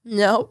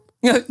 No.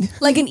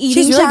 like an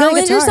eating really good at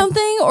challenge or guitar.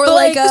 something, or But,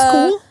 like it's a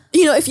cool.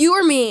 You know, if you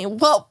were me,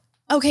 well,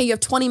 okay, you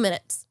have 20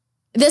 minutes.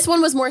 This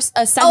one was more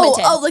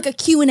segmented. like a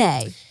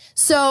Q&A.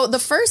 So the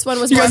first one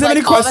was You more guys of have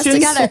like any all of us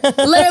questions?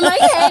 together. Literally like,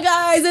 hey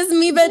guys, it's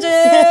me,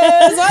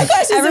 bitches. What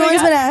questions do we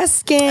Everyone's got? been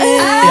asking.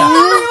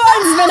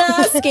 Everyone's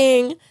been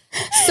asking.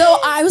 So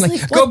I was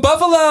like, Go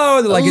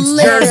Buffalo! They're like, it's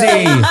Literally.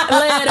 Jersey.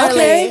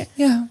 Literally.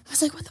 Yeah. I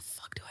was like, what the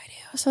fuck do I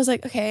do? So I was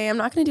like, okay, I'm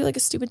not going to do like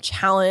a stupid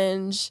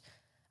challenge.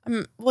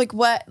 I'm like,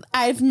 what?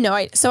 I have no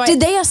idea. So Did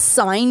they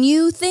assign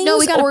you things? No,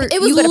 we got. or It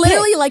was you gotta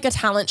literally pick? like a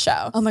talent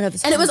show. Oh my God,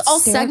 this and it was sounds all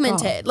hysterical.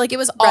 segmented. Like it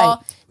was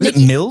all Was it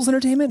Mills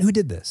Entertainment? Who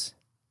did this?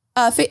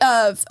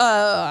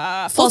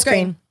 full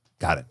screen.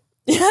 Got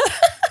it.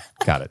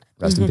 Got it.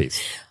 Rest in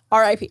peace.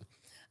 R.I.P.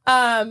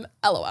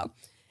 LOL.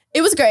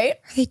 It was great.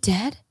 Are they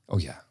dead? Oh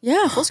yeah.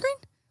 Yeah, full screen.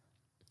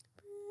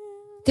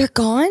 They're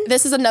gone?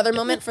 This is another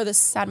moment for the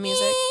sad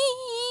music.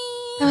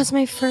 That was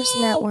my first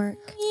network.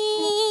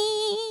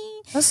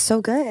 That was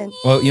so good.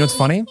 Well, you know what's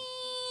funny?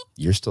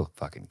 You're still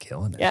fucking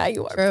killing it. Yeah,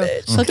 you are,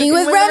 bitch. Cooking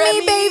with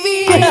Remi,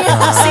 baby.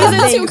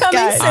 Season 2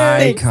 coming soon.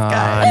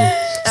 Icon.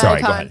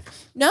 Sorry, go ahead.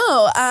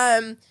 No,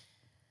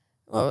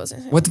 what was it?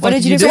 What the fuck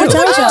did you do do? for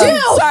the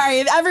talent show?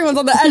 Sorry, everyone's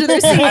on the edge of their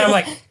seat. I'm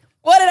like,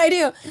 What did I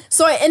do?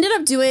 So I ended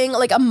up doing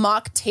like a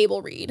mock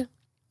table read.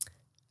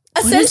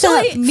 What does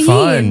that Essentially, mean?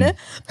 fun. literally,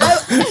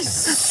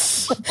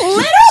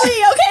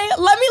 okay,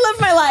 let me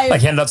live my life.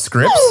 Like handing out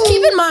scripts?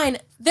 Keep in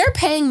mind, they're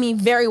paying me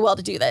very well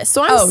to do this.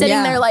 So I'm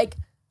sitting there like,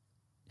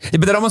 Yeah,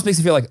 but that almost makes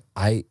me feel like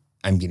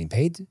I'm getting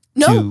paid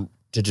No.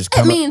 to just it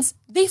come up. means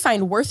they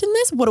find worth in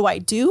this. What do I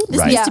do? This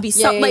Right. needs Yeah, to be yeah,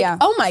 something yeah, like,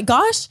 oh my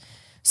gosh.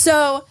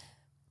 So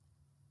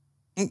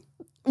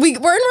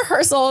we're in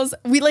rehearsals.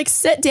 We like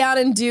sit down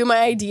and do my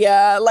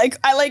idea. Like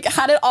I like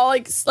had it all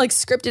like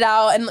scripted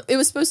out, and it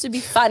was supposed to be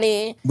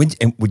funny.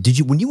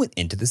 When you went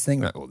into this thing,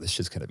 like, oh, this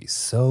shit's gonna be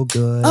so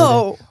good.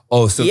 Oh,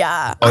 So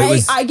yeah. oh, it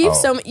was- I gave oh.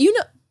 so many,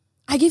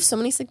 I gave so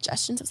many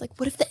suggestions. I was like,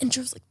 what if the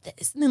intro's like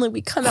this? And then like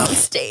we come out on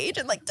stage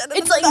and like,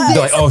 it's like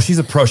They're like, oh, she's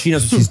a pro. She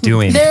knows what she's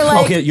doing. They're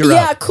like, okay, you're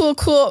yeah, up.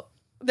 cool.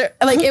 They're,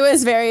 like it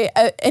was very.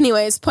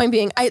 Anyways, point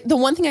being, the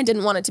one thing I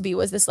didn't want it to be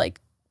was this like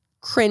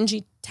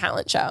cringy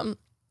talent show.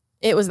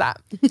 It was that.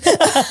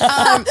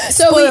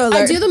 So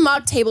I do the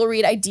mock table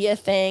read idea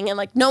thing, and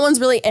like no one's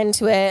really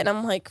into it, and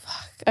I'm like,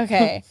 fuck,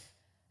 okay,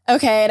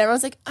 and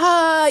everyone's like,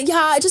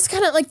 yeah, just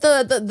kind of like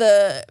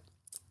the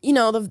you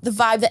know the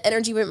vibe, the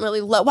energy went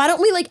really low. Why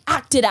don't we like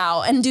act it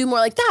out and do more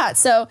like that?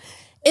 So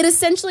it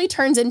essentially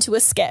turns into a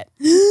skit.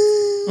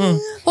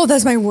 Oh,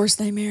 that's my worst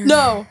nightmare.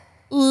 No.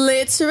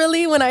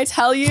 Literally, when I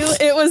tell you,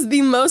 it was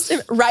the most.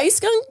 Rice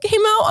Gum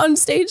came out on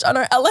stage on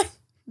our LA.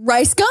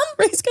 Rice gum?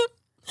 Rice Gum.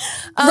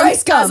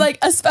 Rice Gum. As like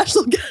a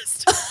special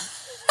guest. you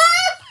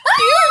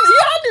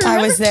had to I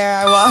was there.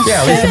 I watched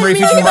Yeah, it. Lisa Marie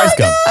featuring Rice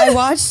Gum. I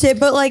watched it,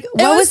 but like,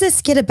 what was this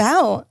skit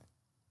about?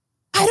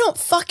 I don't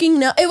fucking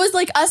know. It was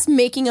like us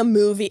making a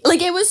movie.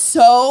 Like it was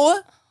so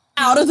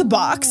out of the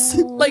box.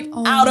 Like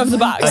out of the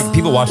box. Like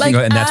people watching Like,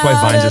 go, and that's why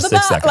out Vine's of just the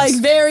 6 box. seconds.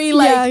 Like very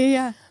like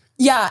Yeah.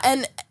 Yeah,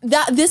 and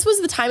this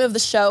was the time of the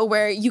show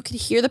where you could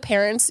hear the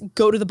parents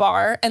go to the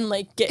bar and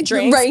like get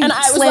drinks, Right, and I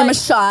was slam like, a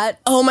shot.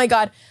 Oh my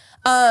god!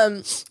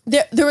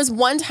 There was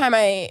one time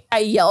I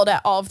yelled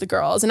at all of the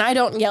girls, and I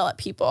don't yell at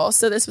people,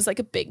 so this was like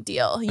a big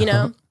deal, you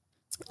know,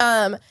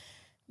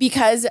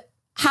 because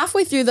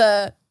halfway through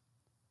the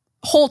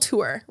whole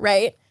tour,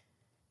 right.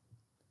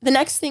 The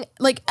next thing,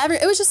 like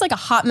it was just like a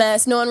hot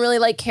mess. No one really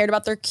like cared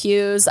about their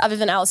cues other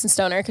than Allison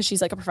Stoner because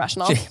she's like a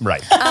professional.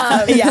 Right.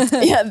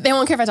 Yeah. They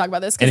won't care if I talk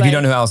about this. And if you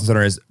don't know who Allison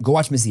Stoner is, go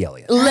watch Missy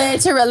Elliott.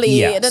 Literally.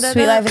 Yeah.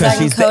 Sweet Life of Because Zack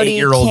she's and the Cody,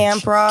 8-year-old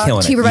Camp Rock.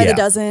 killing it. Cheaper by the Yeah.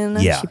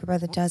 dozen. Yeah. Cheaper by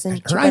the dozen. Her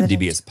Cheaper by the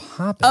IMDb is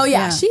popping. Oh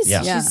yeah, Yeah. she's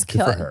Yeah. she's Good for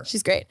killing. her.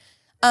 She's great.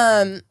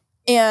 And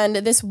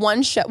this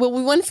one show, well,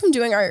 we went from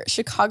doing our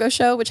Chicago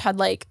show, which had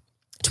like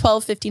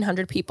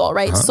 1,500 people,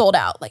 right? Sold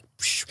out, like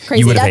crazy.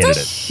 You would have That's hated a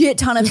it. shit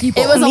ton of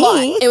people. It was a lot.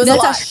 It was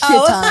That's a a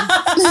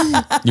lot.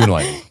 shit ton. You would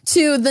like it.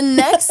 To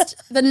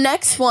the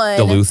next one.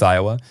 Duluth,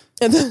 Iowa.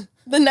 The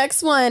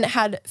next one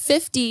had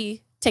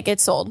 50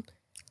 tickets sold.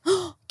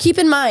 Keep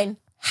in mind,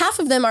 half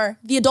of them are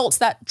the adults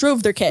that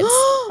drove their kids.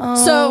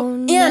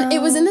 And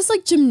it was in this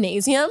like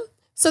gymnasium.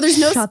 So there's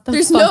no Shut the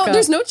there's fuck no up.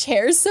 there's no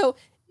chairs. So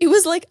it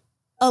was like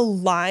a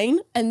line,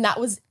 and that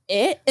was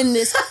it in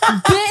this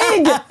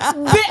big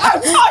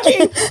I'm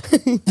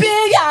talking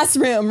big ass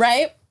room,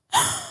 right?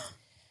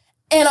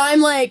 And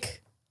I'm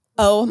like,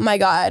 oh my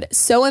God,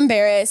 so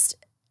embarrassed.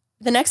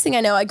 The next thing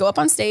I know, I go up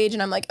on stage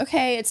and I'm like,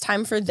 okay, it's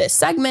time for this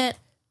segment.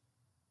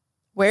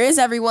 Where is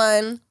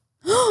everyone?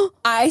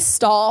 I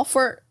stall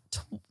for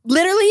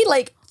literally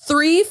like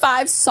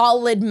 3-5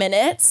 solid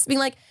minutes, being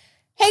like,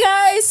 hey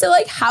guys, so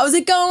like, how's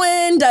it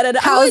going?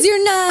 How's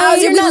your night?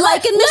 How's your You night?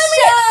 liking the Let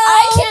me- show?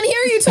 I can't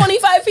hear you,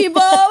 25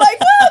 people. Like,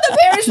 woo, the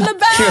parents in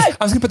the She goes, back.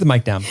 I was gonna put the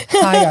mic down.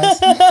 Hi guys.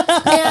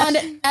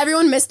 And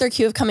everyone missed their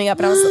cue of coming up,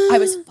 and I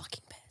was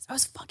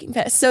fucking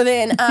pissed. So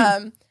then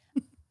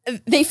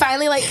they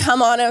finally like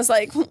come on. I was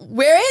like,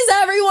 where is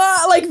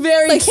everyone? Like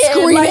very Like kid,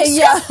 screaming,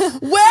 yeah.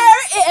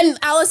 And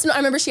Allison, I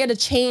remember she had to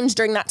change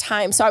during that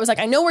time. So I was like,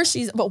 I know where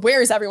she's, but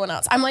where is everyone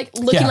else? I'm like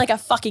looking Yeah. like a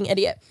fucking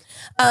idiot.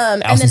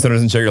 Allison Stoner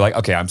doesn't show. You're like,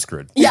 okay, I'm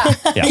screwed. Yeah.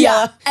 Yeah.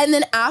 Yeah. And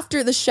then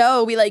after the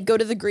show, we like go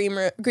to the green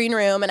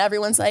room, and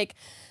everyone's like,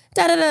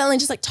 da da da, and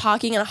just like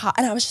talking and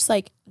I was just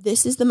like,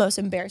 this is the most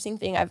embarrassing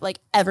thing I've like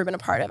ever been a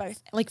part of. I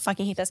like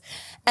fucking hate this.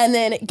 And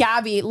then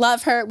Gabby,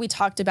 love her. We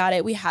talked about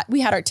it. We had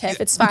our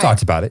tiff. It's fine. We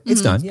talked about it.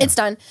 It's done. Yeah. It's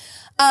done.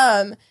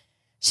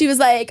 She was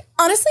like,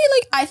 honestly,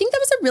 like I think that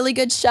was a really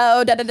good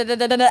show. Da da da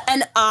da da da.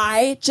 And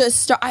I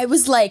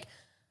was like,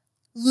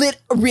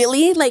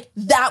 really? Like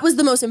that was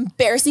the most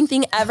embarrassing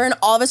thing ever, and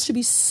all of us should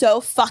be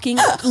so fucking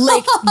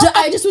like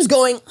I just was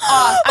going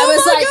off. I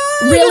was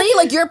like, really?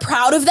 Like you're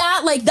proud of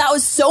that? Like that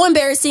was so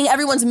embarrassing.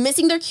 Everyone's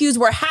missing their cues.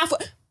 We're halfway.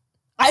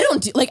 I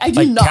don't do I do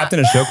Like not. captain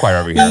of show choir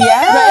over here.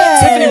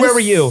 Yes. Tiffany, where were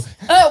you?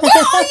 Where are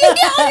you?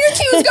 Get on your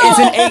cues, girl. It's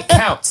an 8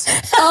 counts.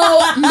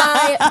 Oh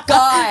my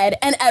God.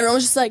 And everyone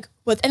was just like,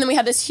 what? And then we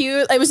had this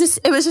huge, it was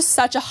just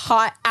such a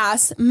hot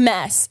ass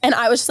mess. And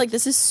I was just like,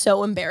 this is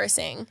so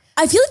embarrassing.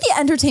 I feel like the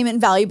entertainment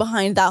value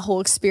behind that whole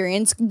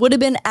experience would have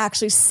been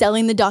actually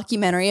selling the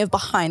documentary of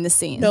behind the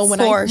scenes. No,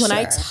 when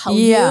I tell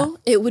you,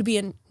 it would be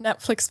a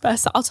Netflix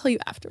special. I'll tell you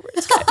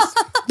afterwards, guys.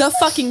 The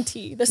fucking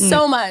tea. There's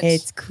so much.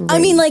 It's crazy. I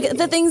mean, like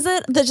the things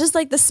that just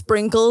like the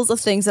sprinkles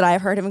of things that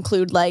I've heard have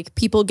include like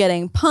people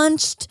getting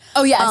punched.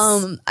 Oh yes,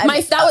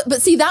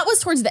 that was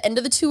towards the end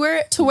of the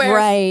tour to where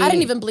Right. I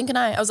didn't even blink an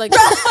eye. I was like,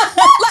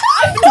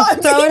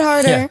 throw it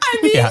harder.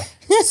 Yeah.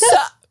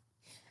 Yeah.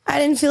 I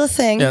didn't feel a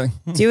thing. Yeah.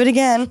 Do it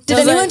again. Did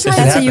anyone try?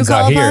 That's what you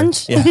call a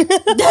punch? Yeah.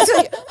 That's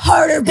like,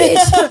 harder,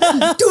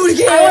 bitch. Do it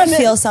again. I want to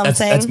feel something.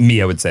 That's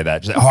me. I would say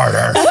that. Just like,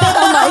 harder.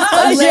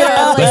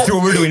 Literally. Let's do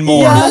what we're doing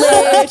more.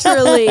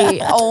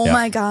 Literally. Oh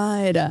my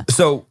God.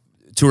 So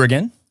tour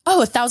again?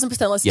 oh,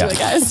 1,000%. Let's do it,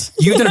 guys.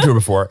 You've done a tour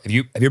before. Have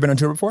you ever been on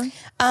tour before?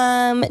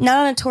 Not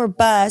on a tour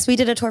bus. We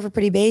did a tour for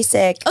Pretty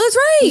Basic. Oh, that's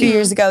right. A few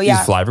years ago. You Yeah.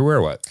 just fly everywhere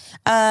or what?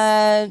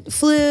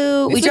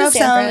 Flew. We flew to drove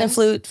San some Fran. and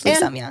flew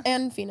some. Yeah.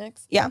 And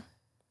Phoenix. Yeah.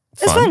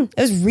 It was fun.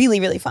 It was really,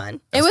 really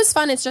fun. It was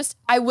fun. It's just,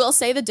 I will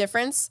say the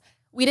difference.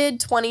 We did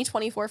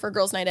 2024 for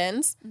Girls Night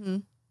Ins,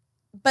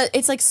 but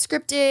it's like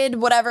scripted,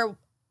 whatever.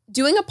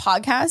 Doing a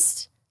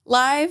podcast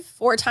live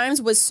 4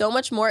 times was so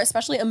much more,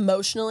 especially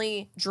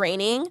emotionally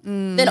draining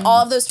than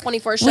all of those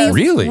 24 shows.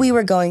 Really? We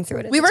were going through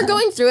it. We were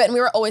going through it and we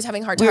were always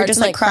having hard We times. were just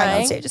like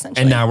crying on stage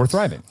essentially. And now we're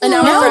thriving. And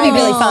now Now we're it would be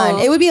thriving. really fun.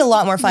 It would be a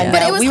lot more fun. But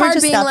now. it was we were hard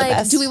just being not the like,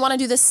 best. do we want to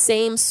do the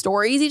same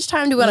stories each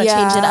time? Do we want to Yeah.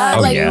 change it up?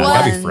 Oh, like yeah. what?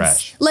 That'd be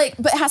fresh. Like,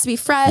 but it has to be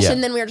fresh. Yeah.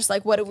 And then we were just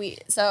like, what do we?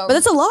 So, But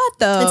that's a lot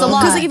though. It's a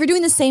lot. Because like if you're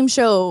doing the same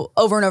show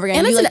over and over again.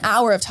 and you, it's like, an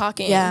hour of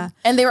talking. Yeah.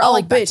 And they were all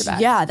like back bitch. to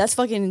back. Yeah, that's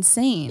fucking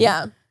insane.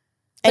 Yeah. and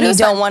it you was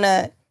don't fun. want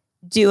to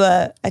do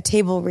a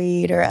table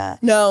read or read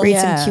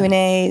Yeah. some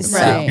Q&As.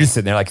 Right. So. You're just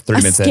sitting there like 30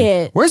 minutes in.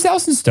 skit. Where's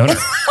Allison Stoner?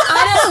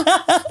 I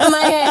know. I'm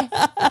like,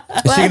 hey.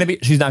 Is she gonna be?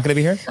 She's not gonna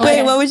be here.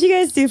 Wait, what would you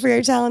guys do for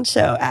your talent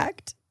show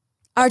act?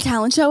 Our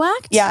talent show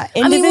act? Yeah, I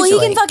mean, well, he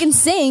individually. can fucking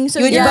sing. So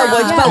You would- yeah.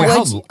 but would-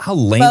 but Wait, how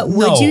lame? but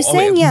would you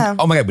sing? Yeah.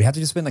 Oh my god, we have to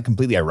just been like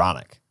completely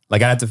ironic.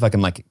 Like I have to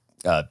fucking like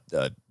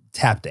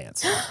tap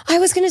dance. I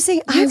was going to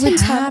say, I would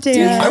tap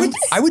dance.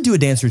 I would do a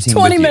dance routine.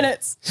 20 with you.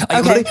 minutes. Like,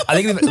 Okay. literally,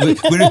 I think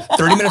we do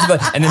 30 minutes of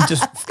that, and then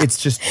it's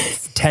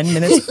just 10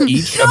 minutes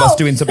each of us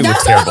doing something we're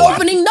That's terrible our at.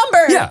 opening number.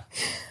 Yeah.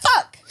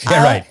 Fuck.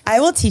 Yeah, right. I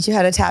will teach you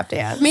how to tap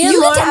dance. Me and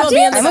You can Lauren tap will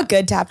be in I'm the a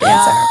good tap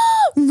dancer.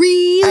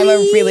 Really? I'm a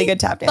really good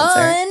tap dancer.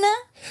 fun.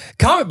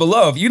 Comment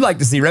below if you'd like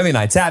to see Remi and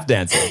I tap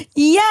dancing.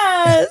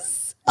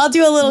 Yes. I'll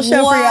do a little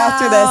show for you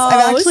after this.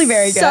 I'm actually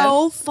very good.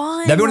 So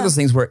fun. That'd be one of those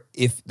things where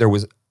if there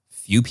was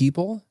few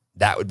people,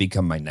 that would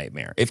become my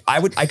nightmare. If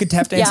I could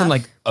tap dance Yeah. in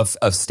like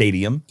a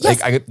stadium, like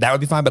that would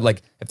be fine. But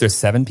like if there's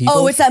 7 people,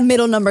 Oh, it's that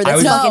middle number that's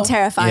would- fucking No. Yeah.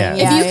 terrifying.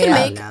 If you can yeah,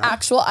 make no.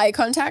 actual eye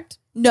contact,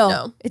 no,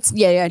 No. it's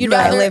yeah. you'd no.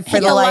 rather live for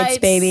hit the the lights,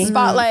 baby.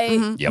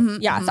 Spotlight. Yep.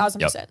 Yeah,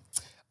 1,000%.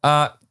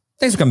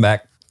 Thanks for coming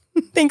back.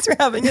 Thanks for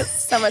having us.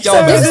 So much Y'all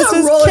fun. are This best.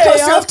 is roller coaster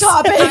chaos. of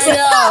topics. I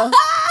know.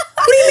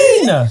 What do you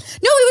mean? No,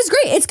 it was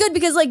great. It's good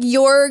because like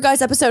your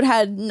guys' episode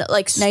had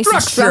like nice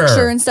Structure.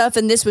 structure and stuff,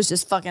 and this was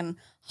just fucking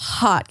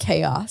hot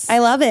chaos. I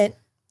love it.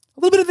 A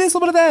little bit of this, a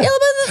little bit of that. Yeah,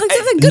 but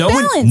it's a good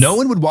balance. No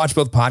one would watch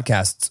both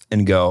podcasts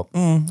and go, I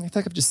feel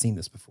like I've just seen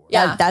this before.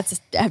 Yeah. That's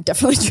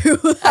definitely true.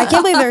 I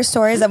can't believe there are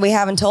stories that we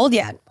haven't told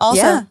yet.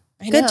 Also, Yeah,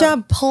 I good know.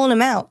 job pulling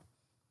them out.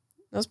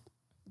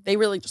 They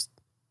really just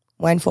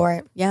Went for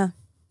it. yeah.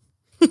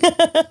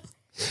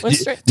 went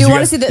straight. Do you Did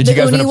wanna guys- see the did you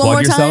guys uni wanna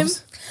one plug more time?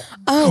 yourselves?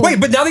 Oh. Wait,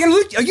 but now they got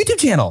a YouTube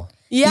channel.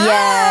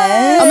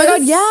 Yeah. Oh my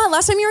god, yeah.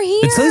 Last time you were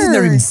here. The Tilly's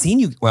never even seen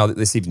you. Well,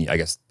 they've seen you. I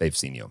guess they've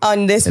seen you.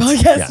 On this It's-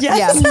 podcast, yeah.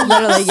 yes. Yeah,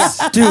 literally, yeah.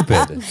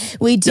 Stupid.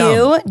 We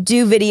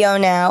do video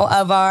now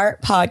of our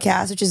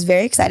podcast, which is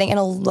very exciting and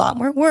a lot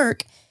more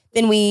work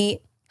than we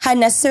had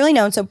necessarily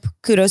known. So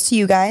kudos to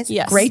you guys.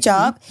 Yes. Great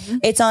job.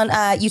 It's on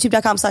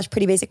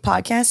youtube.com/prettybasic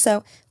podcast.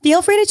 So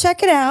feel free to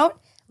check it out.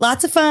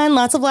 Lots of fun,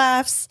 lots of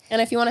laughs.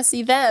 And if you want to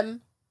see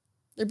them,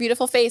 their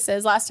beautiful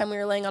faces. Last time we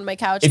were laying on my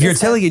couch. If you're a this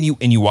time- Tilly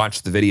and you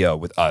watch the video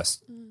with us,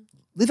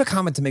 leave a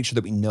comment to make sure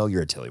that we know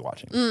you're a Tilly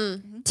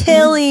watching.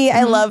 Tilly.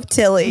 I love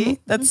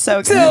Tilly. That's so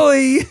good.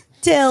 Tilly.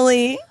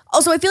 Tilly.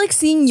 Also, I feel like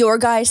seeing your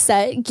guys'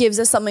 set gives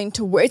us something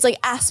to wear. It's like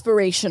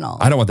aspirational.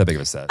 I don't want that big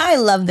of a set. I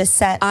love this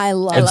set. I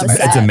love It's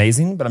that.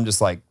 amazing, but I'm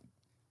just like,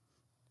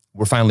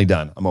 we're finally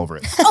done. I'm over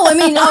it. Oh, I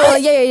mean,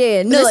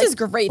 yeah. No, this like, is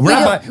great. We're though.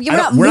 not, we're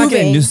not we're not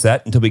getting a moving. new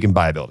set until we can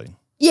buy a building.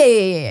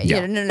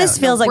 Yeah. No. This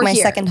feels like we're my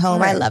here. second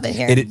home. I love it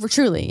here. It- We're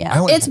truly, yeah. I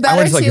want- It's I better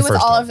want to like too your with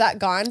first all home. of that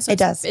gone. So It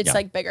does. It's Yeah.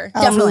 like bigger.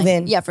 I'll Definitely. move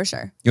in. Yeah, for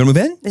sure. You want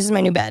to move in? This is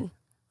my new bed.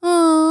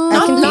 Aww. I'm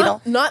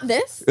Not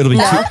this. It'll be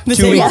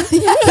two weeks.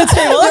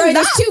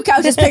 There's 2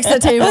 couches next to the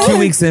table. 2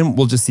 weeks in,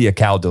 we'll just see a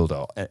cow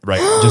dildo,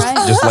 right?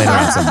 Just laying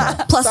around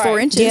somewhere. Plus 4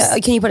 inches.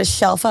 Can you put a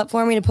shelf up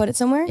for me to put it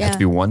somewhere? Have to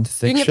be one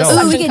thick can get the shelf.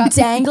 Oh, we can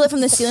dangle it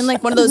from the ceiling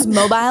like one of those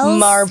mobiles.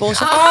 Marble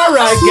shelf. All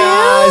right,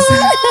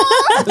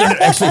 guys. No,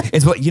 actually,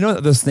 it's what you know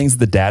those things that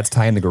the dads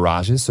tie in the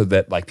garages so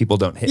that like people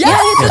don't hit. Yeah,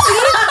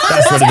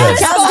 that's what it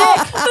is.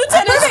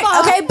 Perfect.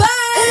 Okay, bye.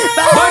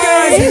 Bye,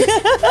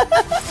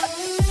 guys.